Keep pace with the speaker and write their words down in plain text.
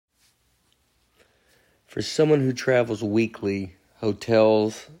For someone who travels weekly,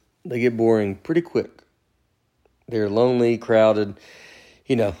 hotels, they get boring pretty quick. They're lonely, crowded.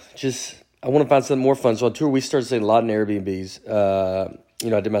 I want to find something more fun. So on tour, we started staying a lot in Airbnbs. I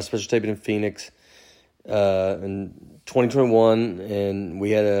did my special taping in Phoenix in 2021, and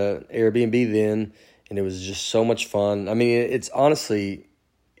we had an Airbnb then, and it was just so much fun. I mean, it's honestly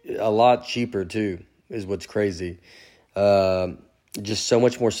a lot cheaper too, is what's crazy. Just so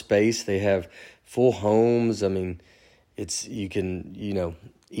much more space. They have full homes. I mean, you can,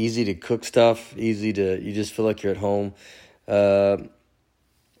 easy to cook stuff, you just feel like you're at home. Did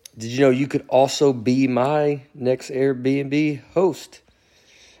you know you could also be my next Airbnb host?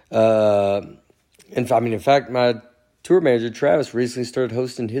 In fact, my tour manager, Travis, recently started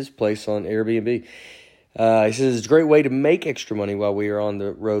hosting his place on Airbnb. He says it's a great way to make extra money while we are on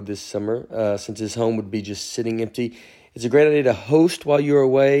the road this summer, since his home would be just sitting empty. It's a great idea to host while you're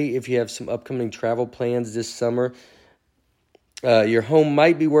away if you have some upcoming travel plans this summer. Your home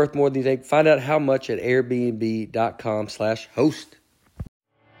might be worth more than you think. Find out how much at airbnb.com/host.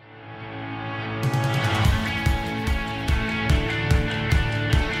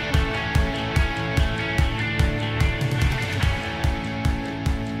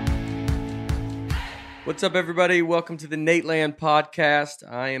 What's up, everybody? Welcome to the Nate Land Podcast.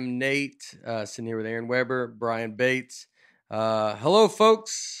 I am Nate, sitting here with Aaron Weber, Brian Bates. Hello,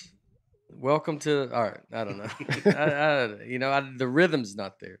 folks. Welcome to, all right, I don't know. The rhythm's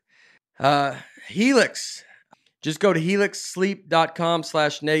not there. Helix. Just go to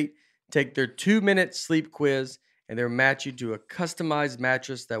helixsleep.com/Nate, take their 2-minute sleep quiz, and they'll match you to a customized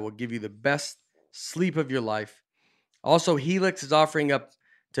mattress that will give you the best sleep of your life. Also, Helix is offering up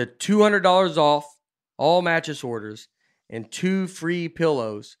to $200 off all mattress orders and 2 free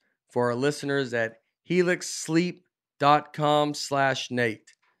pillows for our listeners at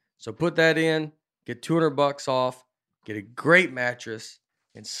helixsleep.com/Nate. So put that in, get $200 off, get a great mattress,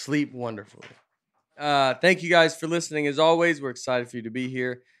 and sleep wonderfully. Thank you guys for listening. As always, we're excited for you to be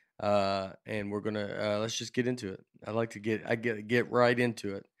here, and we're gonna let's just get into it. I like to get right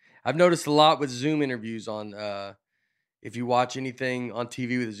into it. I've noticed a lot with Zoom interviews on. If you watch anything on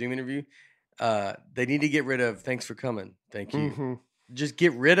TV with a Zoom interview, they need to get rid of "Thanks for coming, thank you." Mm-hmm. Just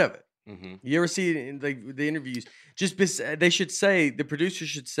get rid of it. Mm-hmm. You ever see it in the interviews? The producer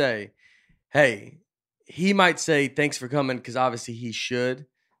should say, "Hey," he might say "Thanks for coming" because obviously he should.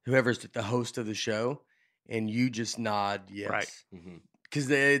 Whoever's the host of the show, and you just nod yes, right?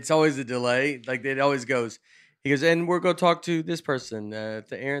 Because it's always a delay. Like it always goes. He goes, and we're going to talk to this person. To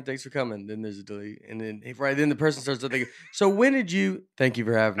Aaron, thanks for coming. Then there's a delay, and then then the person starts to think. So when did you? Thank you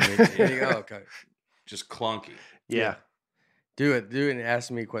for having me. Oh, okay, just clunky. Yeah. Do it, and ask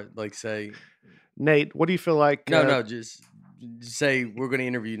me say, Nate, what do you feel like? No, just say we're going to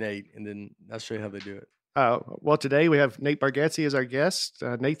interview Nate, and then I'll show you how they do it. Well, today we have Nate Bargatze as our guest.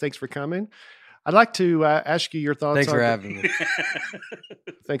 Nate, thanks for coming. I'd like to ask you your thoughts. Thanks for having me.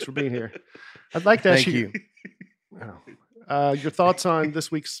 Thanks for being here. I'd like to ask you your thoughts on this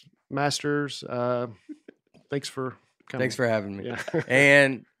week's Masters. Thanks for coming. Thanks for having me. Yeah.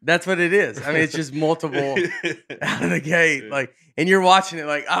 And that's what it is. I mean, it's just multiple out of the gate. And you're watching it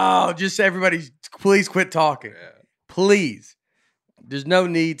just everybody, please quit talking. Yeah. Please. There's no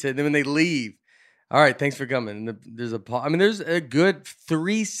need to. Then when they leave, all right, thanks for coming. And there's a good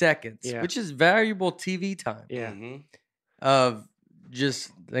 3 seconds, which is valuable TV time. Yeah. Of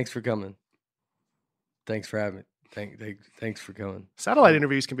just thanks for coming. Thanks for having me. Thanks for coming. Satellite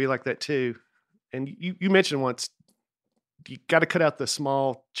interviews can be like that too. And you mentioned once, you got to cut out the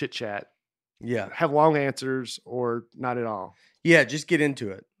small chit chat. Yeah. Have long answers or not at all. Yeah, just get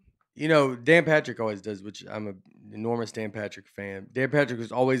into it. Dan Patrick always does, which I'm an enormous Dan Patrick fan. Dan Patrick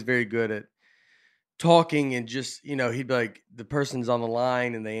was always very good at talking and just, he'd be like, the person's on the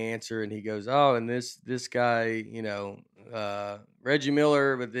line and they answer and he goes, oh, and this guy, Reggie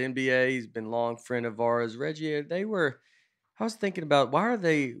Miller with the NBA, he's been a long friend of ours. Reggie, I was thinking about why is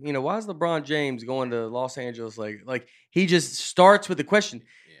LeBron James going to Los Angeles? Like he just starts with the question.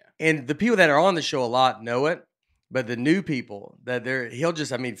 Yeah. And the people that are on the show a lot know it, but the new people he'll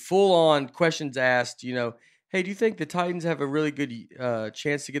just, full on questions asked, hey, do you think the Titans have a really good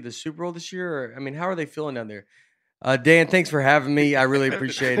chance to get the Super Bowl this year? Or, how are they feeling down there? Dan, thanks for having me. I really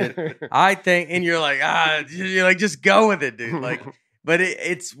appreciate it. I think, and you're like, just go with it, dude. But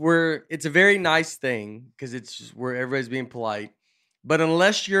it's a very nice thing because it's just where everybody's being polite. But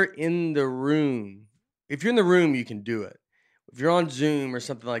unless you're in the room, if you're in the room, you can do it. If you're on Zoom or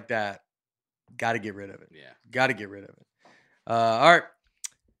something like that, got to get rid of it. Yeah. Got to get rid of it. All right.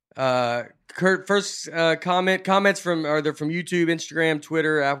 Kurt, first comments from YouTube, Instagram,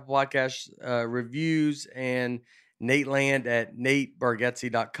 Twitter, Apple Podcasts, reviews, and Nate Land at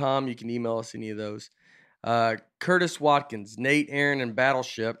natebargatze.com. You can email us any of those. Curtis Watkins, Nate, Aaron, and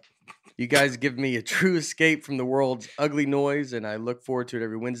Battleship. You guys give me a true escape from the world's ugly noise, and I look forward to it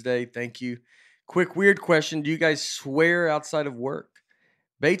every Wednesday. Thank you. Quick, weird question. Do you guys swear outside of work?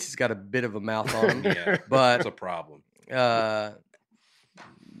 Bates has got a bit of a mouth on him. Yeah, but it's a problem.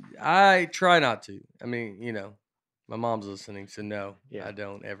 I try not to. I mean, my mom's listening, so no, I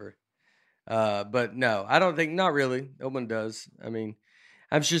don't ever. But no, I don't think, not really. No one does. I mean,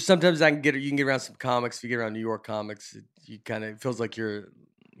 I'm sure sometimes you can get around some comics. If you get around New York comics, it feels like you're,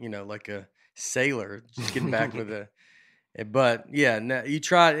 like a sailor just getting back with a. But yeah, no, you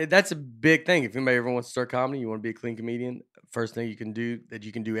try. That's a big thing. If anybody ever wants to start comedy, you want to be a clean comedian. First thing you can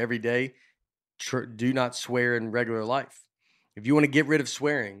do every day, do not swear in regular life. If you want to get rid of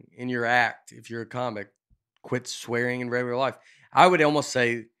swearing in your act, if you're a comic, quit swearing in regular life. I would almost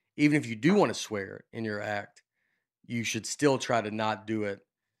say, even if you do want to swear in your act, you should still try to not do it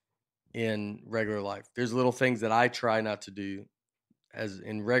in regular life. There's little things that I try not to do as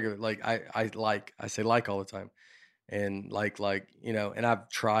in regular, like I say like all the time. And and I've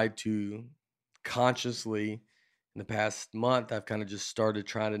tried to consciously in the past month, I've kind of just started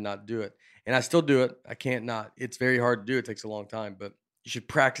trying to not do it. And I still do it. I can't not. It's very hard to do. It takes a long time, but you should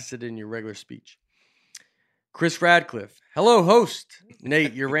practice it in your regular speech. Chris Radcliffe. Hello, host.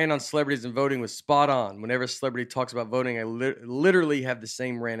 Nate, your rant on celebrities and voting was spot on. Whenever a celebrity talks about voting, I literally have the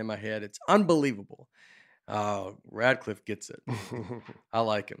same rant in my head. It's unbelievable. Radcliffe gets it. I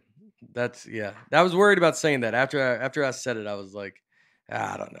like him. I was worried about saying that. After I said it, I was like,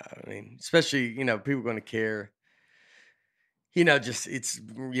 I don't know. I mean, especially, people are going to care. Just it's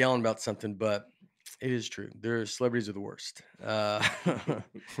yelling about something, but it is true. Celebrities are the worst.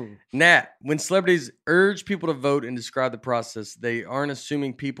 Nat, when celebrities urge people to vote and describe the process, they aren't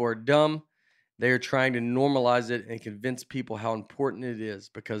assuming people are dumb. They are trying to normalize it and convince people how important it is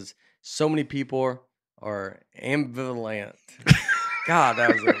because so many people are ambivalent. God,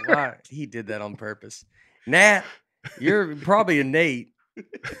 that was why he did that on purpose. Nat, you're probably a Nate,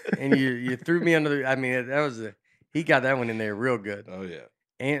 and you threw me under the. I mean, that was he got that one in there real good. Oh yeah,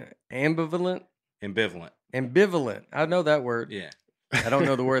 ambivalent. Ambivalent. I know that word. Yeah, I don't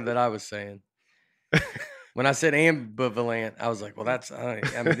know the word that I was saying. When I said ambivalent, I was like, well, that's. I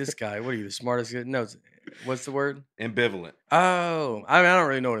mean, this guy. What are you, the smartest guy? No, what's the word? Ambivalent. Oh, I don't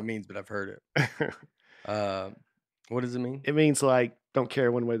really know what it means, but I've heard it. What does it mean? It means like don't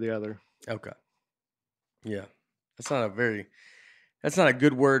care one way or the other. Okay. Yeah. That's not a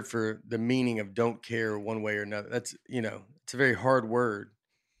good word for the meaning of don't care one way or another. That's, it's a very hard word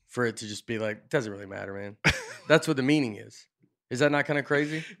for it to just be like, it doesn't really matter, man. That's what the meaning is. Is that not kind of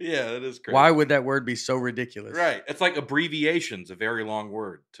crazy? Yeah, it is crazy. Why would that word be so ridiculous? Right. It's like abbreviations, a very long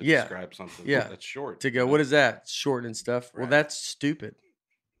word to describe something that's short. To go, what is that? Short and stuff. Right. Well, that's stupid.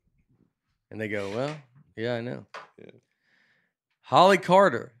 And they go, well, yeah, I know. Yeah. Holly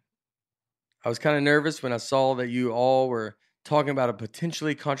Carter. I was kind of nervous when I saw that you all were talking about a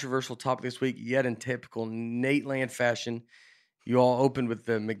potentially controversial topic this week, yet in typical Nate Land fashion. You all opened with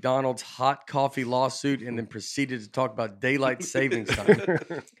the McDonald's hot coffee lawsuit and then proceeded to talk about daylight savings time.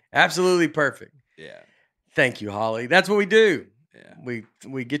 Absolutely perfect. Yeah. Thank you, Holly. That's what we do. Yeah.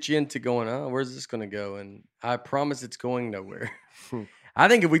 We get you into going, where's this going to go? And I promise it's going nowhere. I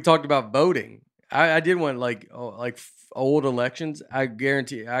think if we talked about voting, I did want like old elections. I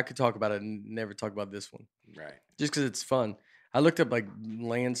guarantee I could talk about it and never talk about this one. Right. Just because it's fun. I looked up like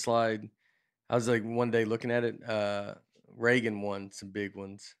landslide. I was like one day looking at it. Reagan won some big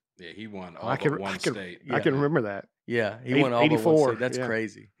ones. Yeah, he won all but one state. I can remember that. Yeah, he won all but one state. That's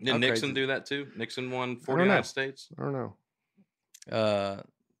crazy. Did Nixon do that too? Nixon won 49 states? I don't know.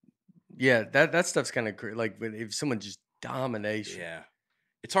 Yeah, that stuff's kind of like if someone just domination. Yeah.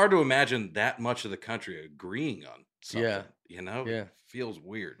 It's hard to imagine that much of the country agreeing on something. Yeah. Yeah. It feels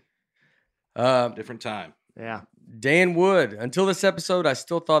weird. Different time. Yeah. Dan Wood. Until this episode, I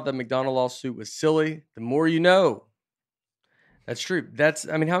still thought the McDonald lawsuit was silly. The more you know. That's true.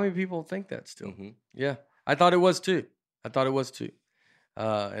 How many people think that still? Mm-hmm. Yeah. I thought it was too.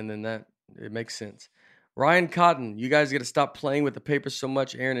 And then it makes sense. Ryan Cotton, you guys got to stop playing with the paper so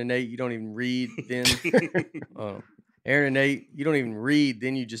much. Aaron and Nate, you don't even read then. Aaron and Nate, you don't even read.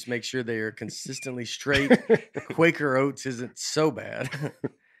 Then you just make sure they are consistently straight. Quaker Oats isn't so bad.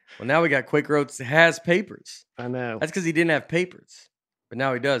 Well, now we got Quaker Oats that has papers. I know. That's because he didn't have papers. But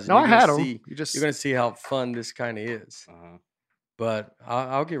now he does. No, I had them. You're going to see how fun this kind of is. Uh-huh. But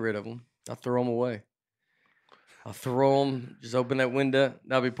I'll get rid of them. I'll throw them away. I'll throw them. Just open that window.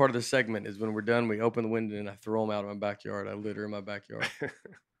 That'll be part of the segment. Is when we're done, we open the window and I throw them out of my backyard. I litter in my backyard.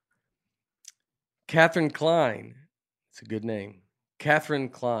 Catherine Klein. It's a good name. Catherine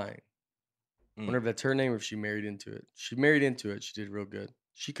Klein. I wonder if that's her name or if she married into it. She married into it. She did real good.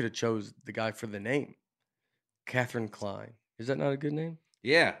 She could have chose the guy for the name. Catherine Klein. Is that not a good name?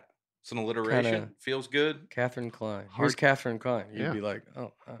 Yeah. It's an alliteration. Feels good. Catherine Klein. Here's Catherine Klein. You'd be like,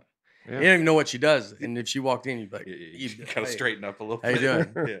 oh. Yeah. You don't even know what she does. And if she walked in, you'd be like, you kind of straighten up a little bit. How you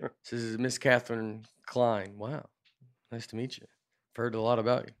doing? Yeah. This is Miss Catherine Klein. Wow. Nice to meet you. I've heard a lot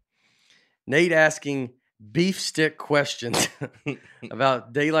about you. Nate asking beef stick questions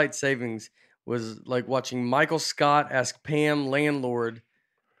about daylight savings was like watching Michael Scott ask Pam landlord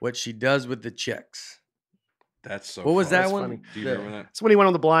what she does with the checks. That's so What was that That's one? funny. Do you remember that? It's when he went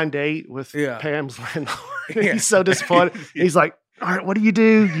on the blind date with Pam's landlord. He's so disappointed. He's like, all right, what do you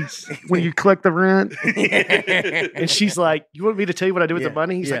do when you collect the rent? And she's like, you want me to tell you what I do with the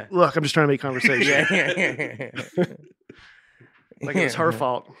money? He's like, look, I'm just trying to make conversation. Like it was her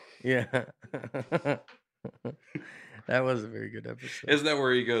fault. Yeah. That was a very good episode. Isn't that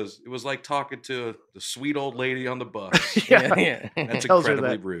where he goes, it was like talking to the sweet old lady on the bus. Yeah. That's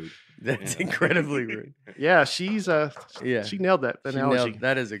incredibly rude. That's incredibly rude. Yeah, she's she nailed that analogy.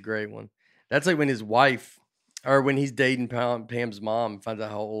 That is a great one. That's like when his wife, or when he's dating Pam's mom, finds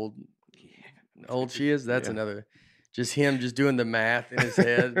out how old she is. That's another, just him just doing the math in his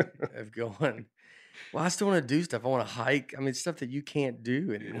head of going, well, I still want to do stuff. I want to hike. I mean, stuff that you can't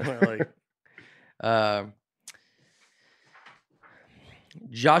do anymore. Like,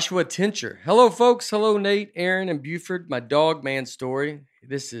 Joshua Tincher. Hello, folks. Hello, Nate, Aaron, and Buford. My dog man story.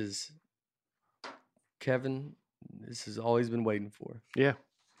 This is Kevin. This has always been waiting for. Yeah.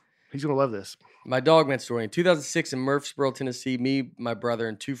 He's going to love this. My dog man story. In 2006 in Murfreesboro, Tennessee, me, my brother,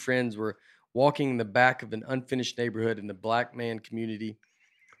 and two friends were walking in the back of an unfinished neighborhood in the black man community.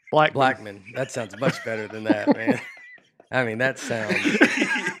 Blackman. That sounds much better than that, man. I mean, that sounds.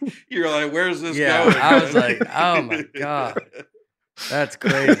 You're like, where's this going? I was like, oh my God. That's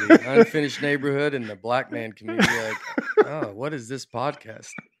crazy. Unfinished neighborhood in the black man community. Like, oh, what is this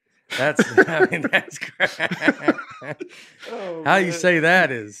podcast? That's great. How you say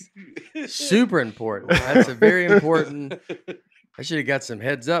that is super important. That's a very important. I should have got some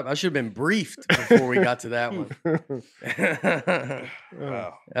heads up. I should have been briefed before we got to that one.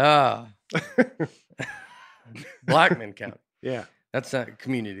 Wow. Blackman County. Yeah. That's not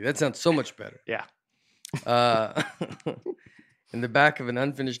community. That sounds so much better. Yeah. In the back of an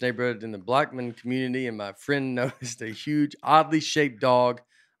unfinished neighborhood in the Blackman community, and my friend noticed a huge, oddly shaped dog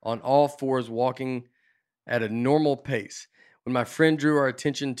on all fours walking at a normal pace. When my friend drew our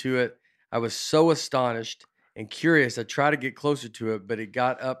attention to it, I was so astonished and curious. I tried to get closer to it, but it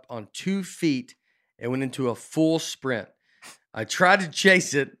got up on 2 feet and went into a full sprint. I tried to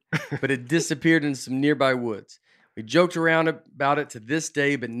chase it, but it disappeared in some nearby woods. We joked around about it to this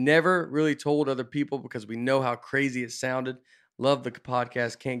day, but never really told other people because we know how crazy it sounded. Love the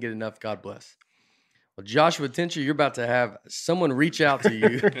podcast. Can't get enough. God bless. Well, Joshua Tincher, you're about to have someone reach out to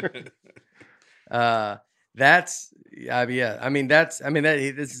you. That's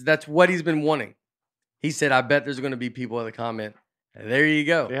what he's been wanting. He said, I bet there's going to be people in the comment. There you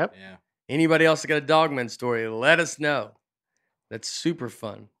go. Yep. Yeah. Anybody else that got a Dogman story, let us know. That's super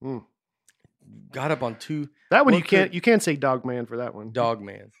fun. Got up on 2. That one you can't say Dogman for that one.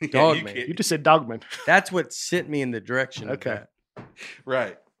 Dogman. Dogman. You just said Dogman. That's what sent me in the direction of that.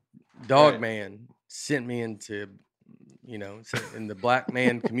 Right. Dogman sent me into, in the black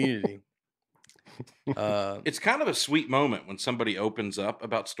man community. It's kind of a sweet moment when somebody opens up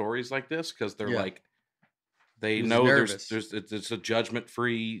about stories like this because they're like, they know it's a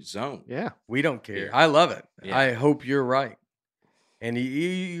judgment-free zone. Yeah. We don't care. I love it. Yeah. I hope you're right. And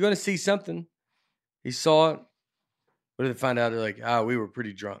you're going to see something. He saw it. What did they find out? They're like, we were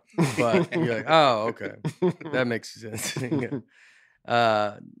pretty drunk. But you're like, oh, okay. That makes sense. To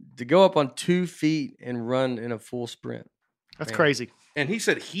go up on 2 feet and run in a full sprint. That's crazy. And he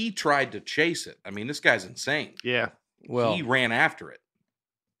said he tried to chase it. I mean, this guy's insane. Yeah. Well, he ran after it.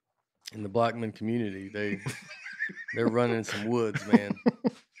 In the Blackman community, they're running some woods, man.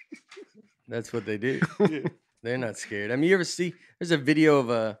 That's what they do. They're not scared. I mean, you ever see? There's a video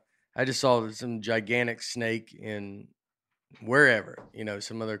of I just saw some gigantic snake in wherever,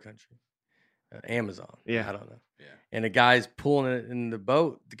 some other country, Amazon. Yeah, I don't know. Yeah, and a guy's pulling it in the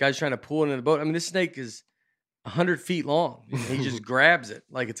boat. The guy's trying to pull it in the boat. I mean, this snake is 100 feet long. He just grabs it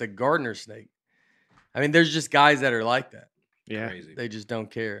like it's a gardener snake. I mean, there's just guys that are like that. Yeah, crazy. They just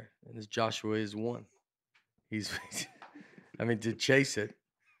don't care. And this Joshua is one. To chase it.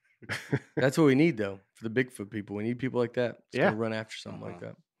 That's what we need, though. for the Bigfoot people. We need people like that. It's gonna run after something like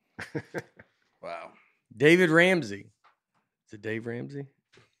that. Wow. David Ramsey. Is it Dave Ramsey?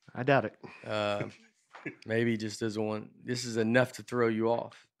 I doubt it. Maybe he just doesn't want. This is enough to throw you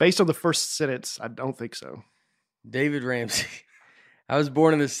off. Based on the first sentence, I don't think so. David Ramsey. I was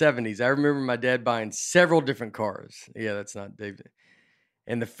born in the 70s. I remember my dad buying several different cars. Yeah, that's not David.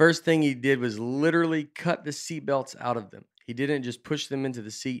 And the first thing he did was literally cut the seatbelts out of them. He didn't just push them into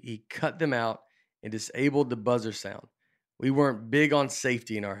the seat. He cut them out and disabled the buzzer sound. We weren't big on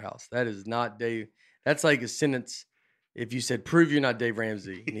safety in our house. That is not Dave. That's like a sentence. If you said, prove you're not Dave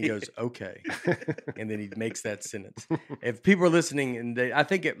Ramsey, and he goes, okay. And then he makes that sentence. If people are listening, and I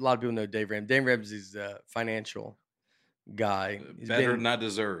think a lot of people know Dave Ramsey. Dave Ramsey's a financial guy. Better than I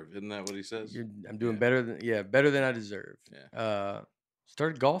deserve. Isn't that what he says? I'm doing better than I deserve. Yeah.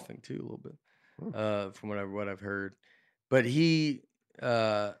 Started golfing too a little bit, from what I've heard. But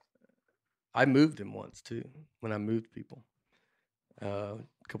I moved him once too, when I moved people a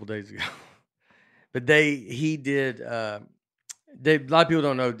couple days ago. But a lot of people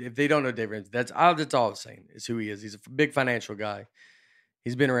don't know, if they don't know Dave Ramsey, that's all I was saying is who he is. He's a big financial guy.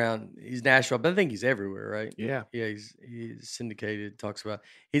 He's been around, he's national, but I think he's everywhere, right? Yeah. Yeah, he's syndicated, talks about.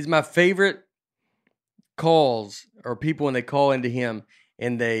 He's my favorite calls or people when they call into him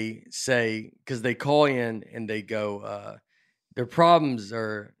and they say, because they call in and they go, their problems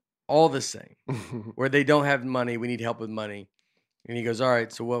are all the same, where they don't have money, we need help with money. And he goes, all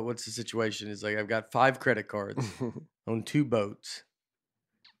right, so what's the situation? He's like, I've got 5 credit cards, own 2 boats.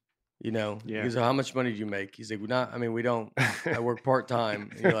 You know, He goes, how much money do you make? He's like, we don't, I work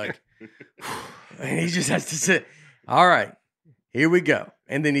part-time. And you're like, and he just has to say, all right, here we go.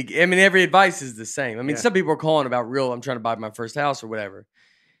 And then every advice is the same. I mean, some people are calling about I'm trying to buy my first house or whatever.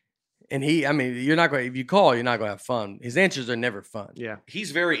 And you're not going, if you call, you're not going to have fun. His answers are never fun. Yeah. He's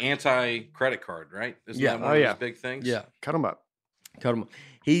very anti-credit card, right? Isn't that one of his big things? Yeah. Cut him up.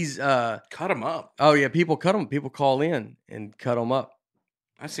 He's cut him up. Oh yeah, people cut him. People call in and cut him up.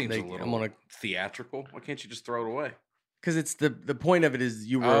 That seems a little theatrical. Why can't you just throw it away? Because it's the point of it is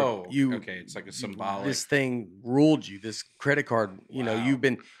okay. It's like a symbolic. This thing ruled you. This credit card. You know,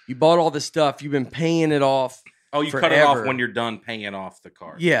 you bought all this stuff. You've been paying it off. Oh, you cut it off when you're done paying off the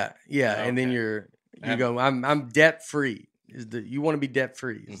card. Yeah, yeah, okay. And then you go. I'm debt free. You want to be debt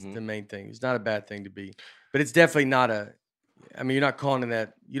free is the main thing. It's not a bad thing to be, but it's definitely not a. I mean, you're not calling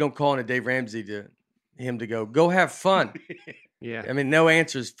that. You don't call in a Dave Ramsey to him to go have fun. Yeah. I mean, no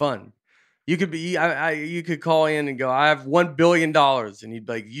answer is fun. You could be. You could call in and go, I have $1 billion, and he'd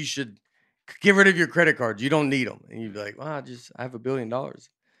be like, you should get rid of your credit cards. You don't need them. And you'd be like, well, I have $1 billion.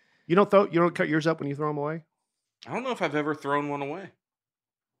 You don't cut yours up when you throw them away? I don't know if I've ever thrown one away.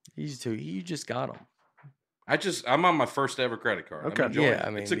 You just got them. I'm on my first ever credit card. Okay. I'm enjoying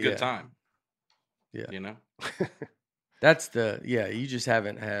it. It's a good time. Yeah. You know? That's you just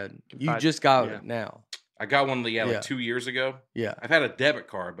haven't had, just got it now. I got one like 2 years ago. Yeah. I've had a debit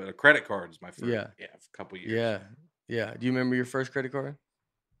card, but a credit card is my first. Yeah. Yeah, a couple years. Yeah. Yeah. Do you remember your first credit card?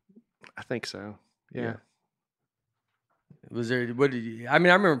 I think so. Yeah. Was there, I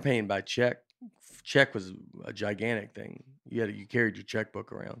remember paying by check. Check was a gigantic thing. You carried your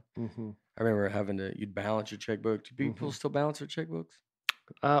checkbook around. Mm-hmm. I remember you'd balance your checkbook. Do people still balance their checkbooks?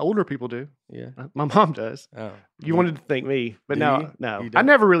 Older people do. Yeah. My mom does. Oh. You wanted to thank me, but no. I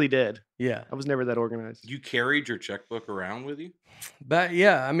never really did. Yeah. I was never that organized. You carried your checkbook around with you? But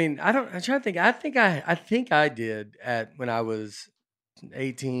yeah, I'm trying to think. I think I did when I was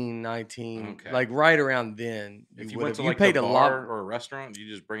 18, 19, okay. Like right around then. If you went to paid a bar or a restaurant, you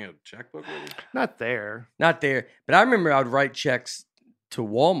just bring a checkbook with you? Not there. But I remember I would write checks to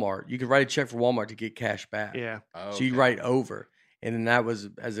Walmart. You could write a check for Walmart to get cash back. Yeah. Oh, so you'd write over. And then that was,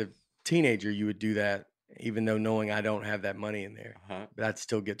 as a teenager, you would do that, even though knowing I don't have that money in there. But I'd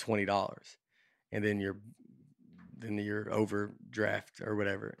still get $20. And then your overdraft or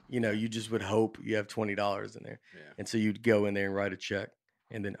whatever. You know, you just would hope you have $20 in there. Yeah. And so you'd go in there and write a check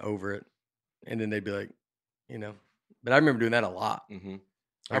and then over it. And then they'd be like, but I remember doing that a lot. Mm-hmm.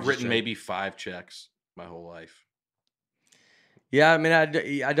 I've written maybe 5 checks my whole life. Yeah,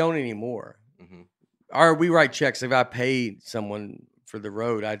 I don't anymore. Mm-hmm. Or we write checks. If I paid someone for the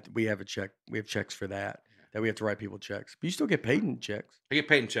road, we have a check. We have checks for that we have to write people checks. But you still get paid in checks. I get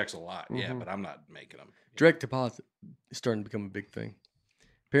paid in checks a lot, yeah, but I'm not making them. Direct deposit is starting to become a big thing.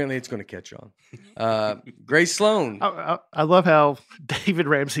 Apparently, it's going to catch on. Grace Sloan. I love how David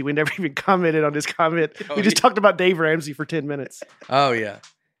Ramsey, we never even commented on his comment. We just talked about Dave Ramsey for 10 minutes. Oh, yeah.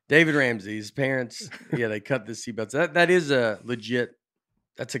 David Ramsey, his parents, they cut the seatbelts. That is a legit,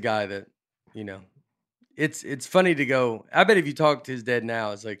 that's a guy that, it's funny to go. I bet if you talk to his dad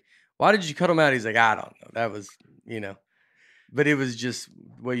now, it's like, why did you cut them out? He's like, I don't know. That was, but it was just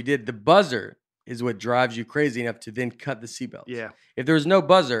what you did. The buzzer is what drives you crazy enough to then cut the seatbelts. Yeah. If there was no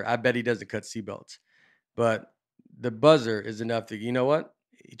buzzer, I bet he doesn't cut seatbelts. But the buzzer is enough that, you know what?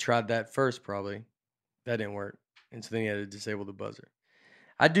 He tried that first probably. That didn't work. And so then he had to disable the buzzer.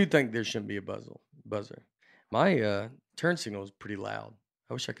 I do think there shouldn't be a buzzer. My turn signal is pretty loud.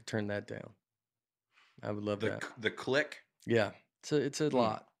 I wish I could turn that down. I would love that. The click? Yeah. It's a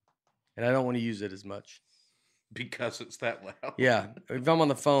lot. And I don't want to use it as much. Because it's that loud? Yeah. If I'm on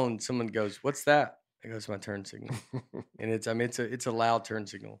the phone, someone goes, what's that? It goes to my turn signal. And it's a loud turn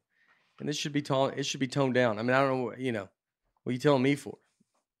signal. And it should be toned down. I mean, I don't know, what are you telling me for?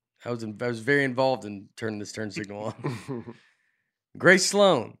 I was very involved in turning this turn signal on. Grace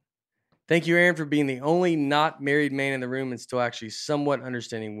Sloan. Thank you, Aaron, for being the only not married man in the room and still actually somewhat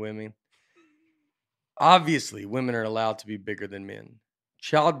understanding women. Obviously, women are allowed to be bigger than men.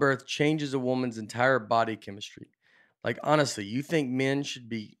 Childbirth changes a woman's entire body chemistry. Like, honestly, you think men should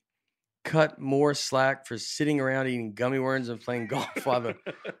be cut more slack for sitting around eating gummy worms and playing golf while the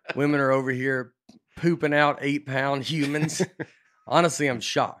women are over here pooping out 8-pound humans? Honestly, I'm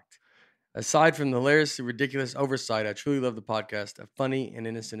shocked. Aside from the hilariously ridiculous oversight, I truly love the podcast. A funny and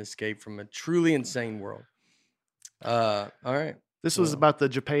innocent escape from a truly insane world. All right. This was about the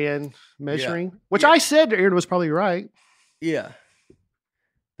Japan measuring, which I said Aaron was probably right. Yeah.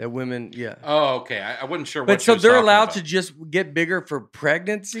 That women, yeah. Oh, okay. I wasn't sure. But so they're allowed to just get bigger for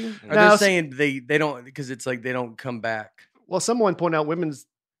pregnancy? Or they're saying they don't, because it's like they don't come back? Well, someone pointed out women's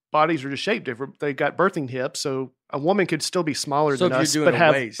bodies are just shaped different. They got birthing hips, so a woman could still be smaller than us, but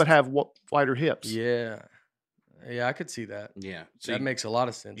have wider hips. Yeah. Yeah, I could see that. Yeah. So that makes a lot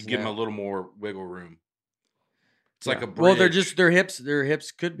of sense. You give them a little more wiggle room. It's like a bridge. Well, their hips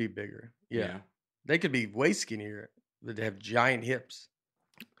could be bigger. Yeah. They could be way skinnier, but they have giant hips.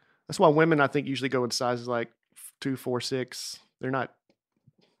 That's why women, I think, usually go in sizes like 2, 4, 6. They're not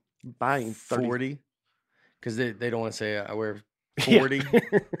buying 40 because they don't want to say I wear 40. Yeah.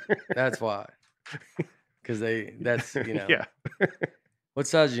 That's why. Because that's. Yeah. What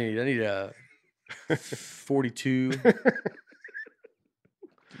size do you need? I need a 42.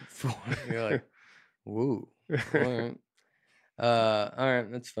 You're like, woo. All right. All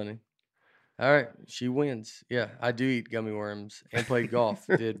right. That's funny. All right, she wins. Yeah, I do eat gummy worms and play golf.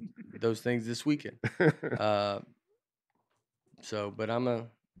 Did those things this weekend. But I'm a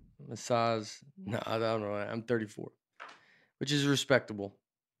size. No, I don't know. I'm 34, which is respectable.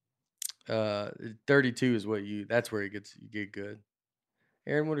 32 is what you. That's where you get good.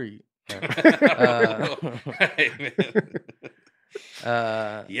 Aaron, what are you?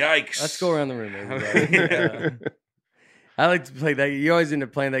 Yikes! Let's go around the room, everybody. I like to play that. You always end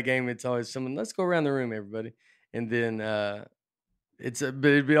up playing that game. It's always someone. Let's go around the room, everybody, and then but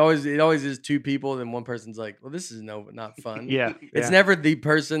it always is two people. Then one person's like, "Well, this is not fun." Yeah, it's never the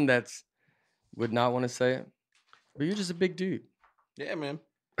person that's would not want to say it. But you're just a big dude. Yeah, man.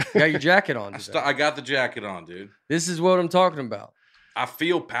 You got your jacket on. I got the jacket on, dude. This is what I'm talking about. I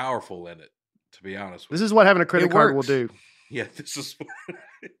feel powerful in it, to be honest with you. This is what having a credit card will do. Yeah, this is.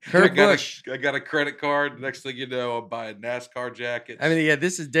 Kurt Busch. I got a credit card. Next thing you know, I'm buying NASCAR jackets. I mean, yeah,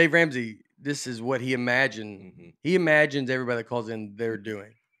 this is Dave Ramsey. This is what he imagined. Mm-hmm. He imagines everybody that calls in they're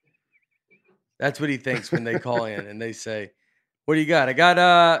doing. That's what he thinks when they call in and they say, "What do you got?" I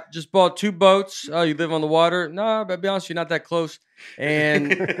got just bought 2 boats. Oh, you live on the water? No, but to be honest, you're not that close.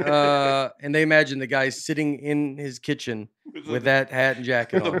 And and they imagine the guy sitting in his kitchen with that hat and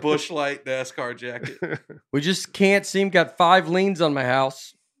jacket on. The Busch Light NASCAR jacket. We just can't seem. Got 5 liens on my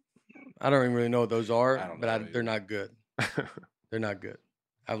house. I don't even really know what those are, but they're not good. They're not good.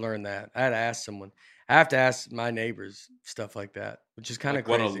 I've learned that. I had to ask someone. I have to ask my neighbors stuff like that, which is kind of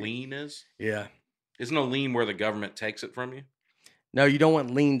crazy. What a lien is? Yeah. Isn't a lien where the government takes it from you? No, you don't want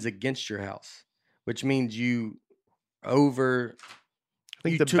liens against your house, which means you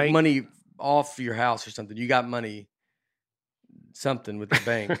took money off your house or something. You got money, something with the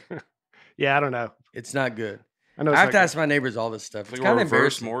bank. Yeah, I don't know. It's not good. I know. I have to ask my neighbors all this stuff. It's kind of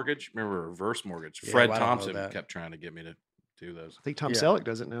reverse mortgage. Remember reverse mortgage? Yeah, Fred Thompson kept trying to get me to do those. I think Tom Selleck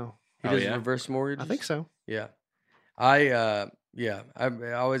does it now. He does reverse mortgage. I think so. Yeah, I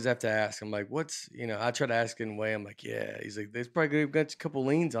always have to ask. I'm like, what's I try to ask in a way. I'm like, yeah. He's like, there's probably got a couple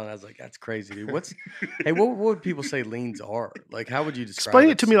liens on it. I was like, that's crazy, dude. Hey, what would people say liens are? Like, how would you describe? Explain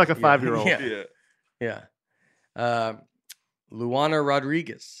it to me like a 5-year-old. Yeah. Luana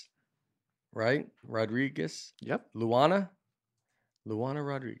Rodriguez. Right? Rodriguez? Yep. Luana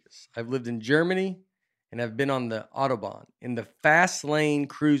Rodriguez. I've lived in Germany and I've been on the Autobahn in the fast lane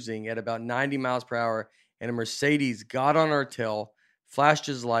cruising at about 90 miles per hour, and a Mercedes got on our tail, flashed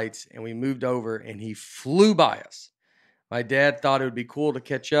his lights, and we moved over, and he flew by us. My dad thought it would be cool to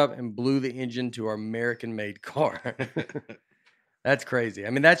catch up and blew the engine to our American-made car. That's crazy. I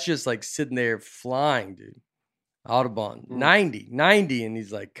mean, that's just like sitting there flying, dude. Autobahn, 90, and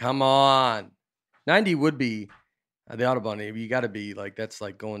he's like, come on. 90 would be the Autobahn. You got to be like, that's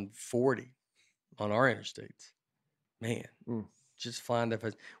like going 40 on our interstates. Man, just flying that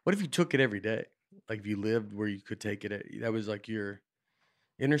fast. What if you took it every day? Like if you lived where you could take it, that was like your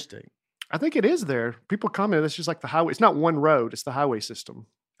interstate. I think it is there. People comment, it's just like the highway. It's not one road, it's the highway system.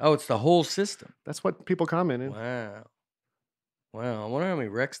 Oh, it's the whole system. That's what people commented. Wow. I wonder how many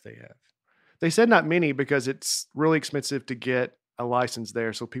wrecks they have. They said not many because it's really expensive to get a license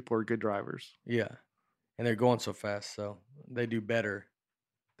there, so people are good drivers. Yeah. And they're going so fast, so they do better.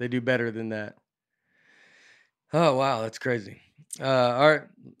 They do better than that. Oh, wow, that's crazy. All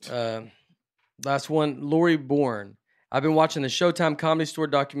right. Last one, Lori Bourne. I've been watching the Showtime Comedy Store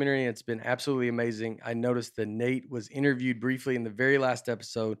documentary, and it's been absolutely amazing. I noticed that Nate was interviewed briefly in the very last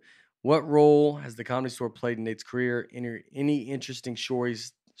episode. What role has the Comedy Store played in Nate's career? Any interesting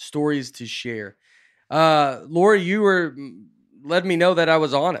stories to share? Lori, you were letting me know that I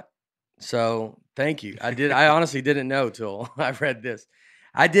was on it, so thank you. I honestly didn't know till I read this.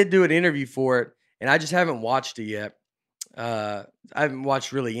 I did do an interview for it, and I just haven't watched it yet. I haven't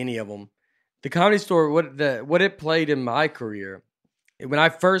watched really any of them. The Comedy Store, what it played in my career, when I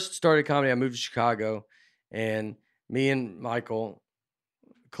first started comedy, I moved to Chicago, and me and Michael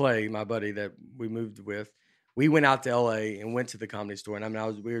Clay, my buddy that we moved with, we went out to LA and went to the Comedy Store. And I mean, I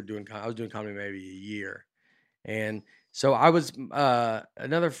was doing comedy maybe a year, and so I was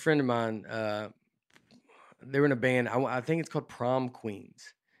another friend of mine. They were in a band. I think it's called Prom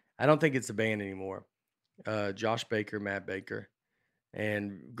Queens. I don't think it's a band anymore. Josh Baker, Matt Baker.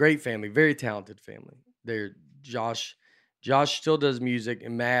 And great family, very talented family. Josh still does music,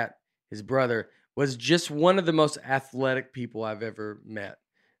 and Matt, his brother, was just one of the most athletic people I've ever met.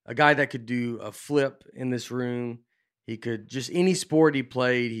 A guy that could do a flip in this room. He could just any sport he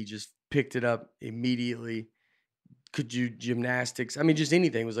played, he just picked it up immediately. Could do gymnastics. I mean, just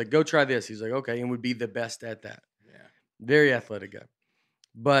anything. It was like, go try this. He's like, okay, and would be the best at that. Yeah, very athletic guy.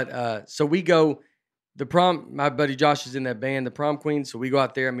 But so we go. The prom, my buddy Josh is in that band, the Prom Queens. So we go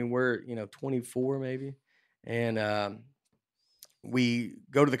out there. I mean, we're 24 maybe, and we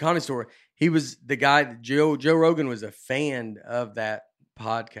go to the Comedy Store. He was the guy. Joe Rogan was a fan of that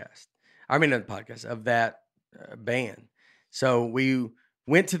podcast. I mean, not the podcast of that band. So we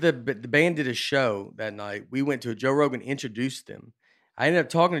went to the band did a show that night. We went to a Joe Rogan, introduced them. I ended up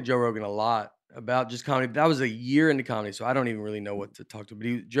talking to Joe Rogan a lot about just comedy. That was a year into comedy, so I don't even really know what to talk to.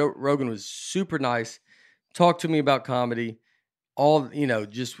 But Joe Rogan was super nice, talked to me about comedy,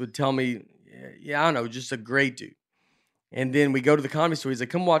 just would tell me, I don't know, just a great dude. And then we go to the Comedy Store. He's like,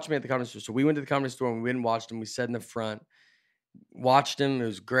 come watch me at the Comedy Store. So we went to the Comedy Store, and we went and watched him. We sat in the front, watched him. It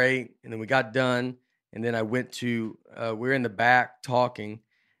was great. And then we got done, and then I went to, we were in the back talking,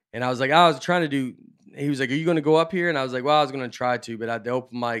 and I was like, I was trying to do, he was like, are you going to go up here? And I was like, well, I was going to try to, but at the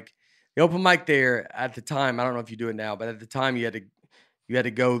open mic there at the time, I don't know if you do it now, but at the time you had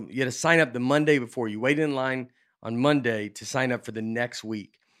to sign up the Monday before. You waited in line on Monday to sign up for the next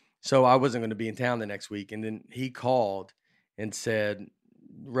week. So I wasn't going to be in town the next week. And then he called and said,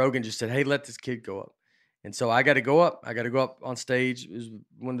 Rogan just said, hey, let this kid go up. And so I got to go up. I got to go up on stage. It was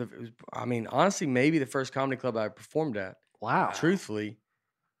honestly, maybe the first comedy club I performed at. Wow. Truthfully,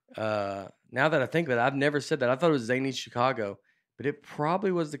 now that I think of it, I've never said that. I thought it was Zany's Chicago. But it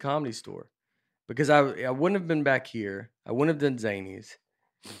probably was the Comedy Store, because I wouldn't have been back here. I wouldn't have done Zany's.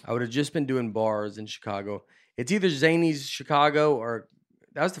 I would have just been doing bars in Chicago. It's either Zany's Chicago or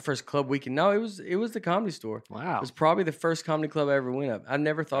that was the first club weekend. No, it was the Comedy Store. Wow, it was probably the first comedy club I ever went up. I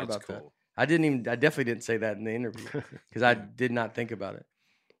never thought about that. I definitely didn't say that in the interview because I did not think about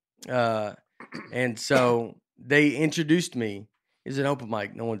it. And so they introduced me. It was an open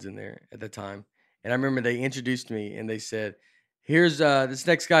mic. No one's in there at the time. And I remember they introduced me and they said, here's this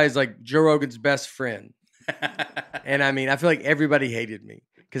next guy is like Joe Rogan's best friend. And I mean, I feel like everybody hated me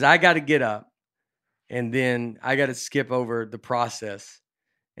because I got to get up and then I got to skip over the process.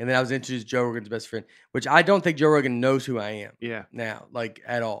 And then I was introduced to Joe Rogan's best friend, which I don't think Joe Rogan knows who I am now, like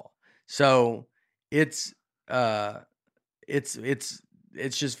at all. So it's just,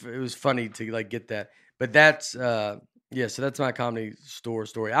 it was funny to like get that. But that's, so that's my Comedy Store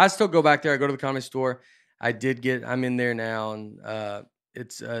story. I still go back there. I go to the Comedy Store. I'm in there now, and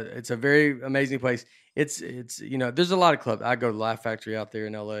it's a very amazing place. It's there's a lot of clubs. I go to Laugh Factory out there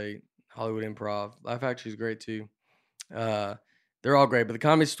in LA, Hollywood Improv. Laugh Factory is great too. They're all great, but the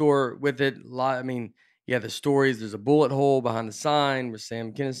Comedy Store with it, Yeah, the stories. There's a bullet hole behind the sign where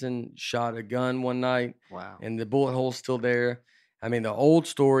Sam Kinison shot a gun one night. Wow. And the bullet hole's still there. I mean, the old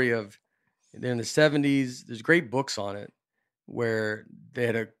story of in the 70s, there's great books on it where they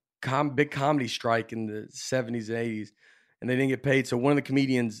had a big comedy strike in the 70s and 80s and they didn't get paid. So one of the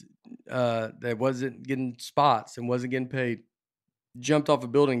comedians that wasn't getting spots and wasn't getting paid jumped off a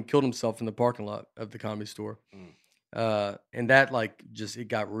building and killed himself in the parking lot of the Comedy Store. And that it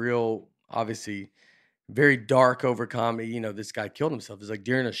got real, obviously very dark over comedy. You know, this guy killed himself. It's like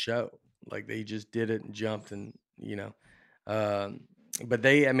during a show, like they just did it and jumped and, but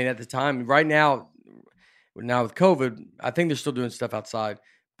at the time, right now with COVID, I think they're still doing stuff outside,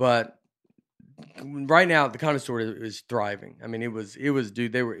 but right now the Comedy Store is thriving. I mean,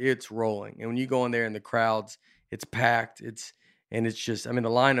 it's rolling. And when you go in there in the crowds, it's packed. The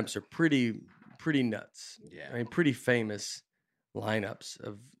lineups are pretty nuts. Yeah. I mean, pretty famous lineups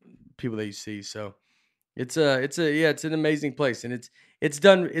of people that you see. So it's an amazing place. And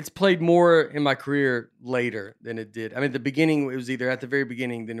it's played more in my career later than it did. I mean, the beginning, it was either at the very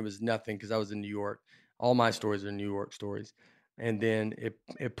beginning, then it was nothing because I was in New York. All my stories are New York stories. And then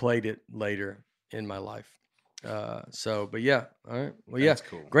it played it later in my life. But yeah. All right. Well, That's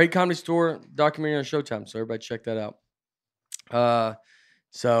cool. Great Comedy Store documentary on Showtime. So everybody check that out. All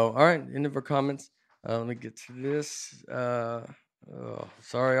right. End of our comments. Let me get to this.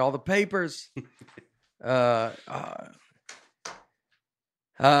 Sorry, all the papers.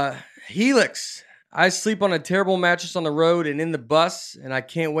 Helix. I sleep on a terrible mattress on the road and in the bus, and I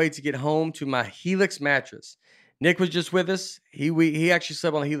can't wait to get home to my Helix mattress. Nick was just with us. He actually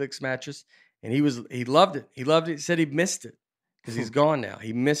slept on a Helix mattress, and he loved it. He loved it. He said he missed it because he's gone now.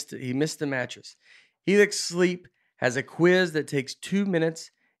 He missed it. He missed the mattress. Helix Sleep has a quiz that takes 2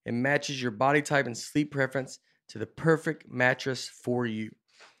 minutes and matches your body type and sleep preference to the perfect mattress for you.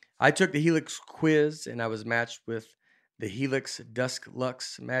 I took the Helix quiz, and I was matched with the Helix Dusk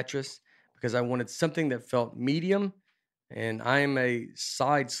Luxe mattress because I wanted something that felt medium, and I am a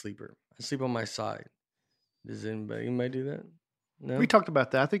side sleeper. I sleep on my side. Does anybody do that? No? We talked about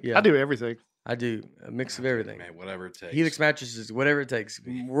that. I think I do everything. I do a mix of everything. Man, whatever it takes. Helix mattresses, whatever it takes.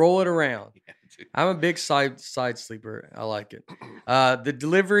 Roll it around. I'm a big side sleeper. I like it. The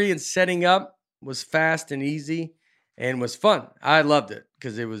delivery and setting up was fast and easy and was fun. I loved it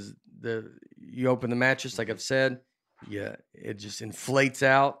because it was you open the mattress, like I've said. Yeah, it just inflates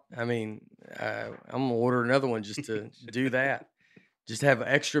out. I mean, I'm going to order another one just to do that. Just have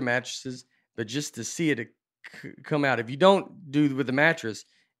extra mattresses, but just to see it come out. If you don't do with the mattress,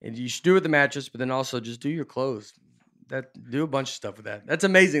 and you should do with the mattress, but then also just do your clothes. Do a bunch of stuff with that. That's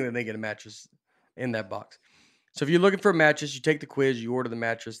amazing that they get a mattress in that box. So if you're looking for a mattress, you take the quiz, you order the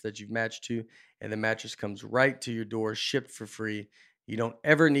mattress that you've matched to, and the mattress comes right to your door, shipped for free. You don't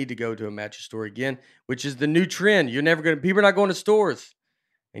ever need to go to a mattress store again, which is the new trend. People are not going to stores,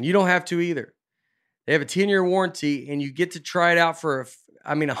 and you don't have to either. They have a 10-year warranty, and you get to try it out for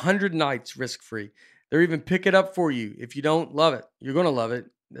 100 nights risk-free. They're even pick it up for you. If you don't love it, you're going to love it.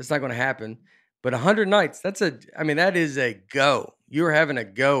 That's not going to happen. But 100 nights, that is a go. You're having a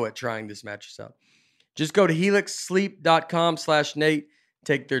go at trying this mattress out. Just go to helixsleep.com/Nate,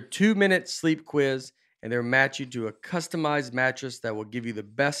 take their 2-minute sleep quiz, and they'll match you to a customized mattress that will give you the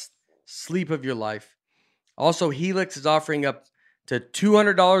best sleep of your life. Also, Helix is offering up to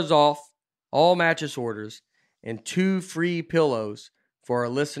 $200 off all mattress orders and 2 free pillows for our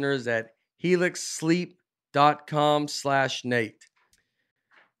listeners at helixsleep.com/Nate.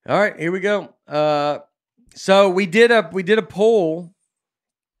 All right, here we go. So we did a poll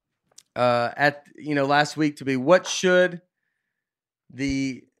last week to be what should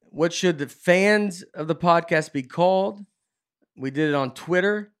the fans of the podcast be called? We did it on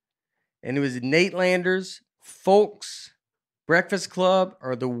Twitter, and it was Nate Landers, Folks, Breakfast Club,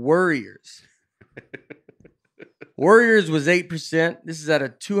 or the Warriors. Warriors was 8%. This is out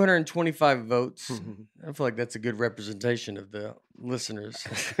of 225 votes. I feel like that's a good representation of the listeners.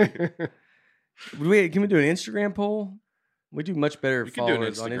 Can we do an Instagram poll? We do much better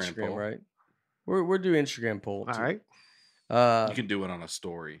followers on Instagram, poll. Right? We're doing Instagram poll. All right. You can do it on a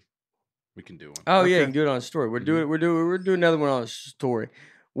story. We can do one. Oh yeah, you can do it on a story. We're doing another one on a story.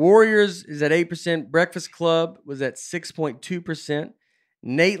 Warriors is at 8%. Breakfast Club was at 6.2%.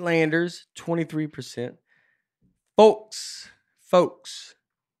 Nate Landers 23%. Folks.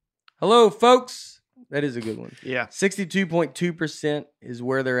 Hello, folks. That is a good one. Yeah. 62.2% is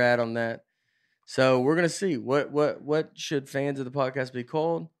where they're at on that. So we're gonna see what should fans of the podcast be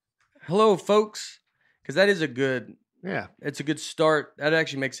called. Hello, folks, because that is a good. Yeah, it's a good start. That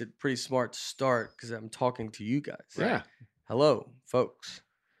actually makes it a pretty smart start because I'm talking to you guys. Yeah. Hello, folks.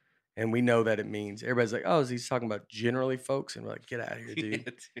 And we know that it means. Everybody's like, oh, is he talking about generally folks? And we're like, get out of here,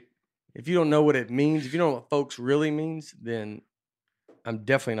 dude. If you don't know what it means, if you don't know what folks really means, then I'm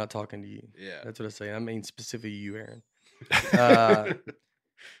definitely not talking to you. Yeah. That's what I say. I mean specifically you, Aaron.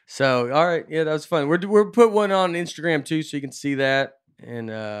 So, all right. Yeah, that was fun. We're put one on Instagram too, so you can see that. And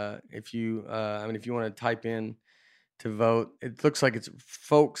if you want to type in to vote, it looks like it's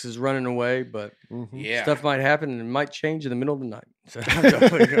folks is running away, but stuff might happen and it might change in the middle of the night. So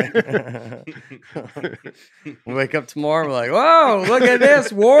we wake up tomorrow, we're like, whoa, look at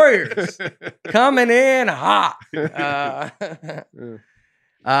this, Warriors coming in hot.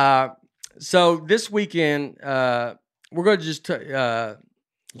 So this weekend, we're going to just trying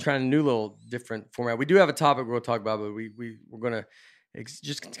a new little different format. We do have a topic we're going to talk about, but we're going to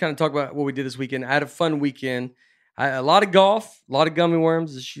just kind of talk about what we did this weekend. I had a fun weekend. A lot of golf, a lot of gummy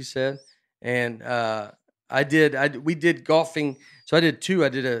worms, as she said, and we did golfing. So I did two. I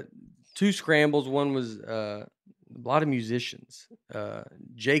did two scrambles. One was a lot of musicians.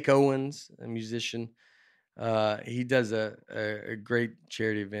 Jake Owens, a musician, he does a great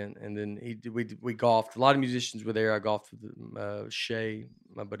charity event, and then we golfed. A lot of musicians were there. I golfed with Shay,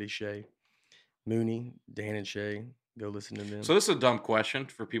 my buddy Shay Mooney, Dan and Shay. Go listen to them. So this is a dumb question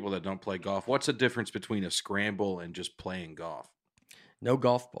for people that don't play golf. What's the difference between a scramble and just playing golf? No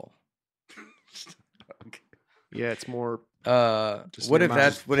golf ball. Okay. Yeah, it's more. What if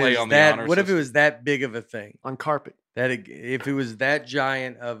that's what is that? What if it was that big of a thing on carpet? If it was that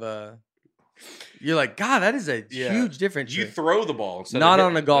giant of a, you're like, God, that is a huge difference. You throw the ball instead not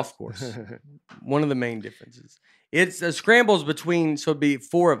on a golf course. One of the main differences. It's a scrambles between, so it'd be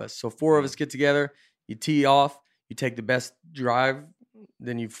four of us. So four of us get together. You tee off. You take the best drive,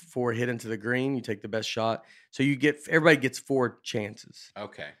 then you hit into the green. You take the best shot. So everybody gets four chances.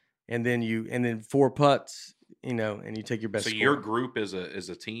 Okay. And then four putts, and you take your best. So your group is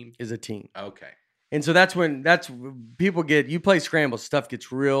a team? Is a team. Okay. And so that's when people you play scramble, stuff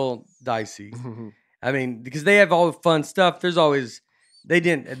gets real dicey. I mean, because they have all the fun stuff. There's always, they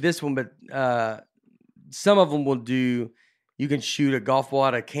didn't at this one, but some of them will do, you can shoot a golf ball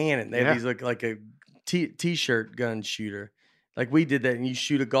out of a cannon. They have these like a T-shirt gun shooter, like we did that, and you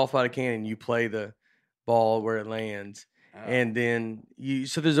shoot a golf out of cannon, and you play the ball where it lands, and then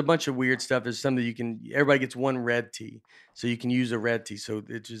so there's a bunch of weird stuff. There's some that everybody gets one red tee, so you can use a red tee, so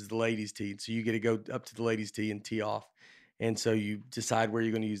it's just the ladies' tee, so you get to go up to the ladies' tee and tee off, and so you decide where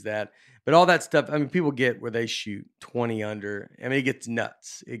you're going to use that. But all that stuff, I mean, people get where they shoot 20 under. I mean, it gets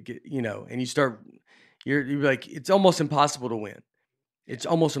nuts. And you start, you're like, it's almost impossible to win. It's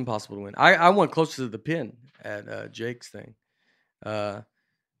almost impossible to win. I went close to the pin at Jake's thing,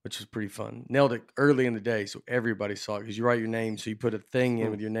 which was pretty fun. Nailed it early in the day, so everybody saw it because you write your name. So you put a thing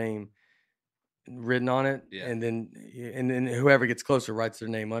in with your name written on it, and then whoever gets closer writes their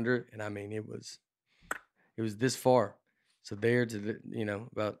name under it. And I mean, it was this far. So there to the,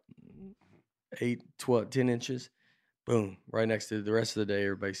 about 8, 12, 10 inches. Boom, right next to it. The rest of the day,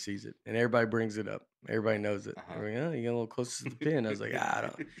 everybody sees it, and everybody brings it up. Everybody knows it. Like, you get a little closer to the pin. I was like,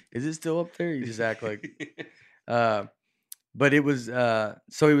 is it still up there? You just act like. But it was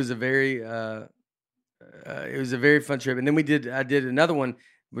so it was a very fun trip. And then I did another one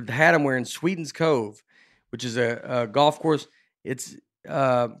with Haddam in Sweetens Cove, which is a golf course. It's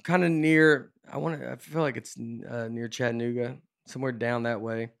kind of near. I feel like it's near Chattanooga, somewhere down that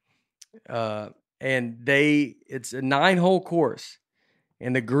way. And it's a 9-hole course,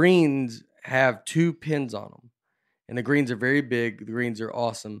 and the greens have 2 pins on them, and the greens are very big. The greens are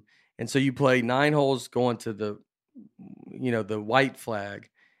awesome, and so you play 9 holes going to the white flag,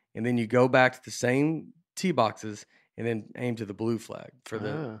 and then you go back to the same tee boxes, and then aim to the blue flag for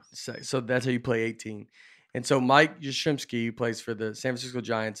the. So that's how you play 18. And so Mike Yastrzemski, who plays for the San Francisco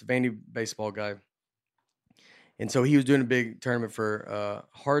Giants, Vandy baseball guy. And so he was doing a big tournament for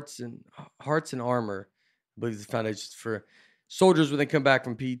Hearts and Armor. I believe the foundation for soldiers when they come back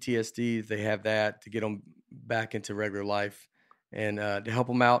from PTSD. They have that to get them back into regular life and to help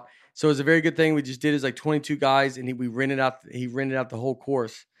them out. So it was a very good thing. We just did is like 22 guys, and he rented out the whole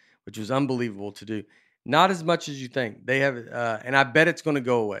course, which was unbelievable to do. Not as much as you think. They have, and I bet it's going to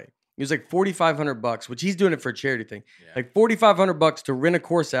go away. It was like $4,500, which he's doing it for a charity thing. Yeah. Like $4,500 to rent a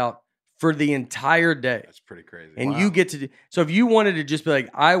course out for the entire day. That's pretty crazy. And you get to do, so if you wanted to just be like,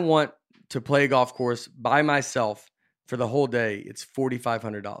 I want to play a golf course by myself for the whole day, it's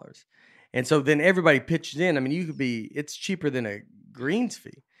 $4,500. And so then everybody pitches in. I mean, it's cheaper than a greens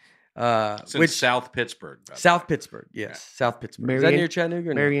fee. It's in South Pittsburgh. South Pittsburgh, yes. Yeah. South Pittsburgh. Is that near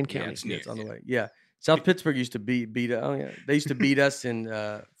Chattanooga? Marion County. Yeah, it's on the way. Yeah. South Pittsburgh used to beat us. Oh, yeah. They used to beat us in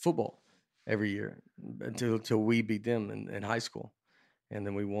football every year until we beat them in high school. and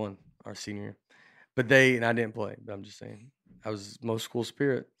then we won our senior year. But and I didn't play, but I'm just saying. I was most school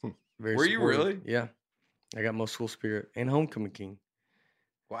spirit. Very Were supportive. You really? Yeah. I got most school spirit and homecoming king.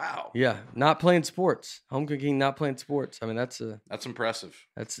 Wow. Yeah. Not playing sports. Homecoming king, not playing sports. I mean, that's impressive.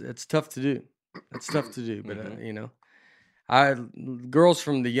 It's tough to do. It's tough to do, but you know. Girls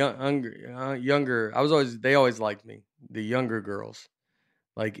from the younger, they always liked me. The younger girls.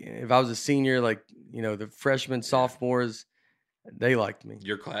 Like if I was a senior, like, you know, the freshmen, sophomores, they liked me.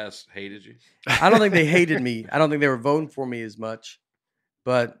 Your class hated you? I don't think they hated me. I don't think they were voting for me as much.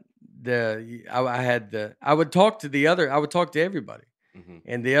 But I would talk to everybody. Mm-hmm.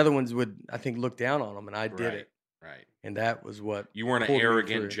 And the other ones would, I think, look down on them, and I did it. Right. And that was what you weren't an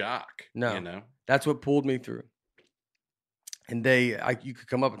arrogant jock. No. You know? That's what pulled me through. And you could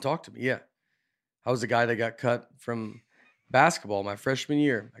come up and talk to me. Yeah. I was the guy that got cut from basketball my freshman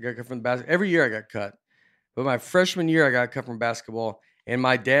year. I got cut from basketball. Every year I got cut. But my freshman year, I got cut from basketball, and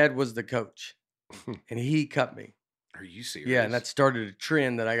my dad was the coach, and he cut me. Are you serious? Yeah, and that started a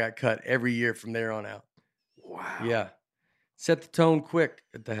trend that I got cut every year from there on out. Wow. Yeah. Set the tone quick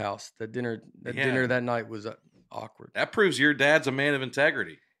at the house. Dinner that night was awkward. That proves your dad's a man of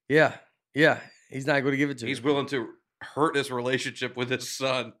integrity. Yeah. Yeah. He's not going to give it to me. He's willing to hurt his relationship with his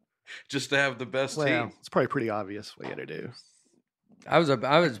son just to have the best team. It's probably pretty obvious what you got to do. I was a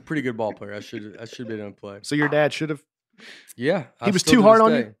pretty good ball player. I should have been able to play. So your dad should have. Yeah, he was too hard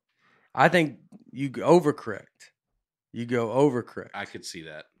on you. I think you overcorrect. I could see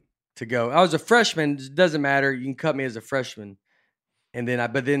that. I was a freshman. It doesn't matter. You can cut me as a freshman, and then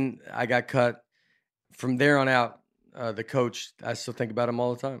I got cut. From there on out, the coach, I still think about him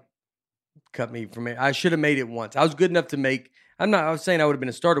all the time. Cut me from it. I should have made it once. I was good enough to make. I was saying I would have been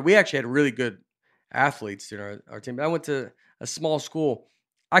a starter. We actually had really good athletes in our team. But I went to a small school.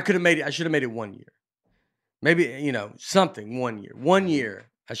 I could have made it. I should have made it 1 year. Maybe, 1 year. 1 year,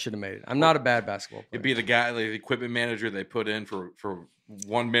 I should have made it. I'm not a bad basketball player. It'd be the guy, the equipment manager they put in for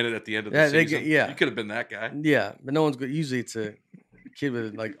 1 minute at the end of the season. You could have been that guy. Yeah, but no one's good. Usually it's a kid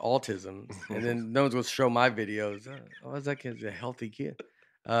with like autism, and then no one's going to show my videos. Oh, that kid's a healthy kid.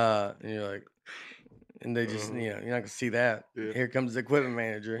 And you're like, and they just, you're not going to see that. Yeah. Here comes the equipment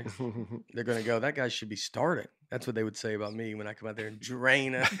manager. They're going to go, that guy should be starting. That's what they would say about me when I come out there and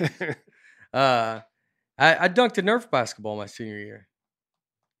drain it. I dunked a Nerf basketball my senior year.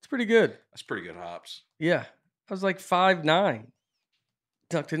 It's pretty good. That's pretty good hops. Yeah. I was like 5'9".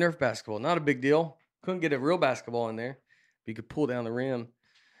 Dunked a Nerf basketball. Not a big deal. Couldn't get a real basketball in there. But you could pull down the rim.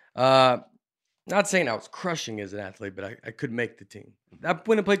 Not saying I was crushing as an athlete, but I could make the team. I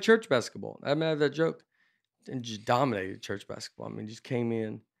went and played church basketball. I have that joke. And just dominated church basketball. I mean, just came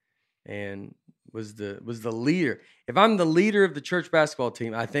in and was the leader. If I'm the leader of the church basketball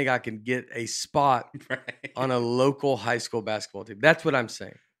team, I think I can get a spot on a local high school basketball team. That's what I'm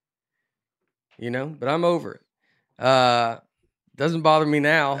saying. But I'm over it. Doesn't bother me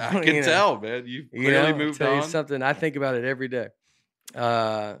now. I can tell, man. You clearly moved on. You something. I think about it every day.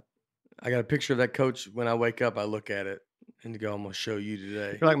 I got a picture of that coach. When I wake up, I look at it and go, I'm going to show you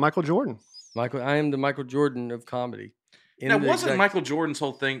today. You're like Michael Jordan. I am the Michael Jordan of comedy. Now, wasn't Michael Jordan's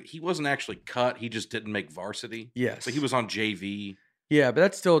whole thing, he wasn't actually cut, he just didn't make varsity? Yes. But he was on JV. Yeah, but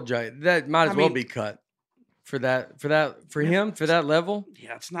that's still, that might as well be cut for him, for that level.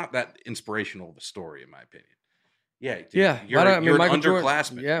 Yeah, it's not that inspirational of a story, in my opinion. Yeah. Yeah. You're an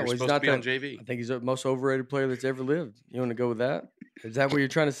underclassman. Yeah, you're supposed to be on JV. I think he's the most overrated player that's ever lived. You want to go with that? Is that what you're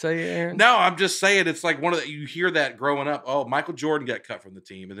trying to say, Aaron? No, I'm just saying it's like you hear that growing up. Oh, Michael Jordan got cut from the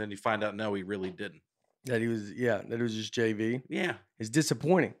team, and then you find out, no, he really didn't. That it was just JV. Yeah. It's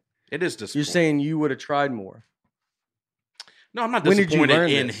disappointing. It is disappointing. You're saying you would have tried more. No, I'm not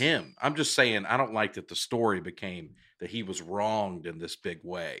disappointed in him. I'm just saying I don't like that the story became that he was wronged in this big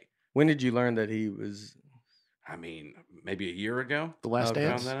way. When did you learn that he was? I mean, maybe a year ago. The Last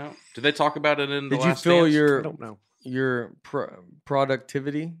Dance. Found that out. Did they talk about it in The Last Dance? Did you feel I don't know. your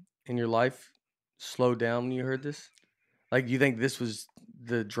productivity in your life slow down when you heard this? Like, you think this was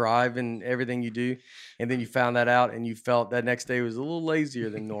the drive in everything you do, and then you found that out and you felt that next day was a little lazier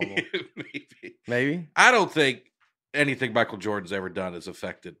than normal? Maybe. I don't think anything Michael Jordan's ever done has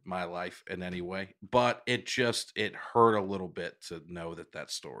affected my life in any way, but it hurt a little bit to know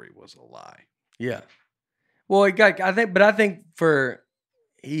that story was a lie. Yeah. Well, I think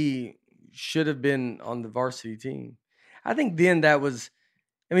he should have been on the varsity team. I think then that was,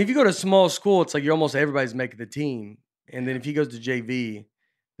 I mean, if you go to a small school, it's like almost everybody's making the team. And then if he goes to JV,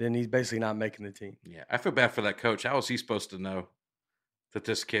 then he's basically not making the team. Yeah, I feel bad for that coach. How was he supposed to know that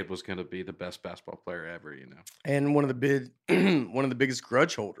this kid was going to be the best basketball player ever? And one of the biggest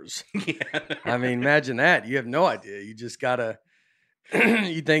grudge holders. Yeah, I mean, imagine that. You have no idea. You just gotta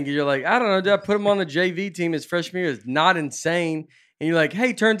you think you're like, I don't know, did I put him on the JV team his freshman year? Is not insane. And you're like,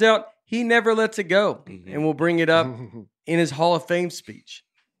 hey, turns out he never lets it go. And we'll bring it up in his Hall of Fame speech.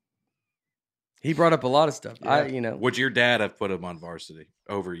 He brought up a lot of stuff. Yeah. Would your dad have put him on varsity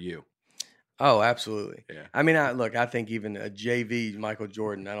over you? Oh, absolutely. Yeah. I mean, I think even a JV Michael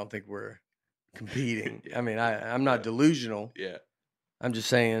Jordan, I don't think we're competing. I mean, I'm not delusional. Yeah. I'm just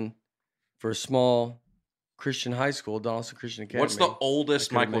saying for a small Christian high school, Donaldson Christian Academy. What's the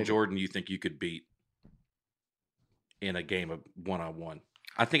oldest Michael Jordan you think you could beat in a game of one-on-one?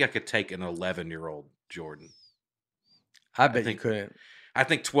 I think I could take an 11-year-old Jordan. I bet you couldn't. I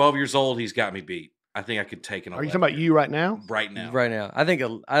think 12 years old, he's got me beat. I think I could take an 11. Are you talking about you right now? Right now. Right now. I think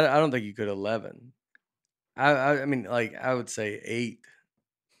I don't think you could 11. I mean, like, I would say 8,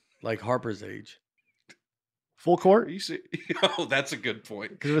 like Harper's age. Full court? You see? Oh, that's a good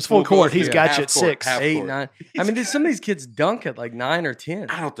point. Because if it's full court, he's got you at 6. 8, 9. I mean, some of these kids dunk at like 9 or 10.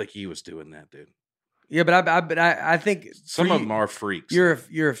 I don't think he was doing that, dude. Yeah, but I think some of them are freaks. You're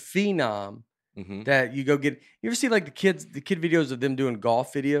a phenom that you go get. You ever see like the kid videos of them doing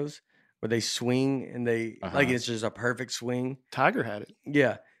golf videos where they swing and they like it's just a perfect swing. Tiger had it.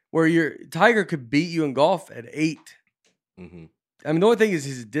 Yeah, where Tiger could beat you in golf at 8. Mm-hmm. I mean, the only thing is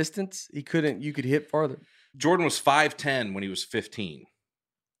his distance. You could hit farther. Jordan was 5'10" when he was 15,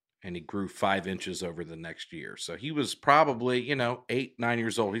 and he grew 5 inches over the next year. So he was probably 8, 9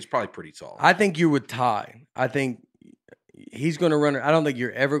 years old. He's probably pretty tall. I think you would tie. I think he's going to run. I don't think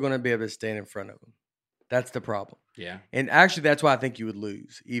you're ever going to be able to stand in front of him. That's the problem. Yeah. And actually, that's why I think you would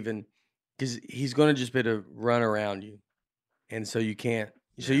lose, even because he's going to just be able to run around you. And so you can't.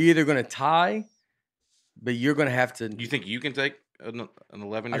 Yeah. So you're either going to tie, but you're going to have to. You think you can take an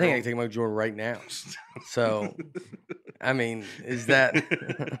 11-year-old? I think I can take Michael Jordan right now. So, I mean, is that.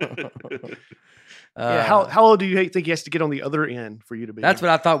 Yeah, how old do you think he has to get on the other end for you to be? That's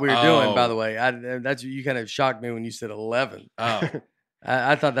what I thought we were doing, by the way. That's you kind of shocked me when you said 11. Oh.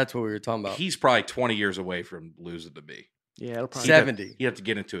 I thought that's what we were talking about. He's probably 20 years away from losing to me. Yeah, it'll probably 70. He'd have to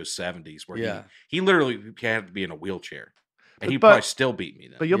get into his 70s where he literally had to be in a wheelchair. And he'd but, probably still beat me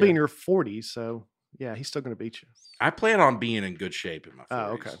then. But you'll be in your 40s, so yeah, he's still going to beat you. I plan on being in good shape in my 40s.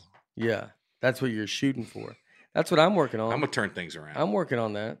 Oh, okay. Yeah, that's what you're shooting for. That's what I'm working on. I'm going to turn things around. I'm working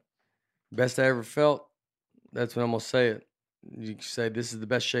on that. Best I ever felt. That's what I'm going to say it. You can say this is the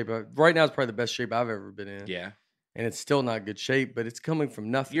best shape. Right now, it's probably the best shape I've ever been in. Yeah. And it's still not good shape, but it's coming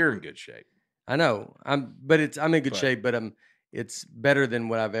from nothing. You're in good shape. I know. I'm in good shape, but it's better than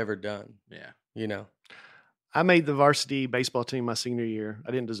what I've ever done. Yeah. I made the varsity baseball team my senior year.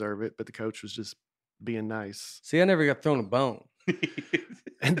 I didn't deserve it, but the coach was just being nice. See, I never got thrown a bone.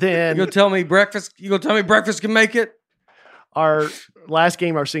 And then you gonna tell me breakfast can make it? Our last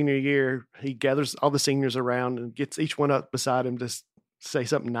game, our senior year, he gathers all the seniors around and gets each one up beside him to say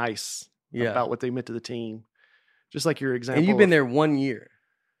something nice about what they meant to the team. Just like your example. And you've been there 1 year,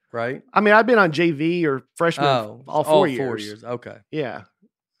 right? I mean, I've been on JV or freshman all 4 years. 4 years. Okay. Yeah.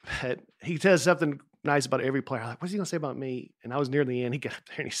 But he says something nice about every player. I'm like, what's he going to say about me? And I was near the end. He got up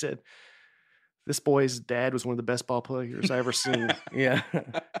there and he said, this boy's dad was one of the best ball players I ever seen. Yeah.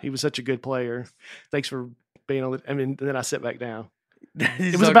 He was such a good player. Thanks for being on the. I mean, then I sit back down.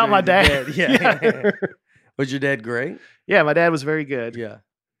 It was about my dad. Yeah. Was your dad great? Yeah, my dad was very good. Yeah.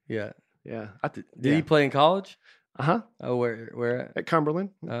 Yeah. Yeah. Did he play in college? Uh-huh. Oh, where at Cumberland.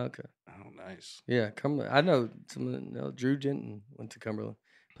 Oh, okay. Oh, nice. Yeah, Cumberland. I know Drew Denton went to Cumberland.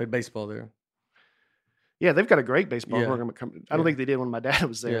 Played baseball there. Yeah, they've got a great baseball program at Cumberland. I don't think they did when my dad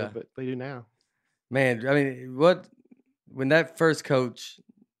was there, but they do now. Man, I mean, when that first coach,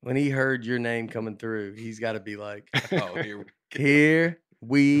 when he heard your name coming through, he's got to be like, oh, here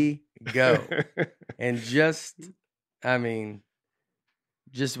we go. And just when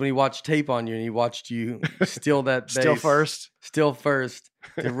he watched tape on you and he watched you steal that base. Still first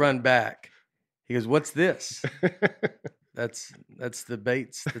to run back. He goes, what's this? That's the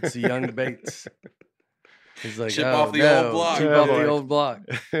Bates. That's the young Bates. He's like, Chip off the old block. Chip off the old block.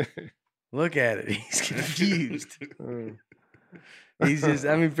 Look at it. He's confused. He's just,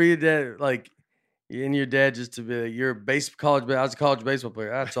 I mean, for your dad, like, and your dad just to be like, you're I was a college baseball player.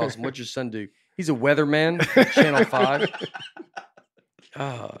 That's awesome. What's your son do? He's a weatherman, Channel 5.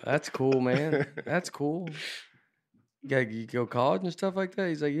 Oh, that's cool, man. That's cool. You go college and stuff like that?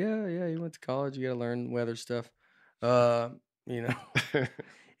 He's like, yeah, he went to college. You got to learn weather stuff. Isn't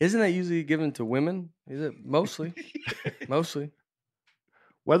that usually given to women? Is it mostly? Mostly.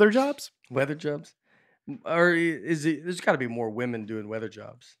 Weather jobs? Weather jobs. Or is it, there's got to be more women doing weather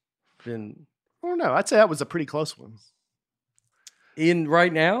jobs than. I don't know. I'd say that was a pretty close one. In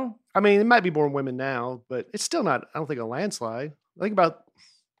right now? I mean, it might be more women now, but it's still not, I don't think, a landslide. Think about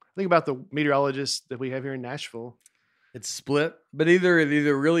the meteorologists that we have here in Nashville. It's split, but either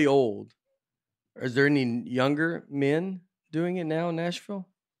really old. Or is there any younger men doing it now in Nashville?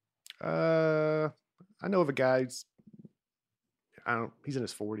 I know of a guy. He's in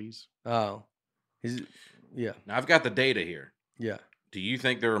his 40s. Oh, yeah. Now I've got the data here. Yeah. Do you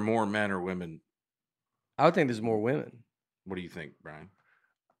think there are more men or women? I would think there's more women. What do you think, Brian?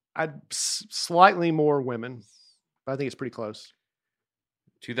 Slightly more women, but I think it's pretty close.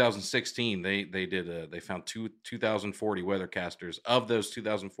 2016, they found 2,040 weathercasters. Of those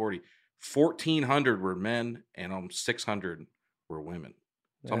 2,040, 1,400 were men and almost 600 were women.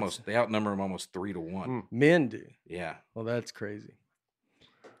 They outnumber them almost 3 to 1. Men do. Yeah. Well, that's crazy.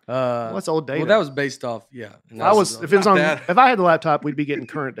 That's old data. Well, that was based off. Yeah. If I had the laptop, we'd be getting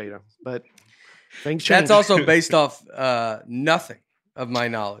current data, but things change. That's also based off nothing of my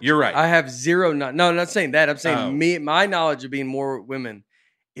knowledge. You're right. I have zero. No, I'm not saying that. I'm saying my knowledge of being more women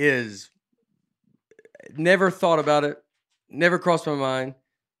is never thought about it, never crossed my mind.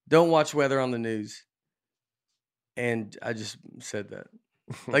 Don't watch weather on the news, and I just said that.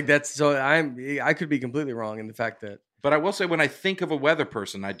 Like that's so I could be completely wrong in the fact that. But I will say, when I think of a weather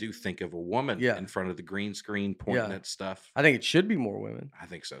person, I do think of a woman in front of the green screen pointing at stuff. I think it should be more women. I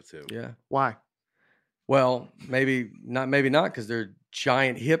think so too. Yeah. Why? Well, maybe not because their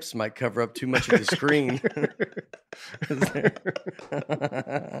giant hips might cover up too much of the screen.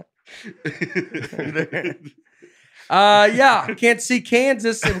 Yeah, can't see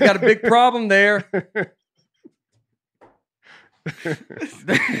Kansas. We've got a big problem there. That's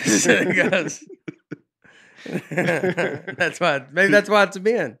why it's a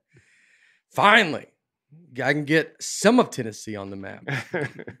men. Finally, I can get some of Tennessee on the map.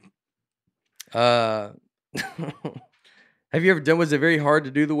 Have you ever done? Was it very hard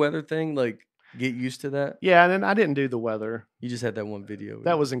to do the weather thing? Like get used to that? Yeah, and then I didn't do the weather. You just had that one video.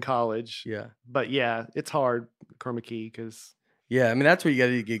 That was in college. Yeah, but yeah, it's hard, chroma key, because I mean that's where you got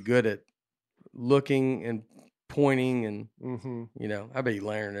to get good at looking and pointing and I bet you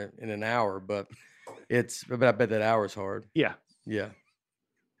learn it in an hour, but I bet that hour's hard. Yeah.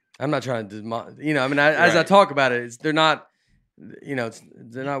 I'm not trying to, as I talk about it, they're not.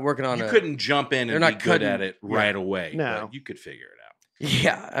 They're not working on. You couldn't jump in and be good at it right away. No, you could figure it out.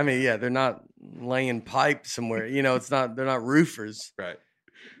 Yeah, I mean, they're not laying pipe somewhere. It's not. They're not roofers. Right.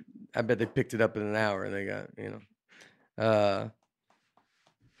 I bet they picked it up in an hour and they got.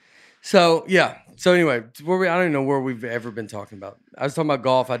 So yeah. So anyway, I don't even know where we've ever been talking about. I was talking about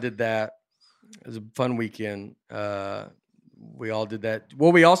golf. I did that. It was a fun weekend. We all did that.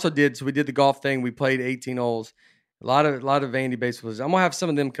 What we also did, so we did the golf thing. We played 18 holes. A lot of Vandy baseballs. I'm gonna have some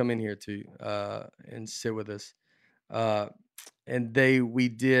of them come in here too and sit with us. And we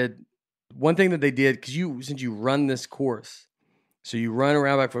did one thing that they did because since you run this course, so you run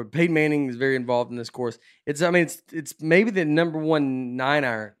around back for Peyton Manning is very involved in this course. It's maybe the number one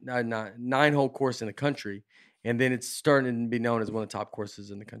 9-hole course in the country, and then it's starting to be known as one of the top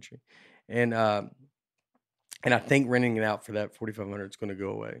courses in the country. And I think renting it out for that 4,500 is going to go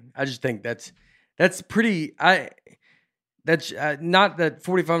away. I just think that's pretty. That's not that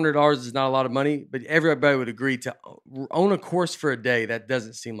 $4,500 is not a lot of money, but everybody would agree to own a course for a day. That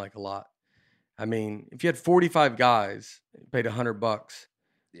doesn't seem like a lot. I mean, if you had 45 guys paid $100,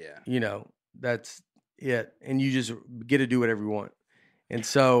 that's it, and you just get to do whatever you want. And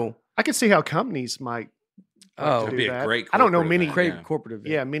so I can see how companies might. It'd be a great. I don't know many corporate event.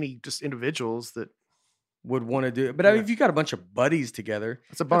 Yeah, many just individuals that would want to do it. But I mean, if you got a bunch of buddies together,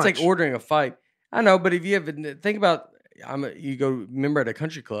 that's a bunch. It's like ordering a fight. I know, but if you think about, you go member at a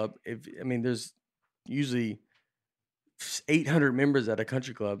country club. There's usually 800 members at a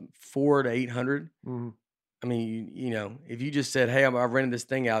country club, 400 to 800. Mm-hmm. I mean, if you just said, "Hey, I've rented this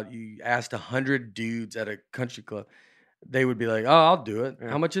thing out," you asked 100 dudes at a country club, they would be like, "Oh, I'll do it." Yeah.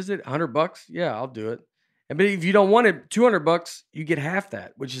 How much is it? $100? Yeah, I'll do it. But if you don't want it, $200, you get half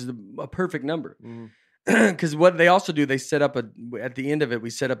that, which is a perfect number. Because what they also do, they set up at the end of it, we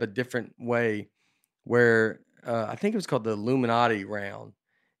set up a different way where I think it was called the Illuminati round.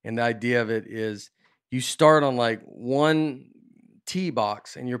 And the idea of it is you start on like one tee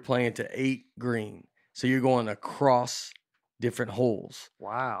box and you're playing to 8 green. So you're going across different holes.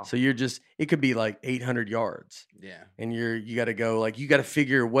 Wow. So it could be like 800 yards. Yeah. And you got to go you got to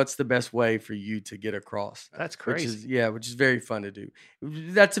figure what's the best way for you to get across. That's crazy. Which is very fun to do.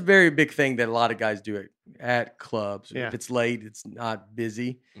 That's a very big thing that a lot of guys do at clubs. Yeah. If it's late, it's not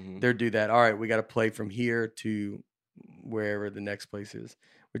busy. They'll do that. All right, we got to play from here to wherever the next place is,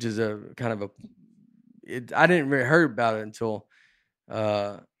 which is a kind of I didn't really heard about it until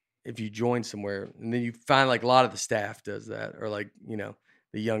if you join somewhere, and then you find like a lot of the staff does that, or like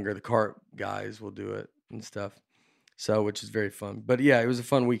the cart guys will do it and stuff. So which is very fun. But yeah, it was a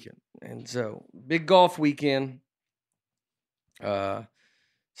fun weekend, and so big golf weekend. So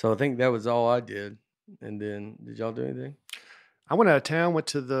I think that was all I did. And then did y'all do anything? I went out of town, went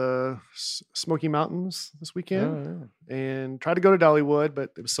to the Smoky Mountains this weekend, and tried to go to Dollywood,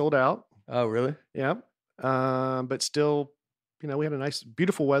 but it was sold out. Oh, really? Yeah. But still, we had a nice,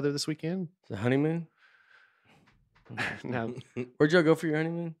 beautiful weather this weekend. The honeymoon? No. Where'd y'all go for your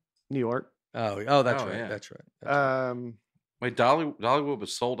honeymoon? New York. Oh, that's right. Yeah. That's right. Wait, Dollywood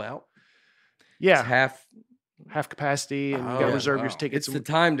was sold out? Yeah. It's half capacity, and you got to reserve your tickets. It's the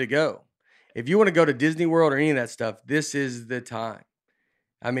time to go. If you want to go to Disney World or any of that stuff, this is the time.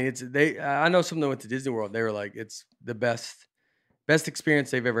 I mean, I know someone that went to Disney World. They were like, it's the best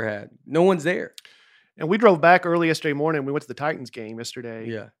experience they've ever had. No one's there. And we drove back early yesterday morning. We went to the Titans game yesterday.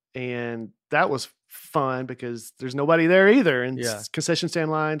 Yeah. And that was fun because there's nobody there either. And concession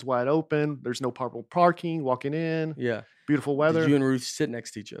stand lines wide open. There's no parking, walking in. Yeah. Beautiful weather. Did you and Ruth sit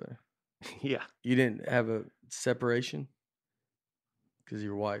next to each other? Yeah. You didn't have a separation? Because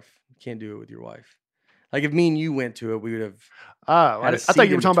your wife. You can't do it with your wife. Like if me and you went to it, we would have. Oh, I thought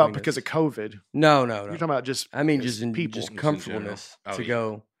you were talking about because of COVID. No. You're talking about just. I mean, just comfortableness to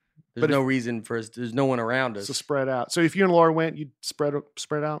go. There's no reason for us. There's no one around us. So spread out. So if you and Laura went, you'd spread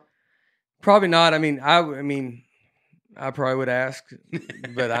out. Probably not. I mean, I probably would ask,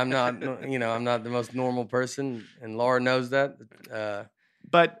 but I'm not. I'm not the most normal person, and Laura knows that.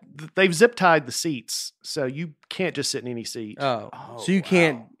 But they've zip tied the seats, so you can't just sit in any seat. Oh, so you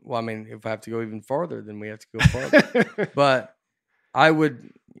can't. Well, I mean, if I have to go even farther, then we have to go farther. But I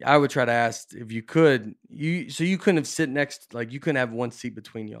would try to ask if you could. So you couldn't have sit next. Like you couldn't have one seat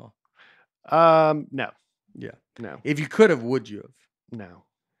between y'all. No. Yeah. No. If you could have, would you have? No.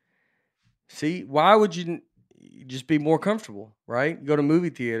 See, why would you just be more comfortable? Right? You go to movie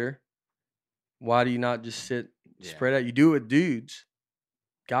theater. Why do you not just sit spread out? You do it with dudes.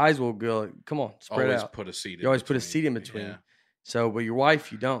 Guys will go, come on, spread always out. Put a seat. You always put a seat in between. Yeah. So, but your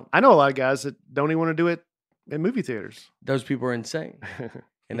wife, you don't. I know a lot of guys that don't even want to do it in movie theaters. Those people are insane,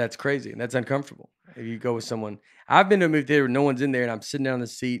 and that's crazy, and that's uncomfortable. If you go with someone, I've been to a movie theater, no one's in there, and I'm sitting down in the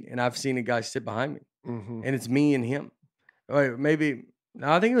seat, and I've seen a guy sit behind me, and it's me and him. Wait,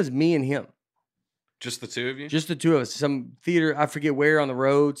 I think it was me and him. Just the two of you? Just the two of us. Some theater, I forget where, on the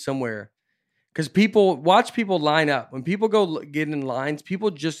road somewhere. Because watch people line up. When people get in lines,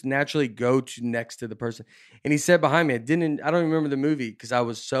 people just naturally go to next to the person. And he sat behind me. I don't remember the movie because I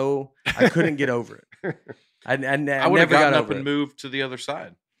couldn't get over it. I would have gotten up and moved to the other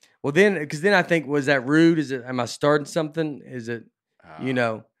side. Well, then I think, was that rude? Am I starting something? Is it,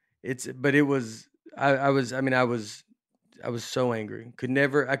 but it was, I was so angry.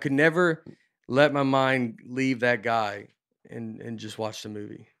 I could never let my mind leave that guy and just watch the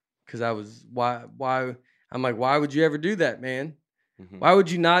movie. Because I was, why? I'm like, why would you ever do that, man? Mm-hmm. Why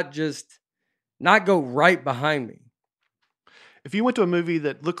would you not go right behind me? If you went to a movie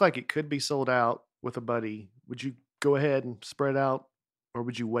that looked like it could be sold out with a buddy, would you go ahead and spread out, or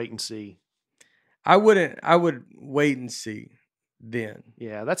would you wait and see? I wouldn't. I would wait and see. Then,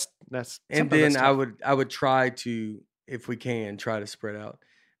 yeah, that's. And then I would try to, if we can, try to spread out,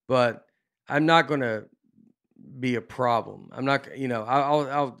 but I'm not gonna be a problem. I'm not,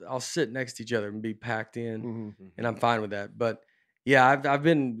 I'll sit next to each other and be packed in, and I'm fine with that. But yeah, I've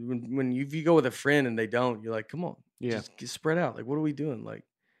been when you go with a friend and they don't, you're like, come on, just get spread out. Like, what are we doing? Like,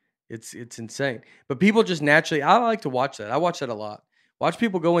 it's insane. But people just naturally, I like to watch that. I watch that a lot. Watch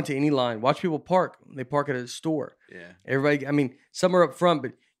people go into any line. Watch people park. They park at a store. Yeah, everybody. I mean, some are up front,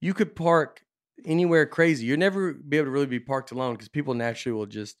 but you could park anywhere crazy. You'll never be able to really be parked alone because people naturally will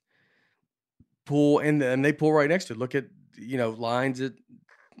just pull, and they pull right next to it. Look at lines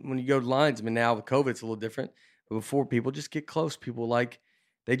when you go to lines. I mean, now with COVID it's a little different, but before, people just get close. People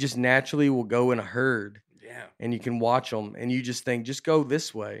they just naturally will go in a herd. Yeah, and you can watch them, and you just think, just go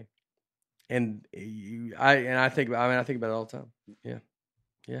this way, and I think about it all the time. Yeah.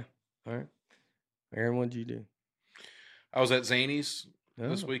 All right, Aaron, what did you do? I was at Zany's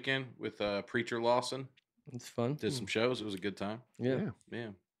this weekend with Preacher Lawson. It's fun. Did some shows. It was a good time. Yeah.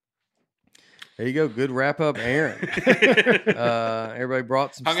 There you go. Good wrap up, Aaron. Everybody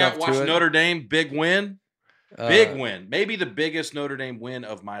brought some stuff watched to it. Notre Dame. Big win. Big win. Maybe the biggest Notre Dame win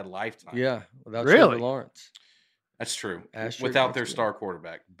of my lifetime. Yeah. Without Trevor Lawrence. That's true. Without their star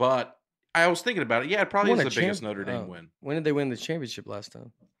quarterback. But I was thinking about it. Yeah, it probably is the biggest Notre Dame win. When did they win the championship last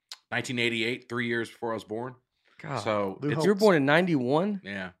time? 1988, 3 years before I was born. God. So you were born in 91?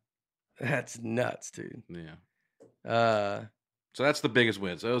 Yeah. That's nuts, dude. Yeah. So that's the biggest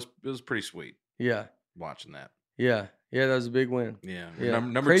win. So it was pretty sweet. Yeah. Watching that. Yeah. Yeah, that was a big win. Yeah.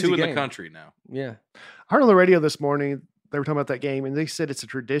 Number 2 in the country now. Yeah. I heard on the radio this morning, they were talking about that game, and they said it's a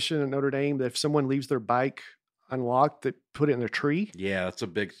tradition at Notre Dame that if someone leaves their bike unlocked, they put it in their tree. Yeah, that's a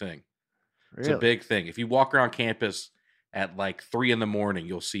big thing. Really? It's a big thing. If you walk around campus at like 3 a.m,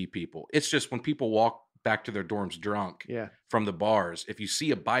 you'll see people. It's just when people walk back to their dorms drunk from the bars, if you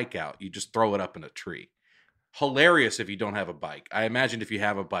see a bike out, you just throw it up in a tree. Hilarious if you don't have a bike. I imagine if you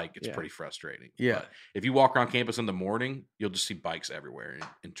have a bike, it's pretty frustrating. Yeah. But if you walk around campus in the morning, you'll just see bikes everywhere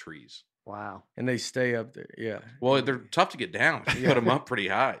in trees. Wow. And they stay up there. Yeah. Well, they're tough to get down. You put them up pretty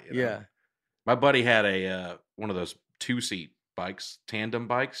high. You know? Yeah. My buddy had a one of those 2-seat bikes, tandem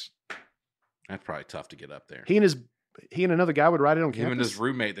bikes. That's probably tough to get up there. He and another guy would ride it on campus? Him and his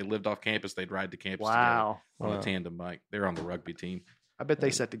roommate, they lived off campus. They'd ride to campus together on a tandem bike. They were on the rugby team. I bet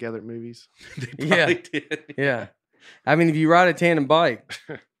they sat together at movies. They probably did. Yeah. I mean, if you ride a tandem bike,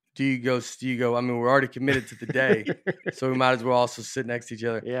 do you go, I mean, we're already committed to the day, so we might as well also sit next to each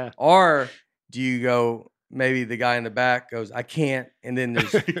other. Yeah. Or do you go, maybe the guy in the back goes, I can't, and then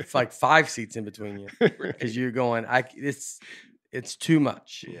there's like 5 seats in between you because you're going, it's too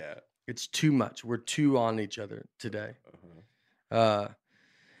much. Yeah. It's too much. We're too on each other today.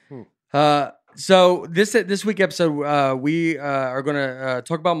 So this week episode, we are going to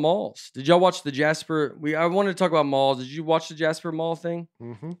talk about malls. Did y'all watch the Jasper? I wanted to talk about malls. Did you watch the Jasper Mall thing?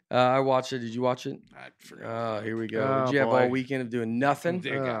 Mm-hmm. I watched it. Did you watch it? I forgot. Here we go. Did you have all weekend of doing nothing?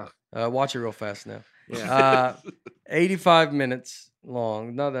 Watch it real fast now. Yeah. 85 minutes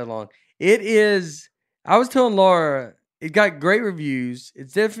long. Not that long. It is. I was telling Laura, it got great reviews.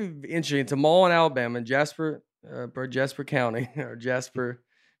 It's definitely interesting. It's a mall in Alabama, Jasper County or Jasper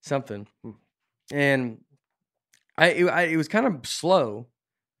something. And it was kind of slow,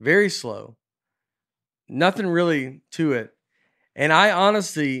 very slow. Nothing really to it. And I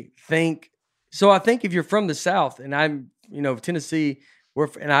honestly think, I think if you're from the South and I'm, Tennessee,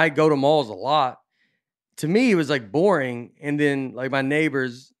 and I go to malls a lot, to me, it was like boring. And then like my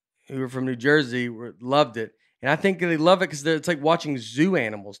neighbors who were from New Jersey loved it. And I think they love it because it's like watching zoo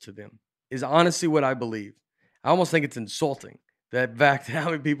animals to them is honestly what I believe. I almost think it's insulting that fact how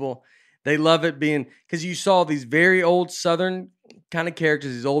many people, they love it being, because you saw these very old Southern kind of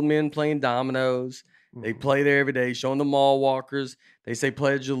characters, these old men playing dominoes. Mm-hmm. They play there every day, showing the mall walkers. They say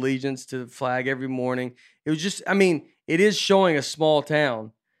pledge allegiance to the flag every morning. It was just, I mean, it is showing a small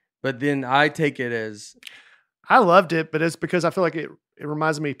town, but then I take it as. I loved it, but it's because I feel like it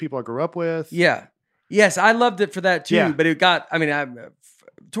reminds me of people I grew up with. Yeah. Yes, I loved it for that too, but it got, I mean,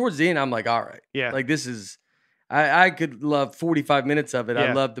 towards the end, I'm like, all right. Yeah. Like this is, I could love 45 minutes of it. Yeah.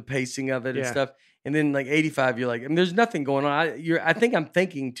 I love the pacing of it and stuff. And then like 85, you're like, I mean, there's nothing going on. I think I'm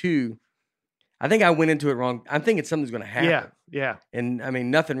thinking too, I think I went into it wrong. I'm thinking something's going to happen. Yeah, yeah. And I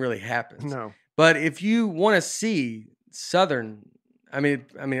mean, nothing really happens. No. But if you want to see Southern, I mean,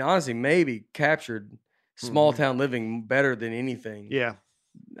 honestly, maybe captured small town living better than anything. Yeah.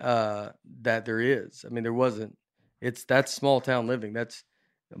 That there is. I mean, there wasn't. That's small town living. That's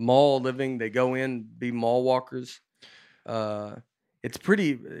mall living. They go in, be mall walkers. It's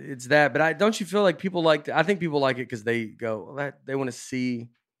pretty. It's that. But don't you feel like people like? I think people like it because they go. They want to see.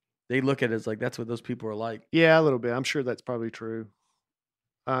 They look at it as like that's what those people are like. Yeah, a little bit. I'm sure that's probably true.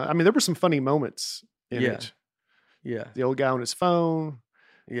 I mean, there were some funny moments in it. Yeah. The old guy on his phone.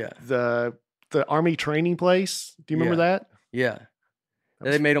 Yeah. The army training place. Do you remember that? Yeah.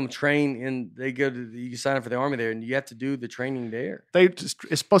 They made them train and they go to, you sign up for the army there and you have to do the training there. It's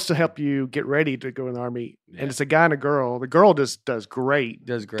supposed to help you get ready to go in the army. Yeah. And it's a guy and a girl. The girl does great.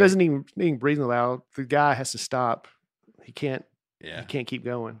 Doesn't even breathe loud. The guy has to stop. He can't keep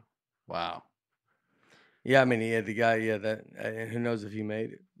going. Wow. Yeah. I mean, the guy, who knows if he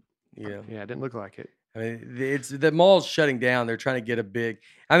made it, Yeah. It didn't look like it. I mean, it's the mall's shutting down. They're trying to get a big,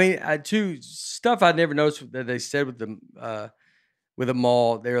 I mean, stuff I'd never noticed that they said with a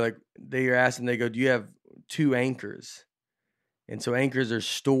mall, they asked them, they go, do you have 2 anchors? And so anchors are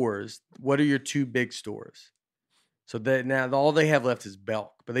stores. What are your 2 big stores? So now all they have left is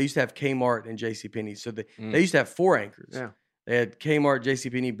Belk, but they used to have Kmart and JCPenney. So they used to have 4 anchors. Yeah. They had Kmart,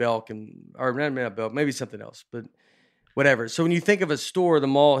 JCPenney, Belk, or not Belk, maybe something else, but whatever. So when you think of a store, the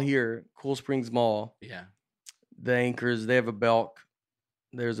mall here, Cool Springs Mall, the anchors, they have a Belk,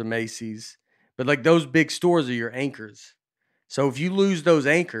 there's a Macy's, but like those big stores are your anchors. So if you lose those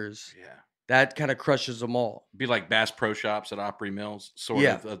anchors, that kind of crushes them all. Be like Bass Pro Shops at Opry Mills, sort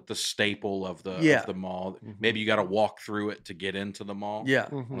of the staple of the mall. Mm-hmm. Maybe you got to walk through it to get into the mall. Yeah,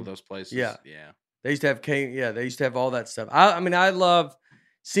 one of those places. Yeah. They used to have they used to have all that stuff. I mean, I love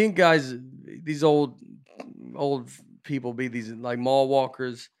seeing guys, these old people be these like mall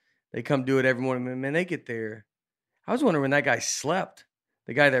walkers. They come do it every morning. Man, they get there. I was wondering when that guy slept.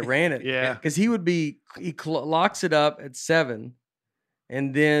 The guy that ran it, Yeah. because he locks it up at 7,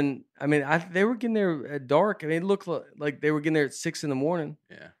 and then they were getting there at dark, and it looked like they were getting there at 6 a.m.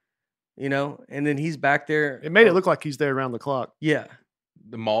 Yeah, and then he's back there. It made it look like he's there around the clock. Yeah,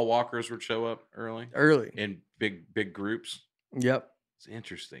 the mall walkers would show up early in big groups. Yep, it's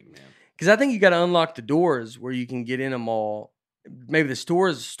interesting, man. Because I think you got to unlock the doors where you can get in a mall. Maybe the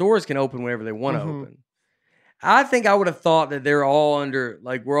stores can open whenever they want to open. I think I would have thought that they're all under,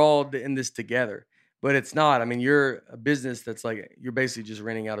 like, we're all in this together, but it's not. I mean, you're a business that's like, you're basically just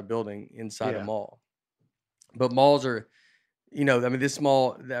renting out a building inside a mall. But malls are, this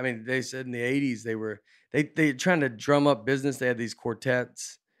mall, they said in the 80s, they trying to drum up business. They had these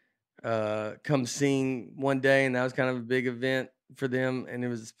quartets come sing one day, and that was kind of a big event for them. And it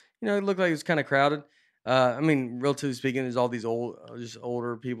was, it looked like it was kind of crowded. Relatively speaking, there's all these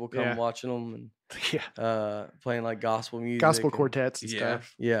older people come watching them and playing like gospel music, quartets and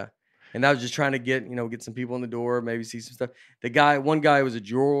stuff. Yeah, and I was just trying to get some people in the door, maybe see some stuff. One guy was a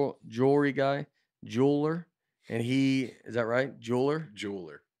jewelry guy, jeweler, and is that right? Jeweler.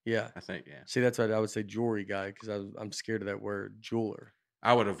 Yeah, I think. Yeah. See, that's what I would say, jewelry guy, because I'm scared of that word, jeweler.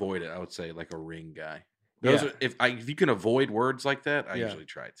 I would avoid it. I would say like a ring guy. If you can avoid words like that, I usually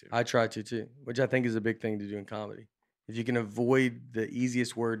try to. I try to too, which I think is a big thing to do in comedy. If you can avoid the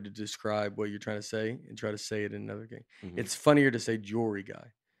easiest word to describe what you're trying to say and try to say it in another game, it's funnier to say jewelry guy.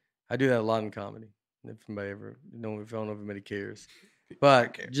 I do that a lot in comedy. If anybody ever, I don't know if anybody cares,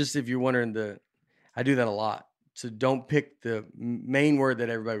 but just if you're wondering, I do that a lot. So don't pick the main word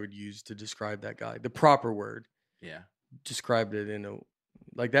that everybody would use to describe that guy. The proper word. Yeah. Describe it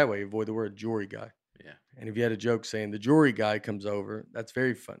like that way. Avoid the word jewelry guy. Yeah. And if you had a joke saying the jewelry guy comes over, that's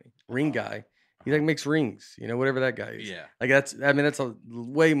very funny. Ring guy, he like makes rings, whatever that guy is. Yeah. Like that's a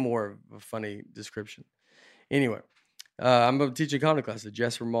way more of a funny description. Anyway, I'm teaching a comedy class at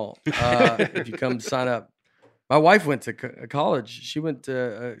Jesper Mall. If you come sign up. My wife went to college. She went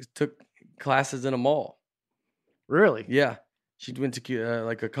to took classes in a mall. Really? Yeah. She went to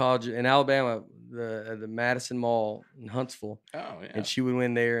like a college in Alabama, the Madison Mall in Huntsville. Oh, yeah. And she would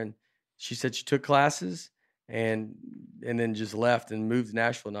win there, and she said she took classes and then just left and moved to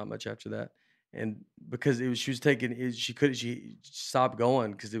Nashville not much after that. And because she stopped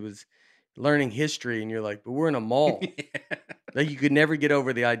going because it was learning history, and you're like, but we're in a mall. Like you could never get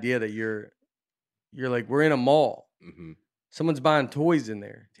over the idea that you're like, we're in a mall. Mm-hmm. Someone's buying toys in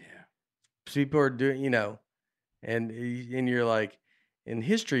there. Yeah. People are doing, and you're like, in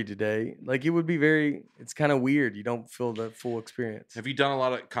history today, like it would be it's kind of weird. You don't feel the full experience. Have you done a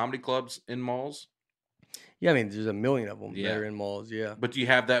lot of comedy clubs in malls? Yeah, there's a million of them that are in malls, yeah. But do you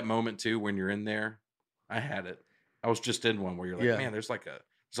have that moment too when you're in there? I had it. I was just in one where you're like, man, there's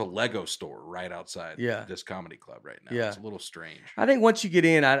a Lego store right outside this comedy club right now. Yeah. It's a little strange. I think once you get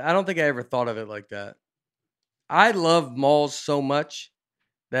in, I don't think I ever thought of it like that. I love malls so much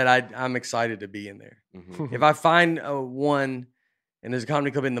that I'm excited to be in there. Mm-hmm. If I find one and there's a comedy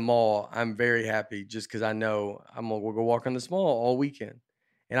club in the mall, I'm very happy just because I know we'll go walk on this mall all weekend.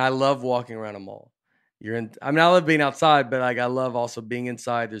 And I love walking around a mall. I love being outside, but like I love also being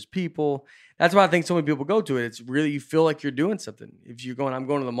inside. There's people. That's why I think so many people go to it. It's really, you feel like you're doing something. If you're going, I'm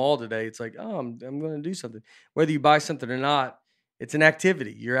going to the mall today, it's like, oh, I'm going to do something. Whether you buy something or not, it's an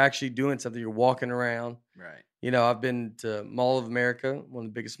activity. You're actually doing something. You're walking around. Right. I've been to Mall of America, one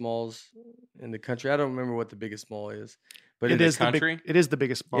of the biggest malls in the country. I don't remember what the biggest mall is. But it is the country. It is the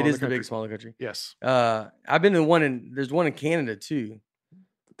biggest mall. It is the biggest mall in the country. Yes. I've been to there's one in Canada too.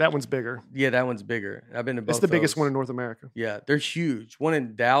 That one's bigger. Yeah, that one's bigger. I've been to both. It's the biggest one in North America. Yeah, they're huge. One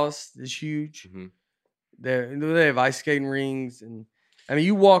in Dallas is huge. Mm-hmm. They have ice skating rings, and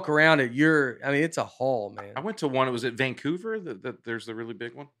you walk around it. It's a hall, man. I went to one. It was at Vancouver. There's the really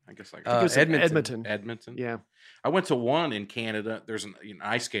big one. I guess Edmonton. Yeah. I went to one in Canada. There's an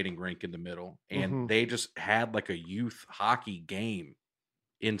ice skating rink in the middle, and they just had like a youth hockey game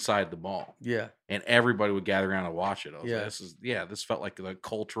inside the mall. Yeah. And everybody would gather around and watch it. I was like, this felt like the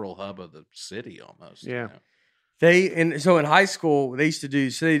cultural hub of the city almost. Yeah. So in high school, they used to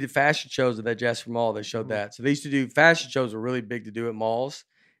do, they did fashion shows at that Jasper Mall. They showed that. So they used to do, fashion shows were really big to do at malls.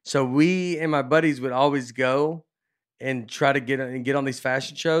 So we and my buddies would always go and try to get on these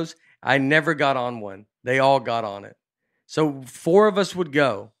fashion shows. I never got on one. They all got on it. So 4 of us would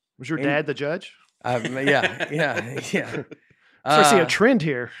go. Was your dad the judge? Yeah. So I see a trend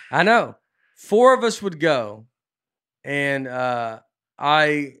here. I know. 4 of us would go, and they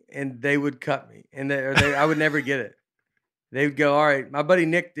would cut me, and I would never get it. They would go, all right. My buddy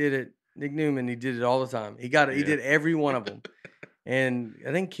Nick did it. Nick Newman, he did it all the time. He did every one of them. And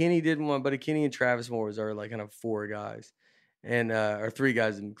I think Kenny did one, but Kenny and Travis Moore are like kind of 4 guys, and or 3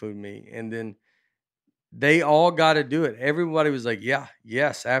 guys, including me. And then they all got to do it. Everybody was like, "Yeah,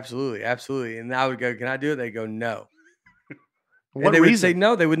 yes, absolutely, absolutely." And I would go, "Can I do it?" They go, "No." And they would say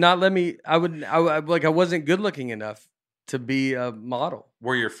no. They would not let me. I wasn't good looking enough to be a model.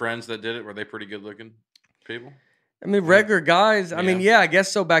 Were your friends that did it? Were they pretty good looking people? I mean, regular guys. I mean, yeah, I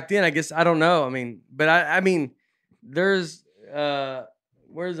guess so. Back then, I guess I don't know. I mean, but I mean, there's. I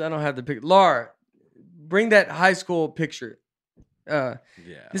don't have the picture. Laura, bring that high school picture.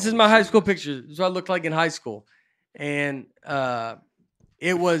 This is my high school picture. This is what I looked like in high school. And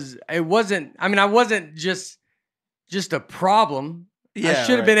it wasn't, I mean, I wasn't just a problem. Yeah, I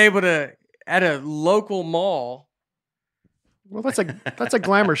should have been able to at a local mall. Well, that's a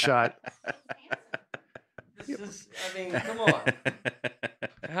glamour shot. This is, I mean, come on.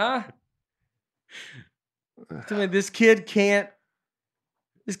 Huh? I mean, this kid can't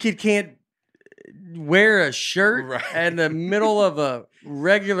wear a shirt in the middle of a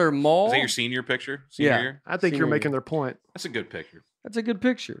regular mall. Is that your senior picture? Senior year? I think you're making their point. That's a good picture. That's a good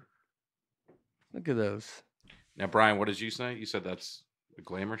picture. Look at those. Now, Brian, what did you say? You said that's the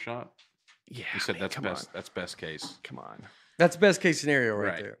glamour shot? Yeah. You said that's best. That's best case. Come on. That's best case scenario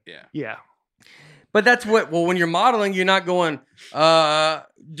right there. Yeah. Yeah. But that's when you're modeling, you're not going,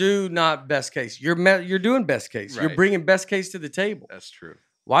 do not best case. You're doing best case. Right. You're bringing best case to the table. That's true.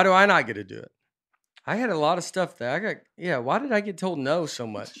 Why do I not get to do it? I had a lot of stuff that why did I get told no so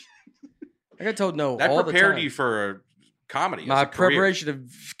much? I got told no all the time. That prepared you for comedy. My preparation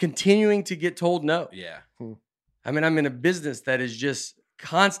of continuing to get told no. Yeah. I mean, I'm in a business that is just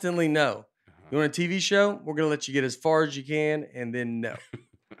constantly no. You want a TV show? We're going to let you get as far as you can, and then no.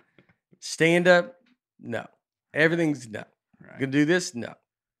 Stand up? No. Everything's no. Right. Gonna do this? No.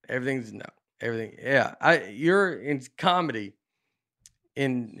 Everything's no. Everything. Yeah. You're in comedy,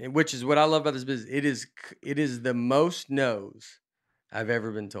 which is what I love about this business. It is the most no's I've ever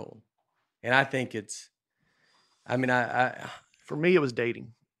been told, and I think it's. I mean, for me, it was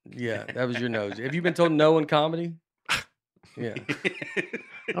dating. Yeah, that was your nose. Have you been told no in comedy? Yeah.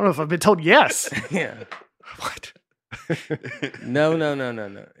 I don't know if I've been told yes. Yeah. What?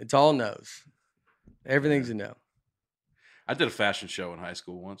 No. It's all no's. Everything's a no. I did a fashion show in high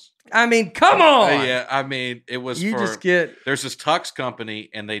school once. I mean, come on. Yeah, I mean, it was there's this tux company,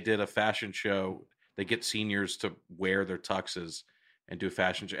 and they did a fashion show. They get seniors to wear their tuxes and do a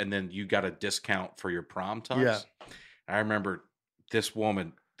fashion show, and then you got a discount for your prom tux. Yeah. I remember this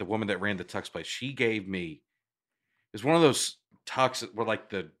woman, the woman that ran the tux place, she gave me, it's one of those tux where like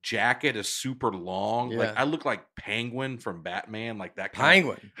the jacket is super long. Yeah. Like I look like Penguin from Batman, like that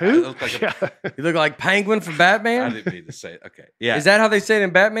Penguin. Who? You look like Penguin from Batman? I didn't mean to say it. Okay. Yeah. Is that how they say it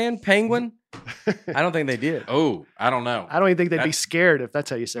in Batman? Penguin? I don't think they did. Oh, I don't know. I don't even think they'd be scared if that's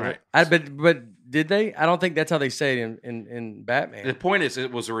how you say it. But did they? I don't think that's how they say it in Batman. The point is,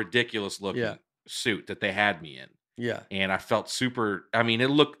 it was a ridiculous looking suit that they had me in. Yeah. And I felt super, I mean,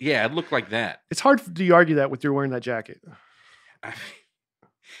 it looked like that. It's hard to argue that with you wearing that jacket.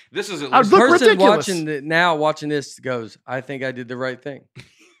 This is a person watching this goes, I think I did the right thing.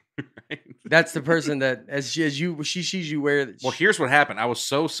 Right. That's the person that she sees you wear. Well, here's what happened. I was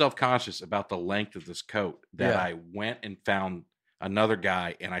so self-conscious about the length of this coat that I went and found another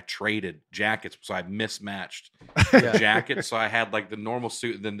guy and I traded jackets. So I mismatched the jacket. So I had like the normal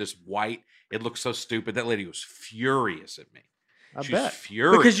suit and then this white. It looked so stupid. That lady was furious at me. She bet. Was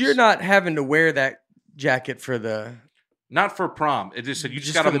furious. Because you're not having to wear that jacket for the... Not for prom. It just said, you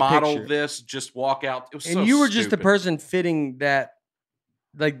just got to model picture. This, just walk out. It was and so you were just the person fitting that,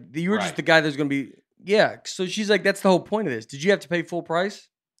 like, you were just the guy that's going to be, So she's like, that's the whole point of this. Did you have to pay full price?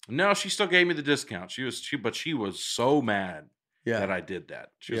 No, she still gave me the discount. But she was so mad that I did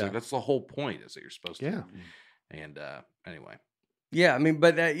that. She was like, that's the whole point is that you're supposed to. Yeah. And anyway. Yeah, I mean,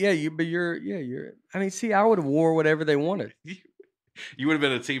 but you're, I mean, see, I would have wore whatever they wanted. You would have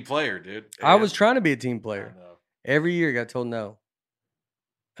been a team player, dude. I was trying to be a team player. Every year got told no.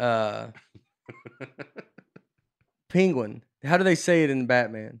 Penguin. How do they say it in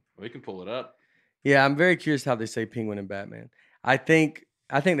Batman? We can pull it up. Yeah, I'm very curious how they say penguin in Batman. I think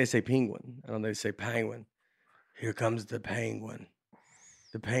they say penguin. I don't know, they say penguin. Here comes the penguin.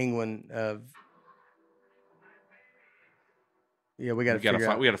 The penguin of... Yeah, we got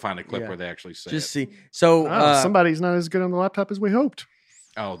to find a clip where they actually say Just it. See. So somebody's not as good on the laptop as we hoped.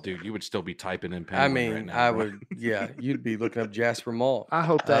 Oh, dude, you would still be typing in penguin right now. I would. Yeah, you'd be looking up Jasper Mall. I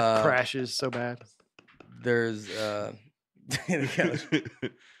hope that crashes so bad. There's the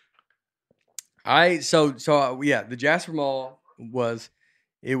Jasper Mall was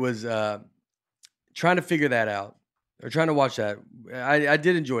it was trying to figure that out or trying to watch that. I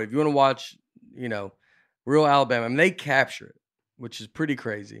did enjoy it. If you want to watch, real Alabama, I mean, they capture it, which is pretty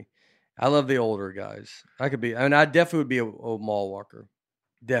crazy. I love the older guys. I definitely would be a mall walker.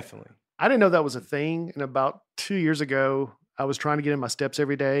 Definitely. I didn't know that was a thing. And about 2 years ago, I was trying to get in my steps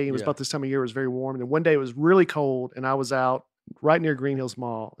every day. It was about this time of year. It was very warm. And one day it was really cold and I was out right near Green Hills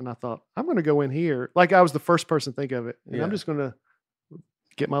Mall. And I thought, I'm going to go in here. Like I was the first person to think of it. And I'm just going to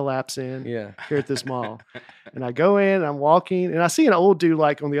get my laps in here at this mall. And I go in, I'm walking and I see an old dude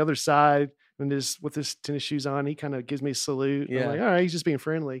like on the other side with his tennis shoes on. He kind of gives me a salute. I'm like, all right, he's just being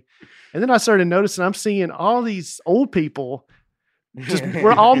friendly. And then I started noticing I'm seeing all these old people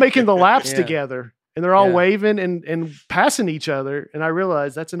we're all making the laps together. And they're all waving and passing each other. And I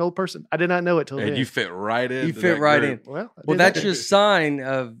realized that's an old person. I did not know it till then. You fit right in. You fit right in. Well, that's your sign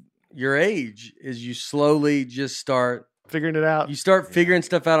of your age is you slowly just start figuring it out. You start figuring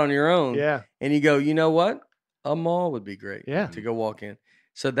stuff out on your own. Yeah. And you go, you know what? A mall would be great to go walk in.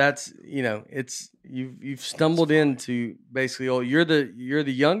 So that's, it's you've stumbled into basically, you're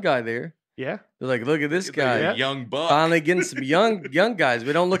the young guy there. Yeah. They're like, look at this guy. Young buck. Finally getting some young guys.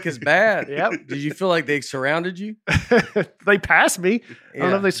 We don't look as bad. Yep. Did you feel like they surrounded you? They passed me. I don't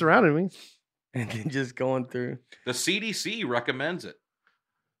know if they surrounded me. And then just going through. The CDC recommends it.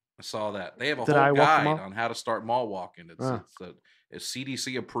 I saw that. They have a whole guide on how to start mall walking. It's a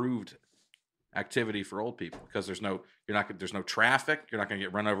CDC approved activity for old people because there's no traffic. You're not going to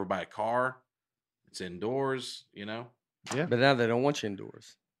get run over by a car. It's indoors, Yeah. But now they don't want you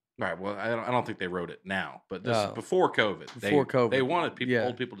indoors. Right. Well, I don't think they wrote it now, but this is before COVID. They wanted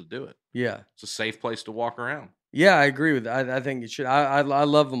old people to do it. Yeah. It's a safe place to walk around. Yeah, I agree with that. I think it should. I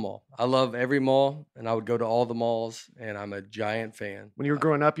love them all. I love every mall, and I would go to all the malls, and I'm a giant fan. When you were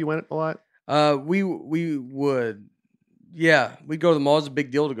growing up, you went a lot? We would. Yeah, we'd go to the mall. It's a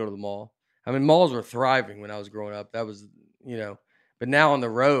big deal to go to the mall. I mean, malls were thriving when I was growing up. That was, but now on the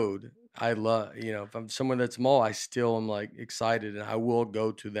road, I love, if I'm somewhere that's mall, I still am like excited and I will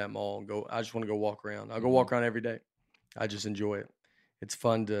go to that mall and go. I just want to go walk around. I'll go walk around every day. I just enjoy it. It's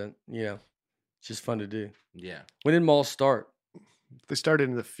fun to, it's just fun to do. Yeah. When did malls start? They started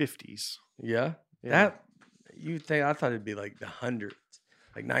in the 50s. Yeah. That you think I thought it'd be like the hundreds,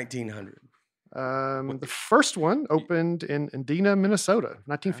 like 1900. The first one opened in Edina, Minnesota,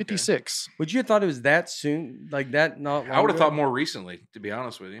 1956. Okay. Would you have thought it was that soon? Like that? Not. I would have thought more recently, to be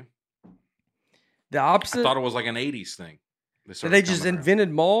honest with you. The opposite. I thought it was like an 80s thing. They just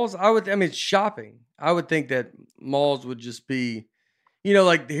invented malls. It's shopping. I would think that malls would just be,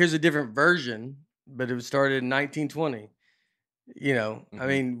 like here's a different version, but it was started in 1920. I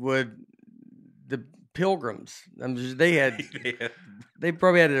mean, would the Pilgrims? They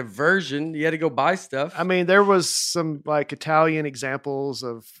probably had a version. You had to go buy stuff. I mean, there was some like Italian examples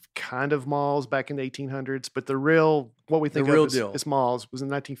of kind of malls back in the 1800s, but what we think of as malls was in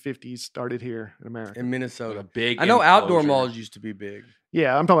the 1950s, started here in America. In Minnesota. Big. I know outdoor malls used to be big.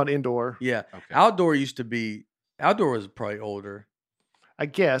 Yeah, I'm talking about indoor. Yeah. Okay. Outdoor was probably older. I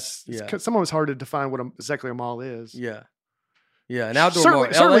guess. Yeah. Some of it's hard to define what exactly a mall is. Yeah. Yeah, an outdoor mall.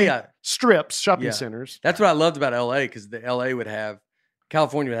 LA strips, shopping centers. That's what I loved about LA because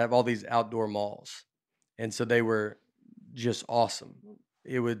California would have all these outdoor malls. And so they were just awesome.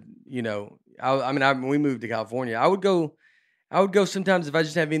 It would, when we moved to California, I would go sometimes if I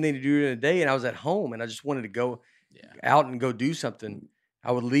just have anything to do in a day and I was at home and I just wanted to go out and go do something.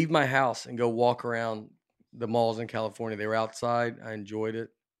 I would leave my house and go walk around the malls in California. They were outside. I enjoyed it.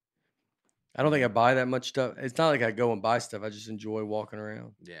 I don't think I buy that much stuff. It's not like I go and buy stuff. I just enjoy walking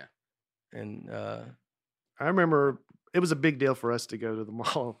around. Yeah. And I remember it was a big deal for us to go to the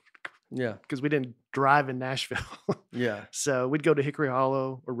mall. Yeah. Because we didn't drive in Nashville. Yeah. So we'd go to Hickory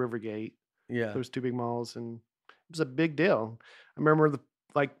Hollow or Rivergate. Yeah. Those two big malls. And it was a big deal. I remember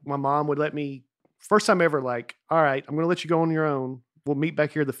my mom would let me, first time ever, like, all right, I'm going to let you go on your own. We'll meet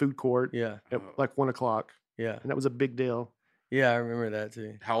back here at the food court. Yeah. At like 1:00. Yeah. And that was a big deal. Yeah, I remember that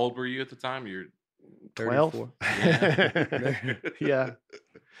too. How old were you at the time? You're 12. Yeah.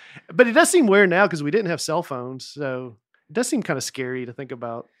 But it does seem weird now because we didn't have cell phones. So it does seem kind of scary to think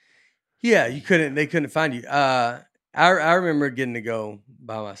about. Yeah, they couldn't find you. I remember getting to go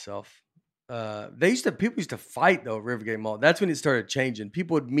by myself. People used to fight though at Rivergate Mall. That's when it started changing.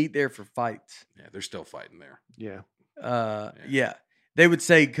 People would meet there for fights. Yeah, they're still fighting there. Yeah. Yeah. They would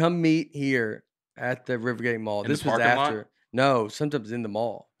say, come meet here at the Rivergate Mall. This was after. Lot? No, sometimes in the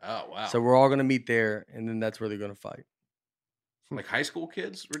mall. Oh, wow. So we're all going to meet there, and then that's where they're going to fight. Like high school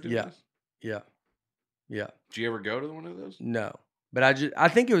kids were doing this? Yeah. Yeah. Did you ever go to one of those? No. But I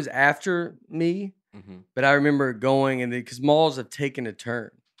think it was after me. But I remember going because malls have taken a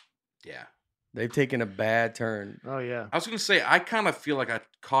turn. Yeah. They've taken a bad turn. Oh, yeah. I was going to say, I kind of feel like I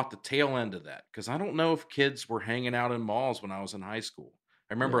caught the tail end of that because I don't know if kids were hanging out in malls when I was in high school.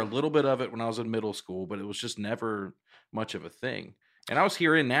 I remember a little bit of it when I was in middle school, but it was just never much of a thing. And I was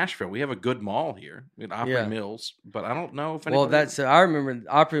here in Nashville. We have a good mall here at Opry Mills, but I don't know if anybody... Well, I remember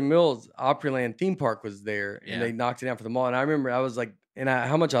Opry Mills, Opryland theme park was there, and they knocked it down for the mall. And I remember I was like,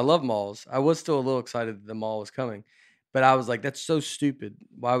 how much I love malls. I was still a little excited that the mall was coming, but I was like, that's so stupid.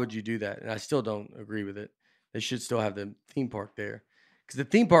 Why would you do that? And I still don't agree with it. They should still have the theme park there because the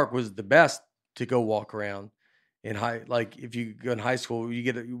theme park was the best to go walk around in high. Like if you go in high school,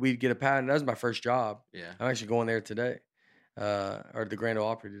 we'd get a patent. That was my first job. Yeah, I'm actually going there today. Or the Grand Ole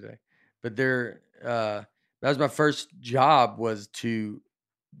Opry today, but that was my first job was to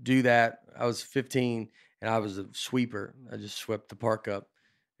do that. I was 15 and I was a sweeper. I just swept the park up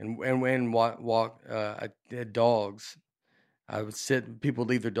and walk. I had dogs. I would sit. People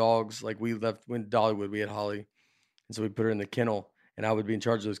leave their dogs. Like we went to Dollywood. We had Holly, and so we put her in the kennel, and I would be in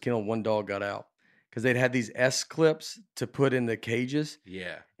charge of those kennel. One dog got out because they'd had these S clips to put in the cages.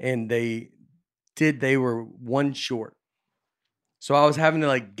 Yeah, and they were one short. So I was having to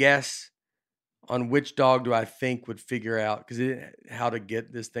like guess on which dog do I think would figure out how to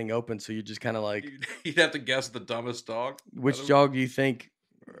get this thing open. So you're just kind of like you'd have to guess the dumbest dog. Which dog do you think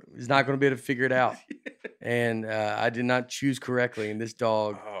is not going to be able to figure it out? And I did not choose correctly. And this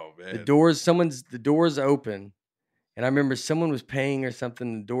dog, the doors open, and I remember someone was paying or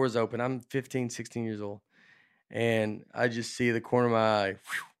something. The doors open. I'm 15, 16 years old, and I just see the corner of my eye,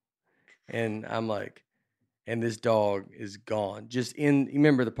 and I'm like. And this dog is gone.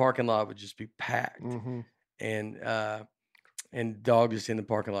 Remember the parking lot would just be packed, and dog just in the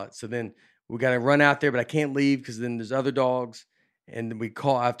parking lot. So then we got to run out there, but I can't leave because then there's other dogs, and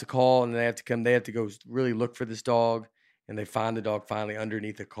I have to call, and they have to come. They have to go really look for this dog, and they find the dog finally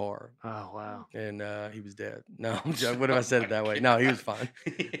underneath a car. Oh wow! And he was dead. No, what if I said it that way? No, he was fine.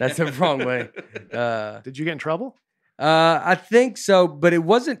 That's the wrong way. Did you get in trouble? I think so, but it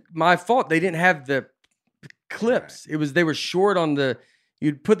wasn't my fault. They didn't have the clips. Right. They were short on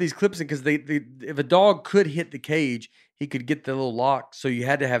you'd put these clips in because if a dog could hit the cage, he could get the little lock. So you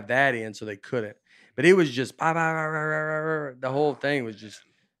had to have that in, so they couldn't. But it was just the whole thing was just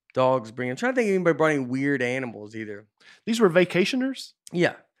dogs bringing. I'm trying to think if anybody brought any weird animals either. These were vacationers?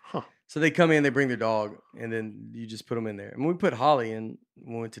 Yeah. Huh. So they come in, they bring their dog, and then you just put them in there. And we put Holly in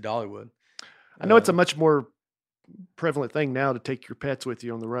when we went to Dollywood. I know it's a much more prevalent thing now to take your pets with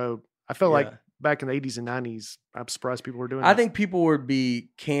you on the road. I felt like back in the 80s and 90s, I'm surprised people were doing that. I think people would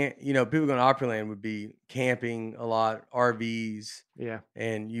be people going to Opryland would be camping a lot, RVs. Yeah.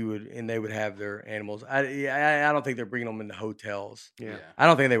 And they would have their animals. I don't think they're bringing them into hotels. Yeah. I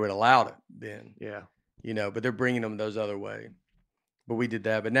don't think they would allow it then. Yeah. But they're bringing them those other way. But we did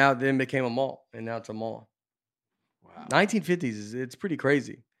that. But now then became a mall, and now it's a mall. Wow. 1950s it's pretty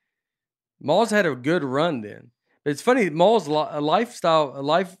crazy. Malls had a good run then. But it's funny, malls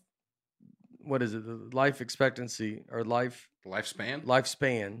what is it? The life expectancy or lifespan?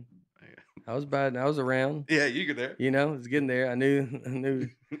 Lifespan. I was bad. I was around. Yeah, you get there. It's getting there. I knew.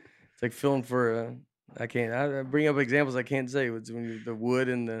 It's like filling for. I bring up examples I can't say. It's when the wood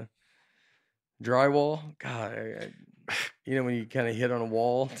and the drywall. God, when you kind of hit on a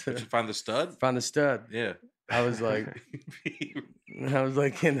wall to Did you find the stud. Find the stud. Yeah. I was like, in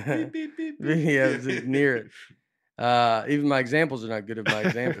the, beep, beep, beep, beep. Yeah, I was near it. Even my examples are not good at my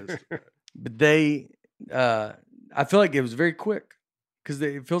examples. But I feel like it was very quick because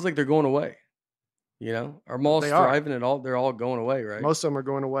it feels like they're going away. Our malls thriving and all, they're all going away, right? Most of them are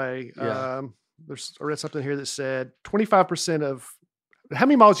going away. Yeah. I read something here that said 25% of, how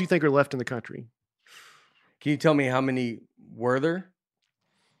many malls do you think are left in the country? Can you tell me how many were there?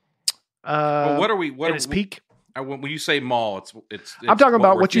 What are we? At its peak? When you say mall, it's I'm talking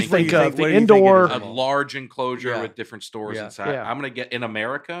about what you think of. The indoor, a large enclosure with different stores inside. Yeah. I'm going to get in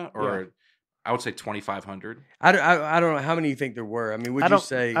America, or I would say 2,500. I don't know how many you think there were. I mean, would you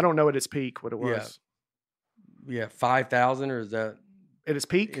say? I don't know at its peak what it was. Yeah, 5,000, or is that at its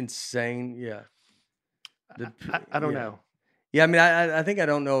peak? Insane. Yeah. I don't know. Yeah, I mean, I think I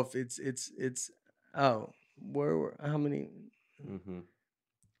don't know if it's. Oh, how many? Mm-hmm.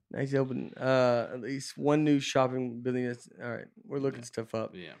 Nice open. At least one new shopping building. All right, we're looking stuff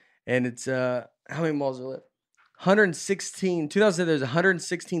up. Yeah. And it's how many malls are left? 2007, there's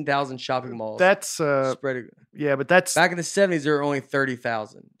 116,000 shopping malls. That's spread. Yeah, but that's back in the 70s. There were only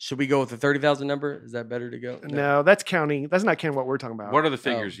 30,000. Should we go with the 30,000 number? Is that better to go? No, that's counting. That's not counting what we're talking about. What are the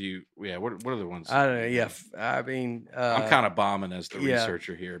figures Yeah, what are the ones? I don't know. Yeah, I mean, I'm kind of bombing as the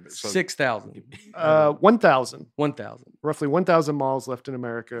researcher here, but 6,000. 1,000. 1,000. Roughly 1,000 malls left in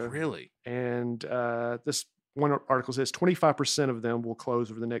America. Really? And this one article says 25% of them will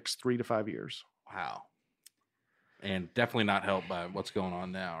close over the next 3 to 5 years. Wow. And definitely not helped by what's going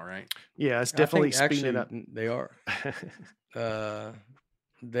on now, right? Yeah, it's definitely speeding it up. They are. The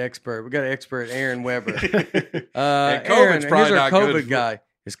expert. We got an expert, Aaron Weber. Aaron, here's our COVID guy.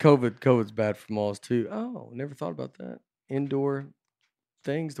 Is COVID's bad for malls too? Oh, never thought about that. Indoor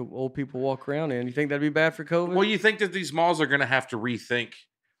things the old people walk around in. You think that'd be bad for COVID? Well, you think that these malls are going to have to rethink.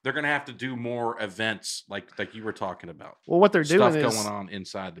 They're going to have to do more events like you were talking about. Well, what they're doing is going on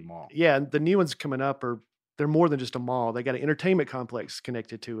inside the mall. Yeah, the new ones coming up they're more than just a mall. They got an entertainment complex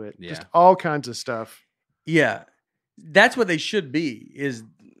connected to it. Yeah. Just all kinds of stuff. Yeah. That's what they should be, is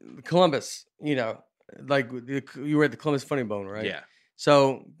Columbus, like you were at the Columbus Funny Bone, right? Yeah.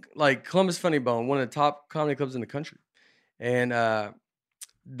 So like Columbus Funny Bone, one of the top comedy clubs in the country. And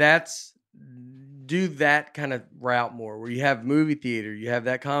do that kind of route more, where you have movie theater, you have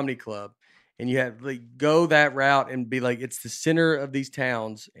that comedy club, and you have go that route and be like, it's the center of these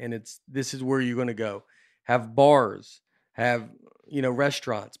towns, and this is where you're going to go. Have bars, have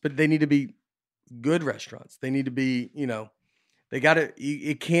restaurants, but they need to be good restaurants. They need to be they got to.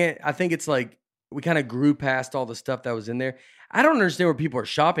 It can't. I think it's like we kind of grew past all the stuff that was in there. I don't understand where people are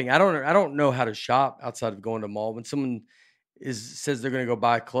shopping. I don't know how to shop outside of going to the mall. When someone says they're going to go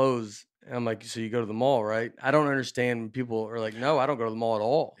buy clothes, and I'm like, so you go to the mall, right? I don't understand when people are like, no, I don't go to the mall at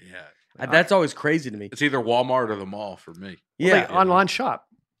all. Yeah, that's always crazy to me. It's either Walmart or the mall for me. Well, online shop.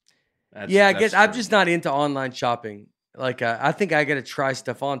 I guess I'm just not into online shopping. Like, I think I got to try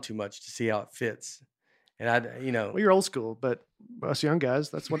stuff on too much to see how it fits. And well, you're old school, but us young guys,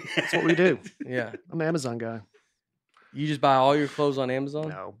 that's what we do. Yeah, I'm an Amazon guy. You just buy all your clothes on Amazon?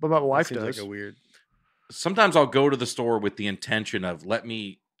 No, but my wife does. Like a weird. Sometimes I'll go to the store with the intention of let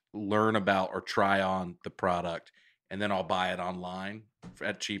me learn about or try on the product, and then I'll buy it online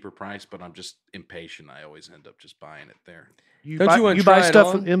at cheaper price. But I'm just impatient. I always end up just buying it there. You buy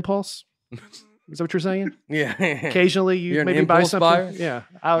stuff from impulse? Is that what you're saying? Yeah. Occasionally you maybe buy something. Buyer? Yeah.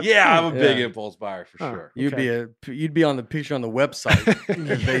 I'm a big impulse buyer for sure. You'd be on the picture on the website.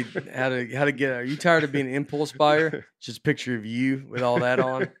 How to get. Are you tired of being an impulse buyer? Just a picture of you with all that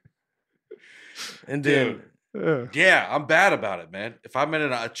on. And then I'm bad about it, man. If I'm in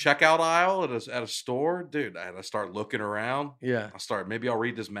a checkout aisle at a store, dude, I start looking around. Yeah. Maybe I'll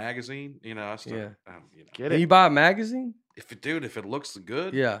read this magazine. Get it. You buy a magazine? If it looks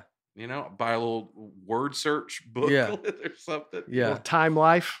good. Yeah. Buy a little word search booklet or something. Yeah. Time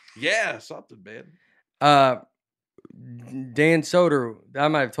Life. Yeah, something, man. Dan Soder, I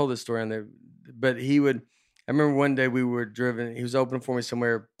might have told this story on there, but I remember one day we were driven, he was opening for me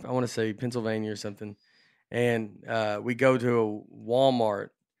somewhere, I want to say Pennsylvania or something. And we go to a Walmart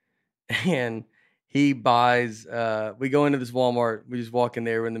and he buys, we go into this Walmart, we just walk in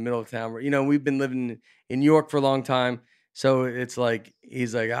there, we're in the middle of town. We've been living in New York for a long time. So it's like,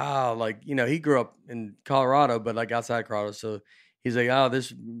 he's like, he grew up in Colorado, but like outside Colorado. So he's like,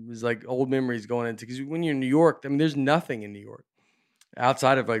 this is like old memories going into, because when you're in New York, I mean, there's nothing in New York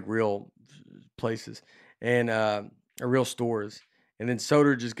outside of like real places and real stores. And then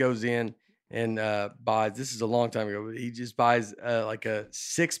Soder just goes in and buys, this is a long time ago, but he just buys like a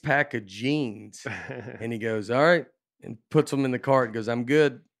 6-pack of jeans and he goes, all right, and puts them in the cart and goes, I'm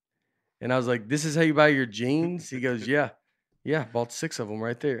good. And I was like, this is how you buy your jeans? He goes, yeah, bought 6 of them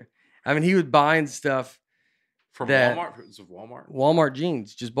right there. I mean, he was buying stuff from Walmart. It was Walmart. Walmart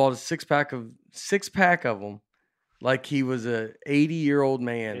jeans. Just bought a 6-pack of them, like he was a 80-year-old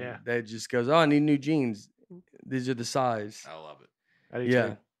man that just goes, I need new jeans. These are the size. I love it.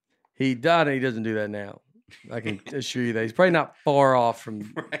 Yeah, he died, and he doesn't do that now. I can assure you that he's probably not far off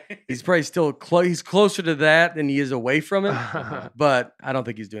from. Right. He's probably still close. He's closer to that than he is away from it. But I don't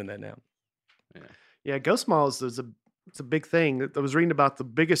think he's doing that now. Yeah, ghost malls it's a big thing. I was reading about the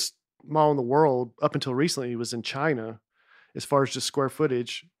biggest mall in the world up until recently was in China, as far as just square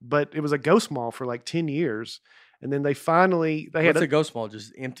footage. But it was a ghost mall for like 10 years, and then they had a ghost mall,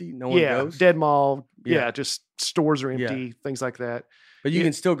 just empty. No one goes. Dead mall. Yeah, just stores are empty, things like that. But you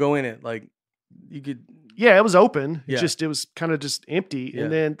can still go in it, like you could. Yeah, it was open. Yeah. It was kind of just empty,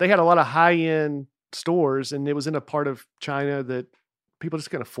 and then they had a lot of high end stores, and it was in a part of China that people just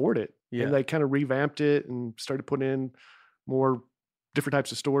couldn't afford it. Yeah. And they kind of revamped it and started putting in more different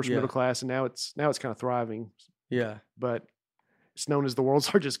types of stores for middle class. And now it's kind of thriving. Yeah. But it's known as the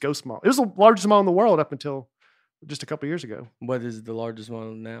world's largest ghost mall. It was the largest mall in the world up until just a couple years ago. What is the largest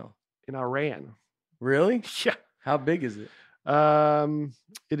one now? In Iran. Really? Yeah. How big is it?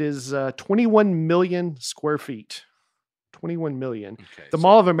 It is 21 million square feet. 21 million. Okay, the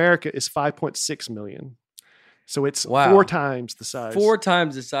Mall of America is 5.6 million. So it's 4 times the size. 4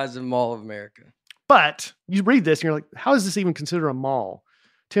 times the size of the Mall of America. But you read this and you're like, how is this even considered a mall?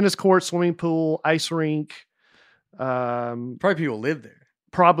 Tennis court, swimming pool, ice rink. Probably people live there.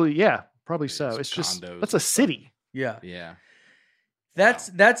 Probably, yeah. Probably so. It's just, that's a city. Yeah. Yeah. That's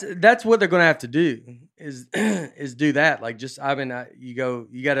what they're going to have to do is do that. Like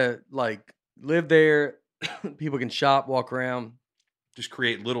you got to like live there. People can shop, walk around. Just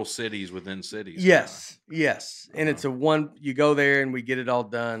create little cities within cities. Yes. Yes. And it's you go there and we get it all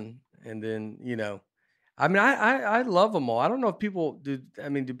done. And then, I mean, I love them all. I don't know if people do. I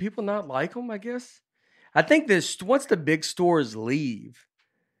mean, do people not like them? I guess. I think once the big stores leave,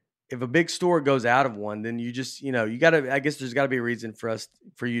 if a big store goes out of one, then you just, you got to, I guess there's got to be a reason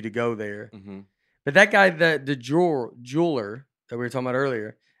for you to go there. Mm-hmm. But that guy, the jeweler that we were talking about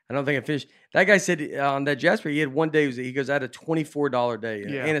earlier, I don't think I finished. That guy said on that Jasper, he had one day, he goes, I had a $24 day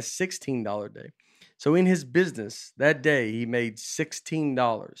and a $16 day. So in his business that day, he made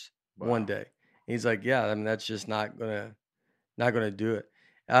 $16 one day. He's like, yeah, I mean, that's just not gonna do it.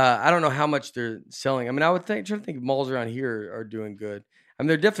 I don't know how much they're selling. I mean, I would try to think malls around here are doing good. I mean,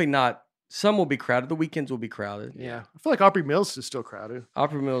 they're definitely not. Some will be crowded. The weekends will be crowded. Yeah, I feel like Opry Mills is still crowded.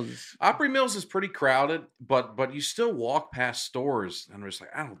 Opry Mills is pretty crowded, but you still walk past stores and we're just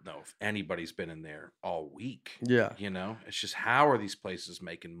like, I don't know if anybody's been in there all week. Yeah, it's just how are these places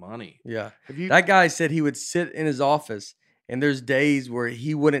making money? Yeah, that guy said he would sit in his office and there's days where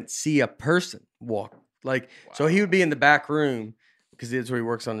he wouldn't see a person walk. Like, so he would be in the back room because that's where he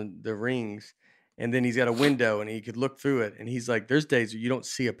works on the rings. And then he's got a window and he could look through it. And he's like, there's days where you don't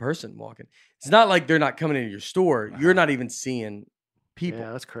see a person walking. It's not like they're not coming into your store. You're not even seeing people.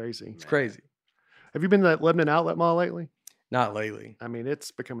 Yeah, that's crazy. It's crazy. Have you been to that Lebanon Outlet Mall lately? Not lately. I mean, it's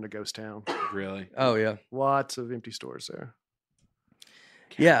becoming a ghost town. Really? Oh, yeah. Lots of empty stores there.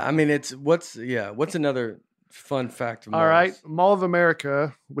 Yeah, I mean, what's another fun fact of malls? All right. Mall of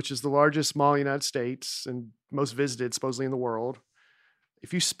America, which is the largest mall in the United States and most visited supposedly in the world.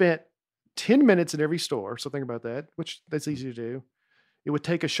 If you spent 10 minutes in every store, so think about that, which that's easy to do. It would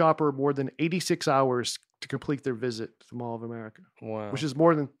take a shopper more than 86 hours to complete their visit to the Mall of America. Wow. Which is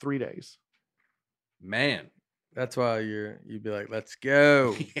more than 3 days. Man. That's why you'd be like, let's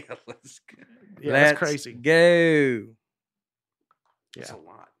go. Yeah, let's go. Yeah, that's crazy. Go. That's a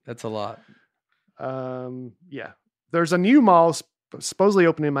lot. That's a lot. Yeah. There's a new mall supposedly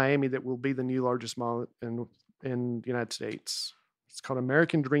opening in Miami that will be the new largest mall in the United States. It's called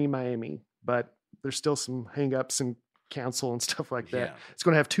American Dream Miami, but there's still some hang-ups in council and stuff like that. Yeah. It's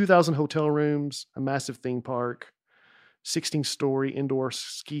going to have 2,000 hotel rooms, a massive theme park, 16-story indoor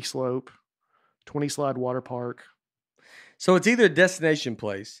ski slope, 20-slide water park. So it's either a destination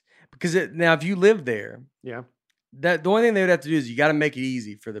place because now if you live there, yeah, the only thing they would have to do is you got to make it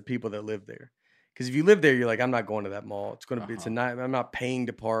easy for the people that live there. Because if you live there, you're like, I'm not going to that mall. It's going to be it's a night. I'm not paying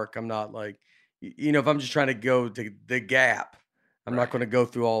to park. I'm not like, if I'm just trying to go to the Gap. I'm not going to go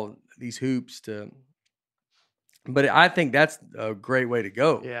through all these hoops but I think that's a great way to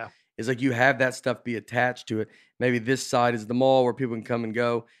go. Yeah. It's like you have that stuff be attached to it. Maybe this side is the mall where people can come and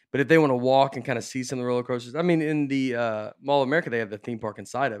go. But if they want to walk and kind of see some of the roller coasters, I mean, in the Mall of America, they have the theme park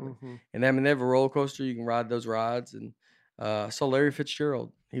inside of it. Mm-hmm. And they have a roller coaster. You can ride those rides. And I saw Larry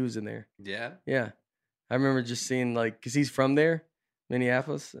Fitzgerald. He was in there. Yeah? Yeah. I remember just seeing, because he's from there,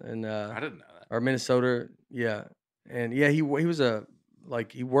 Minneapolis. And I didn't know that. Or Minnesota. Yeah. And yeah, he was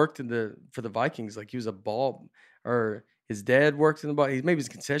he worked for the Vikings. Like he was a ball, or his dad worked in the ball. Maybe his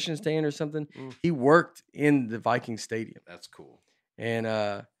concession stand or something. Mm. He worked in the Viking stadium. That's cool. And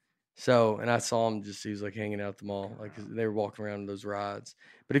and I saw him he was like hanging out at the mall. Like they were walking around those rides.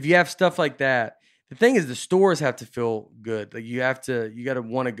 But if you have stuff like that, the thing is the stores have to feel good. Like you got to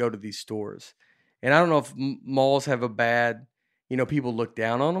want to go to these stores. And I don't know if malls have a bad, people look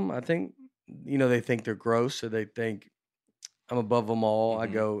down on them. I think, they think they're gross, or they think I'm above them all.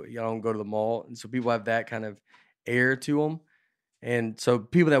 Mm-hmm. I don't go to the mall. And so people have that kind of air to them. And so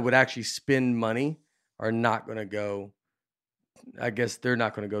people that would actually spend money are not going to go. I guess they're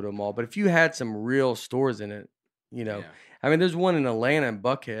not going to go to a mall. But if you had some real stores in it, I mean, there's one in Atlanta in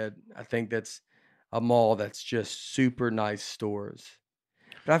Buckhead. I think that's a mall that's just super nice stores.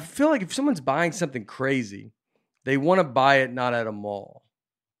 But I feel like if someone's buying something crazy, they want to buy it not at a mall.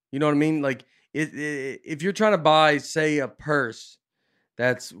 You know what I mean? Like if you're trying to buy, say, a purse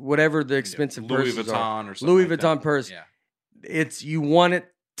That's whatever the expensive Louis purses Vuitton are. or something Louis like Vuitton that. purse. Yeah. It's you want it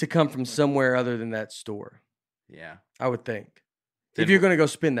to come from somewhere other than that store. Yeah. I would think. Then if you're going to go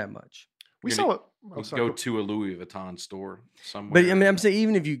spend that much. We saw it. Go to a Louis Vuitton store somewhere. But I mean, I'm saying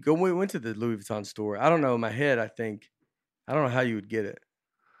even if you went to the Louis Vuitton store, I don't know. In my head, I don't know how you would get it.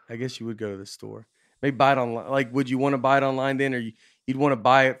 I guess you would go to the store. Maybe buy it online. Like, would you want to buy it online then, or you'd want to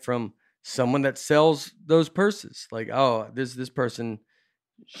buy it from someone that sells those purses? Like, oh, this person,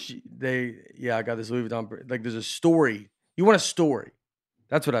 I got this Louis Vuitton. Like, there's a story. You want a story.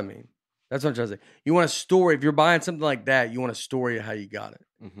 That's what I mean. That's what I'm trying to say. You want a story. If you're buying something like that, you want a story of how you got it.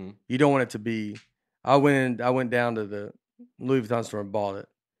 Mm-hmm. You don't want it to be. I went down to the Louis Vuitton store and bought it.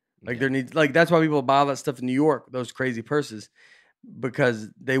 Like that's why people buy all that stuff in New York, those crazy purses, because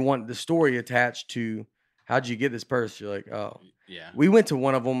they want the story attached to how'd you get this purse? You're like, oh, yeah. We went to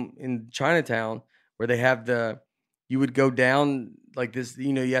one of them in Chinatown where they have you would go down like this.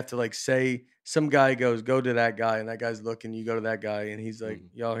 You know, you have to like say some guy goes, go to that guy, and that guy's looking. You go to that guy, and he's like,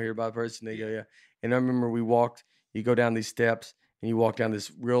 y'all hear about a person? They go, yeah. And I remember you go down these steps, and you walk down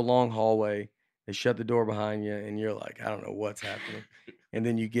this real long hallway. They shut the door behind you, and you're like, I don't know what's happening. And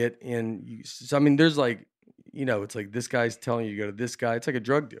then you get in. So I mean, there's like, you know, it's like this guy's telling you to go to this guy. It's like a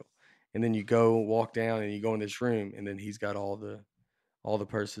drug deal. And then you go walk down, and you go in this room, and then he's got all the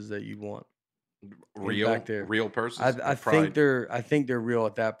purses that you want. Real purses. I think they're real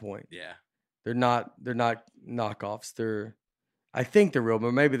at that point. Yeah, they're not knockoffs. I think they're real,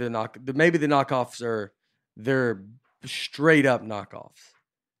 but maybe they're not. Maybe the knockoffs they're straight up knockoffs,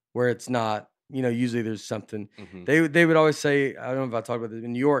 where it's not. You know, usually there's something. Mm-hmm. They would always say, I don't know if I talked about this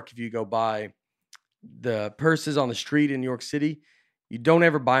in New York. If you go buy the purses on the street in New York City, you don't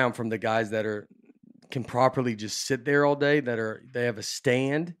ever buy them from the guys that can properly just sit there all day. They have a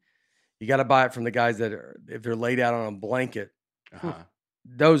stand. You got to buy it from the guys if they're laid out on a blanket. Uh-huh.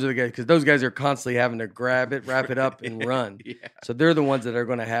 Those are the guys, because those guys are constantly having to grab it, wrap it up, and run. Yeah. So they're the ones that are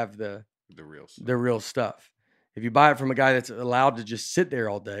going to have the real stuff. If you buy it from a guy that's allowed to just sit there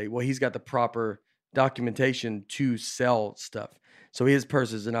all day, well, he's got the proper documentation to sell stuff. So his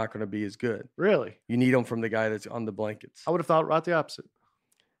purses are not going to be as good. Really? You need them from the guy that's on the blankets. I would have thought right the opposite.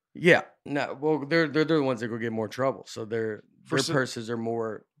 Yeah. No. Well, they're the ones that go get more trouble. So their purses are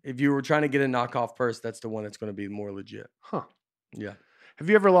more. If you were trying to get a knockoff purse, that's the one that's going to be more legit. Huh. Yeah. Have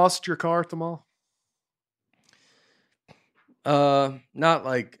you ever lost your car at the mall? Not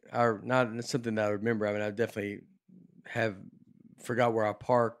something that I remember. I mean, I definitely have forgot where I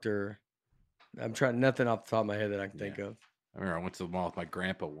parked, or I'm trying nothing off the top of my head that I can think of. I remember I went to the mall with my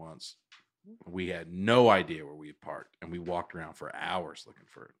grandpa once. We had no idea where we had parked, and we walked around for hours looking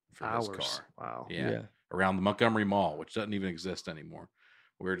for his car. Wow. Yeah. Around the Montgomery Mall, which doesn't even exist anymore.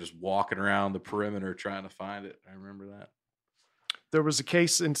 We were just walking around the perimeter trying to find it. I remember that. There was a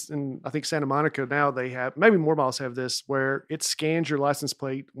case in I think Santa Monica now they have, maybe more malls have this, where it scans your license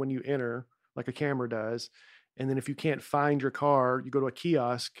plate when you enter, like a camera does. And then if you can't find your car, you go to a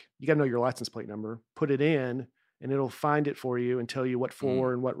kiosk, you got to know your license plate number, put it in, and it'll find it for you and tell you what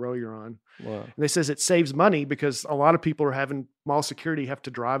floor and what row you're on. Wow. And they says it saves money because a lot of people are having mall security have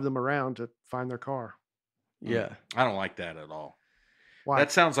to drive them around to find their car. Yeah. I don't like that at all. Why?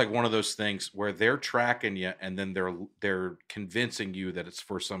 That sounds like one of those things where they're tracking you and then they're convincing you that it's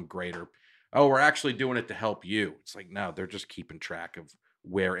for some greater. Oh, we're actually doing it to help you. It's like, no, they're just keeping track of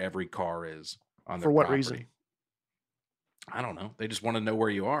where every car is on their For what property. reason? I don't know. They just want to know where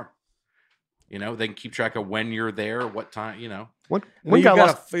you are. You know, they can keep track of when you're there, what time, you know. You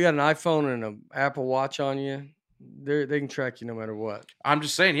got an iPhone and an Apple Watch on you. They can track you no matter what. I'm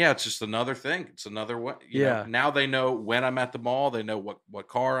just saying, yeah, it's just another thing. It's another way. You know, now they know when I'm at the mall. They know what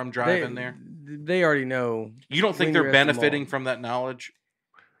car I'm driving there. They already know. You don't think they're benefiting from that knowledge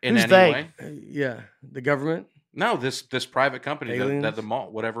in Who's any way? Yeah, the government. No, this private company that the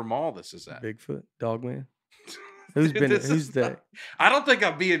mall, whatever mall this is at. Bigfoot, Dogman. Who's they? I don't think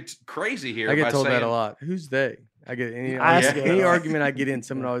I'm being crazy here. I get told that a lot. Who's they? I get any argument I get in,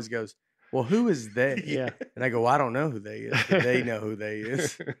 someone always goes, well, who is they? Yeah. And I go, well, I don't know who they is, but they know who they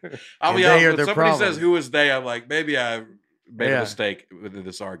is. I'll be honest, when somebody says who is they, I'm like, maybe I made a mistake with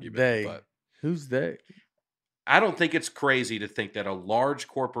this argument. But who's they? I don't think it's crazy to think that a large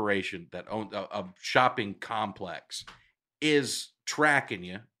corporation that owns a shopping complex is tracking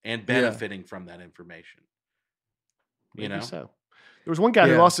you and benefiting from that information. Maybe you know? So. There was one guy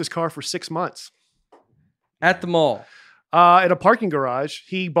who lost his car for 6 months. At the mall. At a parking garage.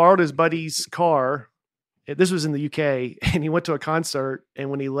 He borrowed his buddy's car. This was in the UK. And he went to a concert. And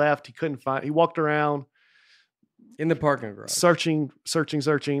when he left, he walked around. In the parking garage. Searching.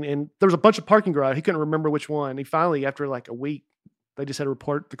 And there was a bunch of parking garage. He couldn't remember which one. He finally, after like a week, They just had to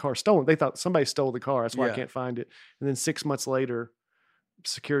report the car stolen. They thought somebody stole the car. That's why I can't find it. And then 6 months later,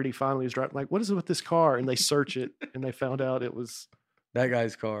 security finally was driving. Like, what is it with this car? And they search it, and they found out it was that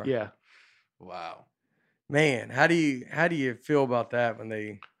guy's car. Yeah. Wow. Man, how do you feel about that when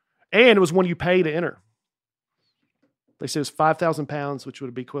they? And it was one you pay to enter. They said it was 5,000 pounds, which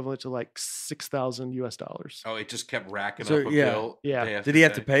would be equivalent to like $6,000 US. Oh, it just kept racking up a bill. Yeah. Did he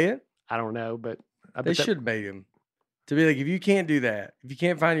have to pay it? I don't know, but they should have made him to be like, if you can't do that, if you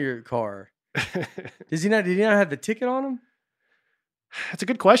can't find your car, did he not have the ticket on him? That's a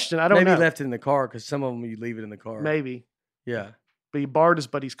good question. I don't know. Maybe he left it in the car because some of them you leave it in the car. Maybe. Yeah. But he borrowed his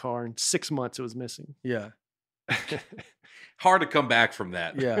buddy's car. In 6 months, it was missing. Yeah. Hard to come back from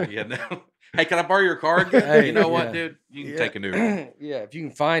that. Yeah. You know? Hey, can I borrow your car again? Hey, you know what, dude? You can take a new one. Yeah, if you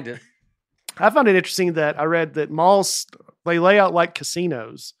can find it. I found it interesting that I read that malls, they lay out like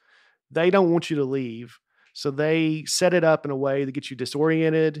casinos. They don't want you to leave. So they set it up in a way that gets you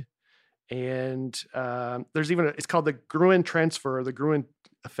disoriented. And there's even, it's called the Gruen transfer, or the Gruen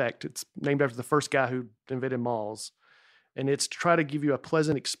effect. It's named after the first guy who invented malls. And it's to try to give you a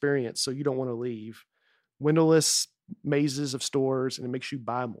pleasant experience so you don't want to leave. Windowless mazes of stores, and it makes you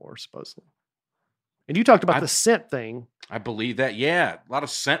buy more, supposedly. And you talked about the scent thing. I believe that. Yeah. A lot of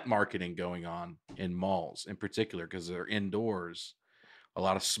scent marketing going on in malls in particular because they're indoors. A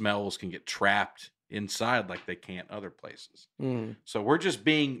lot of smells can get trapped inside like they can't other places. So we're just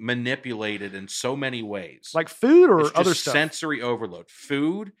being manipulated in so many ways. Like food or other stuff? Sensory overload.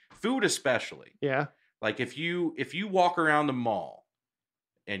 Food especially. Yeah. Like if you walk around the mall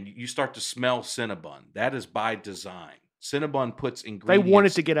and you start to smell Cinnabon, that is by design. Cinnabon puts ingredients. They want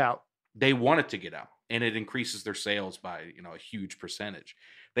it to get out. They want it to get out, and it increases their sales by a huge percentage.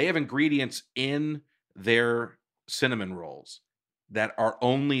 They have ingredients in their cinnamon rolls that are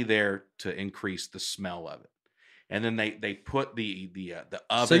only there to increase the smell of it, and then they put the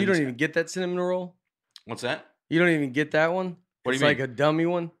oven. So you don't even get that cinnamon roll? What's that? You don't even get that one? What do you mean? It's like a dummy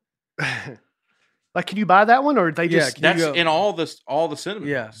one? Like, can you buy that one, or they just? That's in all the cinnamon.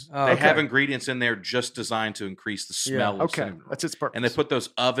 Yeah, they have ingredients in there just designed to increase the smell. Of cinnamon. That's its purpose. And they put those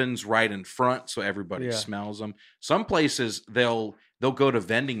ovens right in front so everybody smells them. Some places they'll go to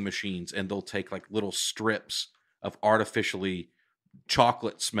vending machines and they'll take like little strips of artificially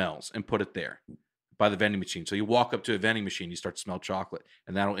chocolate smells and put it there by the vending machine. So you walk up to a vending machine, you start to smell chocolate,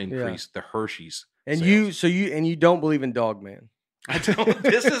 and that'll increase the Hershey's. And sales. you don't believe in Dog Man. I don't.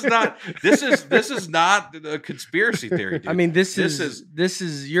 This is not a conspiracy theory, dude. I mean, this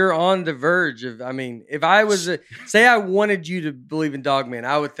is you're on the verge of. I mean, if I was say I wanted you to believe in Dog Man,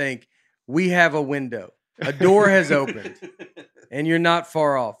 I would think we have a window, a door has opened, and you're not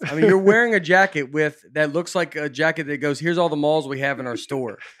far off. I mean, you're wearing a jacket that looks like a jacket that goes, "Here's all the malls we have in our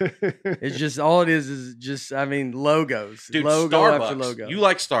store." It's just all it is just, I mean, logos, dude. Logo Starbucks, after logo. You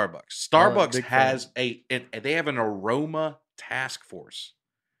like Starbucks? Starbucks has they have an aroma task force.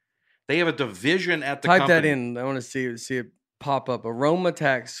 They have a division at the Type company. that in. I want to see it pop up. Aroma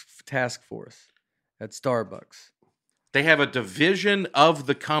task force at Starbucks. They have a division of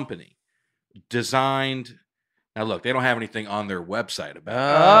the company designed. Now look, they don't have anything on their website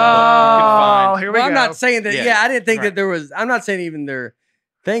about it. Here we go. I'm not saying that. Yeah, I didn't think right. that there was. I'm not saying even their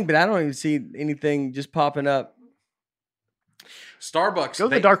thing, but I don't even see anything just popping up. Starbucks. Go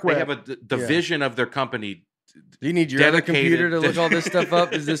to the dark web. They have a division of their company. Do you need your other computer to look all this stuff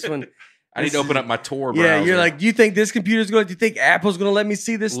up? Is this one? I need to open up my Tor browser. Yeah, you're like, do you think this computer's going to, do you think Apple's going to let me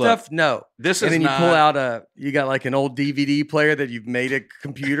see this stuff? No. This and is then not, you pull out you got like an old DVD player that you've made a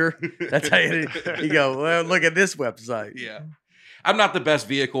computer. That's how you go, well, look at this website. Yeah. I'm not the best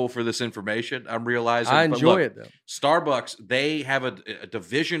vehicle for this information. I'm realizing. I enjoy it though. Starbucks, they have a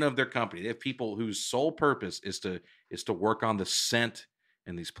division of their company. They have people whose sole purpose is to work on the scent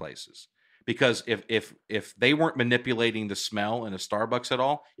in these places. Because if they weren't manipulating the smell in a Starbucks at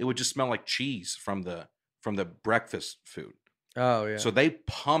all, it would just smell like cheese from the breakfast food. Oh yeah. So they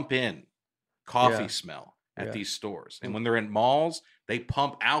pump in coffee smell at these stores, and when they're in malls, they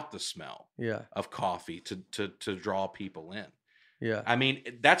pump out the smell of coffee to draw people in. Yeah. I mean,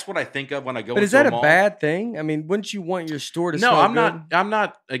 that's what I think of when I go. But is that a bad thing? I mean, wouldn't you want your store to smell good? I'm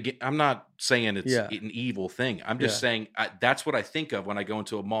not saying it's an evil thing. I'm just saying that's what I think of when I go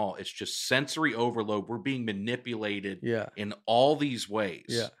into a mall. It's just sensory overload. We're being manipulated in all these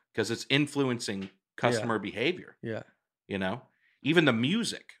ways because it's influencing customer behavior. Yeah. You know, even the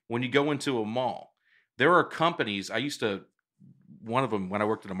music. When you go into a mall, there are companies. One of them, when I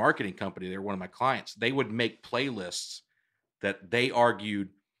worked at a marketing company, they were one of my clients. They would make playlists that they argued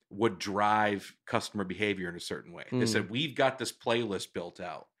would drive customer behavior in a certain way. They said, we've got this playlist built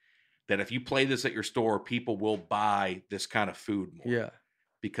out that if you play this at your store, people will buy this kind of food more. Yeah.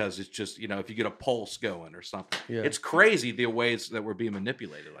 Because it's just, if you get a pulse going or something. Yeah. It's crazy the ways that we're being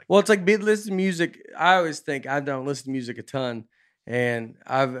manipulated. It's like listening to music. I always think I don't listen to music a ton. And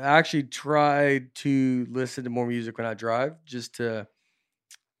I've actually tried to listen to more music when I drive, just to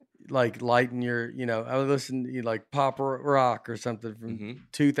like lighten your, I would listen to like pop rock or something from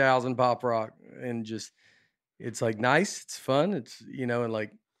 2000 pop rock, and just, it's like nice. It's fun. It's, and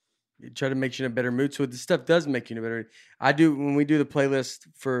like, try to make you in a better mood. So this stuff does make you in a better mood. I do, when we do the playlist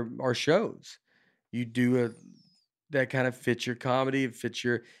for our shows, you do that kind of fits your comedy,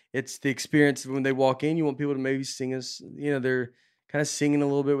 it's the experience when they walk in. You want people to maybe sing us, they're kind of singing a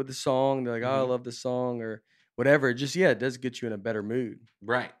little bit with the song. They're like, oh, I love the song or whatever. It just, it does get you in a better mood.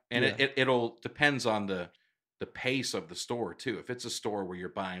 Right. And it'll depends on the pace of the store too. If it's a store where you're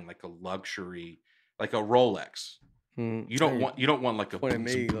buying like a luxury, like a Rolex, you don't want like a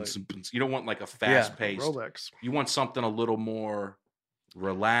you don't want like a fast paced Rolex. You want something a little more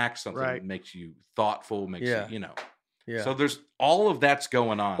relaxed, something that makes you thoughtful, makes you, Yeah. So there's all of that's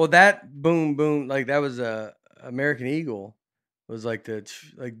going on. Well, that boom boom, like that was American Eagle. Was like the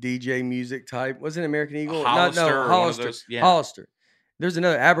DJ music type. Wasn't American Eagle? Hollister. Hollister. Hollister. There's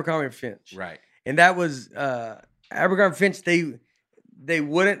another Abercrombie & Finch. Right. And that was Abercrombie & Finch. They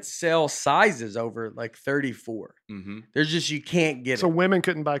wouldn't sell sizes over like 34. Mm-hmm. There's just, you can't get it. So women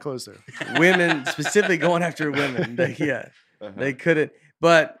couldn't buy clothes there. Women, specifically going after women. They couldn't.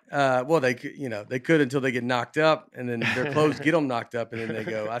 But they could, they could until they get knocked up, and then their clothes get them knocked up, and then they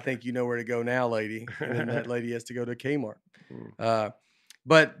go, I think you know where to go now, lady. And then that lady has to go to Kmart.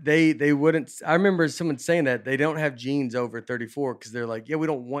 But they wouldn't. I remember someone saying that they don't have jeans over 34 because they're like, we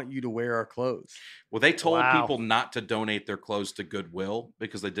don't want you to wear our clothes. Well, they told people not to donate their clothes to Goodwill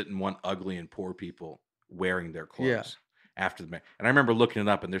because they didn't want ugly and poor people wearing their clothes. After the and I remember looking it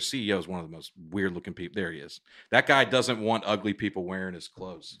up, and their CEO is one of the most weird looking people. There he is. That guy doesn't want ugly people wearing his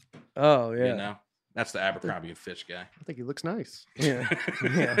clothes. Oh yeah, that's the Abercrombie & Fitch guy. I think he looks nice. Yeah,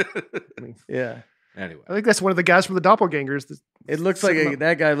 yeah. Anyway, I think that's one of the guys from the Doppelgangers. It looks like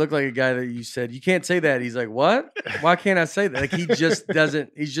that guy looked like a guy that you said you can't say that. He's like, what? Why can't I say that? Like he just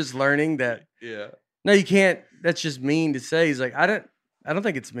doesn't. He's just learning that. Yeah. No, you can't. That's just mean to say. He's like, I don't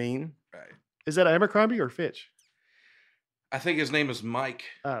think it's mean. Right. Is that Abercrombie or Fitch? I think his name is Mike.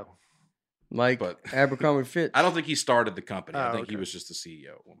 Oh. Mike, but Abercrombie Fitch. I don't think he started the company. I think he was just the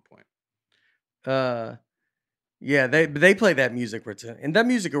CEO at one point. Yeah, they play that music, and that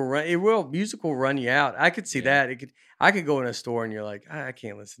music will run. Music will run you out. I could see that. I could go in a store and you're like, I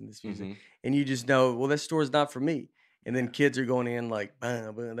can't listen to this music, and you just know, well, that store is not for me. And then kids are going in like,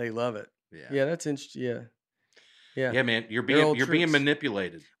 bam, they love it. Yeah, that's interesting. Yeah, man, you're being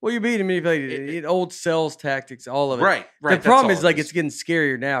manipulated. Well, you're being manipulated. Old sales tactics, all of it. Right. The problem is like it's getting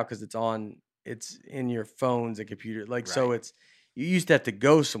scarier now because it's in your phones and computer. So it's. You used to have to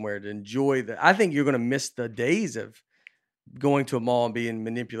go somewhere to enjoy I think you're going to miss the days of going to a mall and being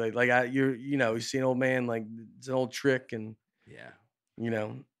manipulated. Like you see an old man, like it's an old trick, and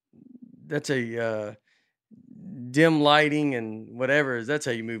that's a dim lighting and whatever. That's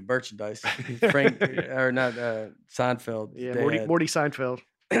how you move merchandise. Frank or not Seinfeld. Yeah, Morty Seinfeld.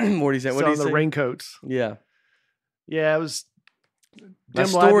 Morty Seinfeld. What do you say? The raincoats. Yeah. Yeah, it was. My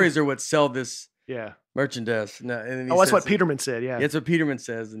stories are what sell this. Yeah. Merchandise. No, and that's what Peterman said. Yeah, that's what Peterman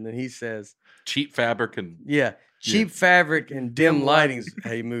says, and then he says, "Cheap fabric and cheap fabric and dim lighting."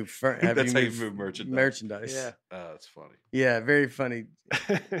 How you move? That's how you move merchandise. Yeah, that's funny. Yeah, very funny.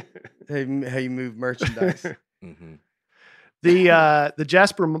 How you move merchandise. Mm-hmm. The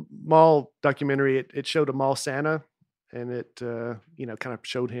Jasper Mall documentary it showed a mall Santa, and it kind of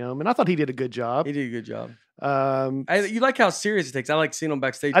showed him, and I thought he did a good job. He did a good job. You like how serious it takes. I like seeing them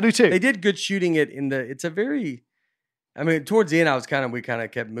backstage. I do too. They did good shooting it it's a very, towards the end, we kind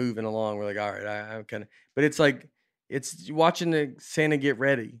of kept moving along. We're like, all right, I'm kind of, but it's like, it's watching the Santa get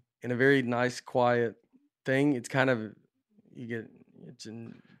ready in a very nice, quiet thing. It's kind of, it's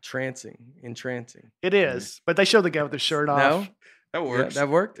entrancing. It is, but they show the guy with the shirt off. No, that works. Yeah, that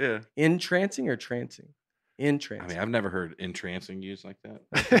worked. Yeah. Entrancing or trancing? Entrancing. I've never heard entrancing used like that.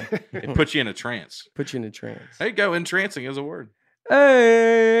 It puts you in a trance. Put you in a trance. There you go. Entrancing is a word.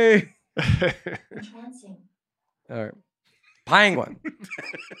 Hey. Entrancing. All right. Penguin.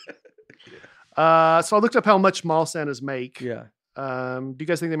 So I looked up how much mall Santas make. Yeah. Do you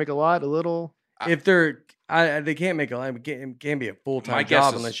guys think they make a lot, a little? If they can't make a lot. It can't be a full-time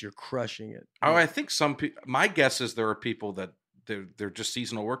job unless you're crushing it. Oh, I think some people. My guess is there are people that. They're just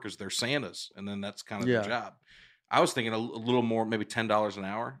seasonal workers. They're Santas, and then that's kind of their job. I was thinking a little more, maybe $10 an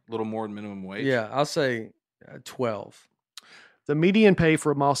hour, a little more than minimum wage. Yeah, I'll say 12. The median pay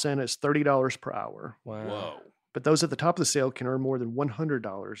for a mall Santa is $30 per hour. Wow. Whoa. But those at the top of the scale can earn more than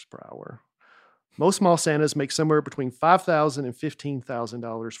 $100 per hour. Most mall Santas make somewhere between $5,000 and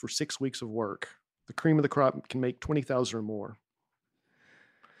 $15,000 for 6 weeks of work. The cream of the crop can make $20,000 or more.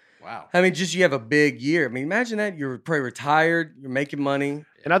 Wow. I mean, just you have a big year. I mean, imagine that you're probably retired, you're making money.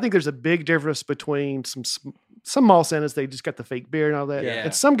 And I think there's a big difference between some mall Santas, they just got the fake beard and all that. Yeah.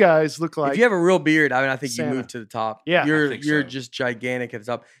 And some guys look like If you have a real beard, I mean, I think Santa. you move to the top. Yeah. I you're think you're so. just gigantic at the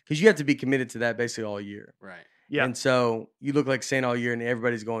top because you have to be committed to that basically all year. Right. Yeah. And so you look like Santa all year, and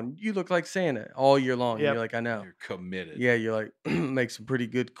everybody's going, "You look like Santa all year long." And Yep. you're like, "I know." You're committed. Yeah, you're like make some pretty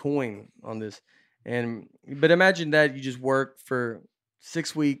good coin on this. But imagine that you just work for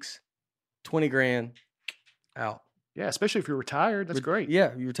 6 weeks, 20 grand out. Yeah, especially if you're retired. That's great.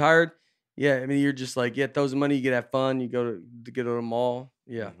 Yeah, you're retired. Yeah, I mean, you're just like, yeah, throw some money, you get to have fun, you go to get to the mall.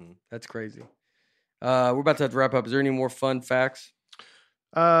 Yeah, Mhm. that's crazy. We're about to have to wrap up. Is there any more fun facts?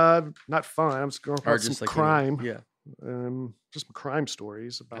 Not fun. I'm just going Or for some just like crime. Yeah, Just some crime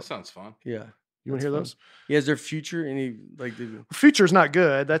stories That about. sounds fun. yeah. You want to hear fun. those? Yeah, is there future? Any like? Future's not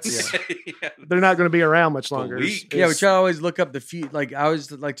good. That's Yeah. they're not going to be around much longer. Bleak. Yeah, we try to always look up the future. Like I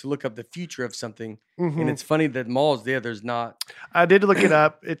always like to look up the future of something, Mhm. and it's funny that malls there's not. I did look it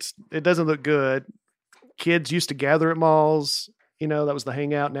up. It doesn't look good. Kids used to gather at malls. That was the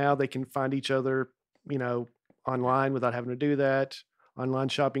hangout. Now they can find each other, online without having to do that. Online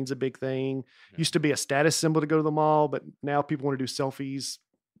shopping's a big thing. Yeah. Used to be a status symbol to go to the mall, but now people want to do selfies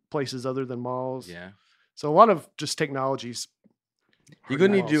places other than malls. Yeah. So a lot of just technologies. You're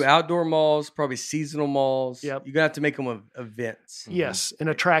gonna need to do malls. outdoor malls, probably seasonal malls. Yep. You're gonna have to make them events. Yes, and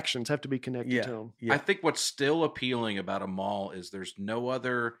attractions have to be connected Yeah. to them. Yeah. I think what's still appealing about a mall is there's no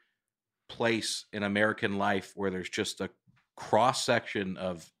other place in American life where there's just a cross section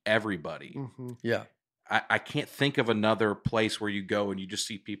of everybody. Mhm. Yeah. I can't think of another place where you go and you just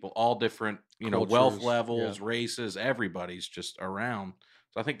see people all different, wealth Cultures, levels, races, everybody's just around.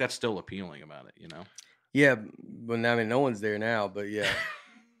 So I think that's still appealing about it, Yeah. Well, I mean, no one's there now, but yeah.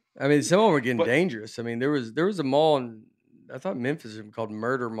 I mean, some of them were getting But- dangerous. I mean, there was a mall in I thought Memphis called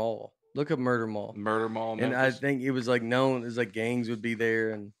Murder Mall. Look up Murder Mall. Murder Mall. And I Memphis. think it was like known as like gangs would be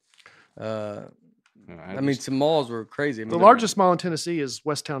there, and I I mean, just- some malls were crazy. I mean, The largest mall in Tennessee is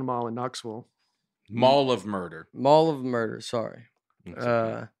Westtown Mall in Knoxville. Mall of Murder. Mall of Murder. Sorry. That's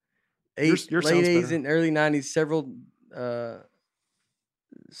okay. Your Late sounds 80s better. and early 90s,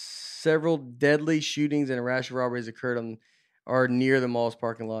 several deadly shootings and a rash of robberies occurred or near the mall's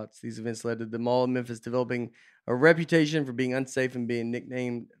parking lots. These events led to the Mall of Memphis developing a reputation for being unsafe and being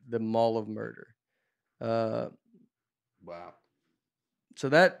nicknamed the Mall of Murder. Wow. So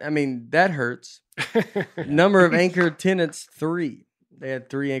that hurts. Number of anchor tenants, 3. They had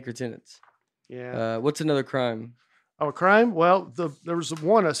 3 anchor tenants. Yeah. What's another crime? A crime? Well, there was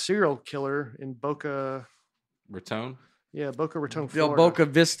a serial killer in Boca. Raton. Yeah, Boca Raton, Del Florida. Boca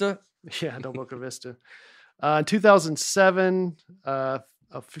Vista. Yeah, Del Boca Vista. In 2007, a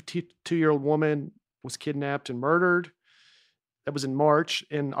 52-year-old woman was kidnapped and murdered. That was in March.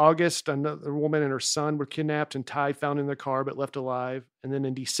 In August, another woman and her son were kidnapped and tied, found in their car, but left alive. And then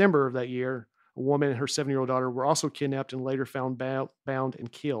in December of that year, a woman and her 7-year-old daughter were also kidnapped and later found bound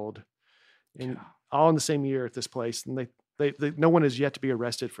and killed. And all in the same year at this place. And they no one has yet to be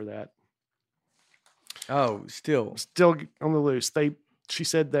arrested for that. Oh, still. Still on the loose. She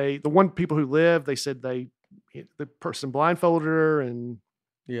said the one people who lived, they said the person blindfolded her and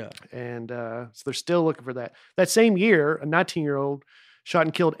Yeah. so they're still looking for that. That same year, a 19-year-old shot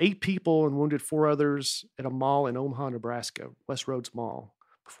and killed 8 people and wounded 4 others at a mall in Omaha, Nebraska, West Roads Mall,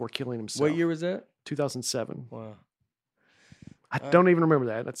 before killing himself. What year was that? 2007. Wow. I don't even remember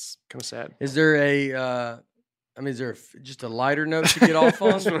that. That's kind of sad. Is there is there just a lighter note to get off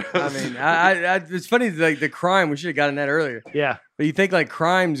on? I mean, it's funny, like the crime, we should have gotten that earlier. Yeah. But you think like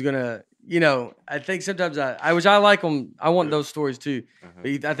crime's gonna, I think sometimes I like them. I want those stories too.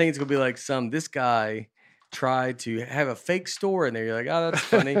 But I think it's gonna be like this guy tried to have a fake store in there. You're like, oh, that's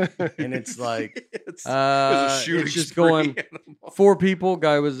funny. And it's like, it's a shooting it's just spree going in the mall. 4 people.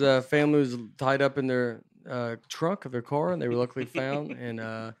 Guy was family was tied up in their trunk of their car, and they were luckily found,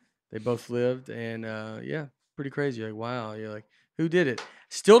 and they both lived. And yeah, pretty crazy. You're like, wow. You're like, who did it?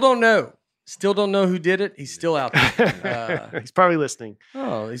 Still don't know. Still don't know who did it. He's still out there. He's probably listening.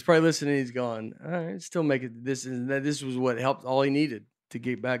 Oh, he's probably listening. He's gone. All right, still make it. This was what helped. All he needed to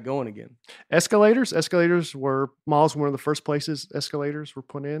get back going again. Escalators were malls. One of the first places escalators were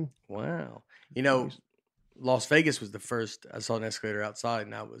put in. Wow. Las Vegas was the first I saw an escalator outside,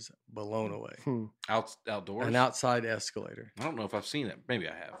 and I was blown away. Outdoors? An outside escalator. I don't know if I've seen it. Maybe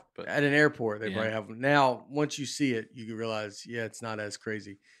I have. But at an airport, they probably have them. Now, once you see it, you can realize, it's not as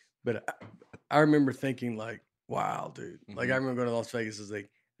crazy. But I remember thinking, like, wow, dude. Like, I remember going to Las Vegas. It's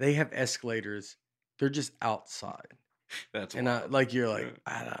like, they have escalators. They're just outside. That's and you're like, you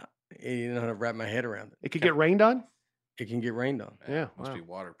know how to wrap my head around it. It could get rained on? It can get rained on. Yeah. Must be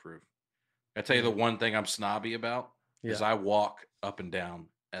waterproof. I tell you, the one thing I'm snobby about is I walk up and down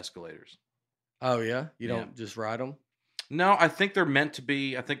escalators. Oh, yeah? You don't just ride them? No, I think they're meant to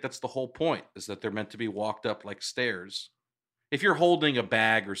be. I think that's the whole point, is that they're meant to be walked up like stairs. If you're holding a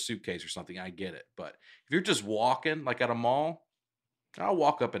bag or suitcase or something, I get it. But if you're just walking, like at a mall, I'll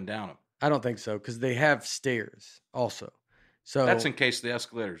walk up and down them. I don't think so, because they have stairs also. So that's in case the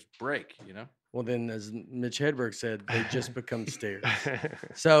escalators break, you know? Well, then, as Mitch Hedberg said, they just become stairs.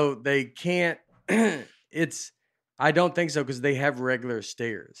 So they can't, I don't think so, because they have regular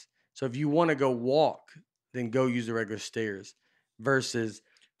stairs. So if you want to go walk, then go use the regular stairs versus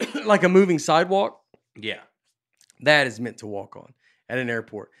like a moving sidewalk. Yeah. That is meant to walk on at an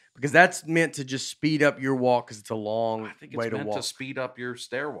airport, because that's meant to just speed up your walk, because it's a long way to walk. Meant to speed up your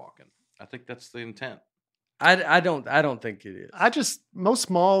stair walking. I think that's the intent. I don't think it is. Most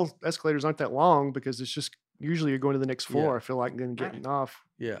small escalators aren't that long, because it's just usually you're going to the next floor. I feel like then getting off.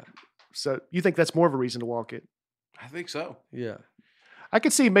 Yeah. So you think that's more of a reason to walk it? I think so. Yeah. I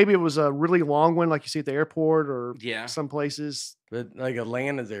could see maybe it was a really long one, like you see at the airport or some places. But like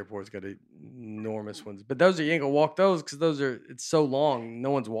Atlanta's airport's got enormous ones. But those you ain't gonna walk those, because it's so long, no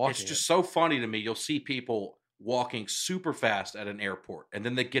one's walking. It's just so funny to me. You'll see people walking super fast at an airport, and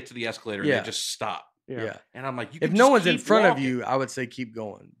then they get to the escalator and they just stop. Yeah. And I'm like, if no one's in front of you, I would say keep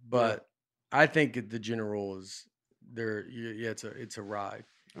going. But I think the general rule is it's a ride.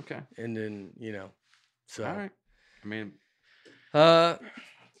 Okay. And then, so. All right. I mean. All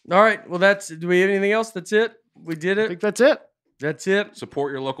right. Well, do we have anything else? That's it? We did it? I think that's it. That's it.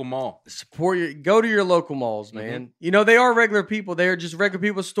 Support your local mall. Go to your local malls, man. Mm-hmm. They are regular people. They are just regular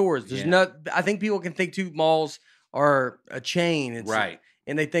people's stores. There's I think people can think too malls are a chain. Right.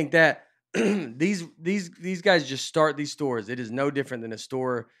 And they think that these guys just start these stores. It is no different than a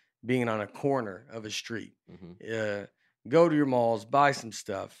store being on a corner of a street. Mm-hmm. Go to your malls, buy some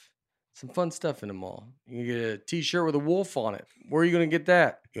stuff. Some fun stuff in the mall. You can get a T-shirt with a wolf on it. Where are you going to get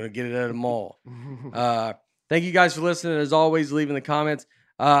that? You're going to get it at a mall. Thank you guys for listening. As always, leave in the comments.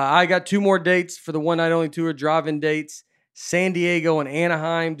 I got 2 more dates for the One Night Only Tour drive-in dates. San Diego and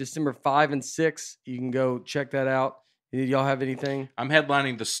Anaheim, December 5 and 6. You can go check that out. Y'all have anything? I'm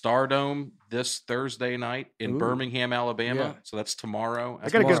headlining the Stardome this Thursday night in Birmingham, Alabama. Yeah. So that's tomorrow. They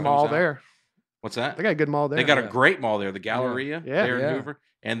got a good mall there. What's that? They got a good mall there. They got a great mall there, the Galleria there in Hoover.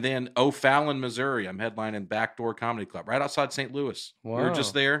 And then O'Fallon, Missouri. I'm headlining Backdoor Comedy Club right outside St. Louis. Wow. We were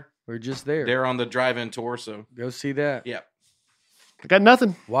just there. They're on the drive-in tour, so go see that. Yeah. I got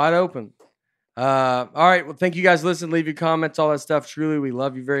nothing. Wide open. All right. Well, thank you guys. Listen, leave your comments, all that stuff. Truly, we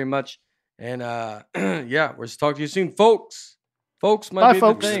love you very much. And we're just talk to you soon, folks. Folks might be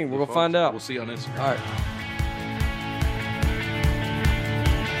the thing. We'll find out. We'll see you on Instagram. All right.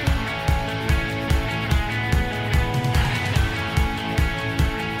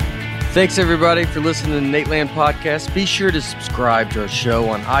 Thanks, everybody, for listening to the Nateland Podcast. Be sure to subscribe to our show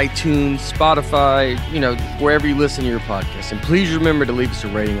on iTunes, Spotify, wherever you listen to your podcast. And please remember to leave us a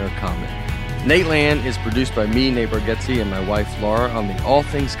rating or a comment. Nateland is produced by me, Nate Bargatze, and my wife, Laura, on the All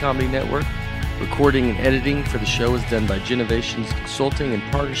Things Comedy Network. Recording and editing for the show is done by Genovations Consulting in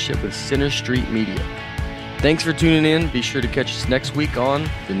partnership with Center Street Media. Thanks for tuning in. Be sure to catch us next week on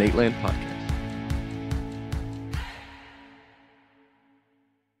the Nateland Podcast.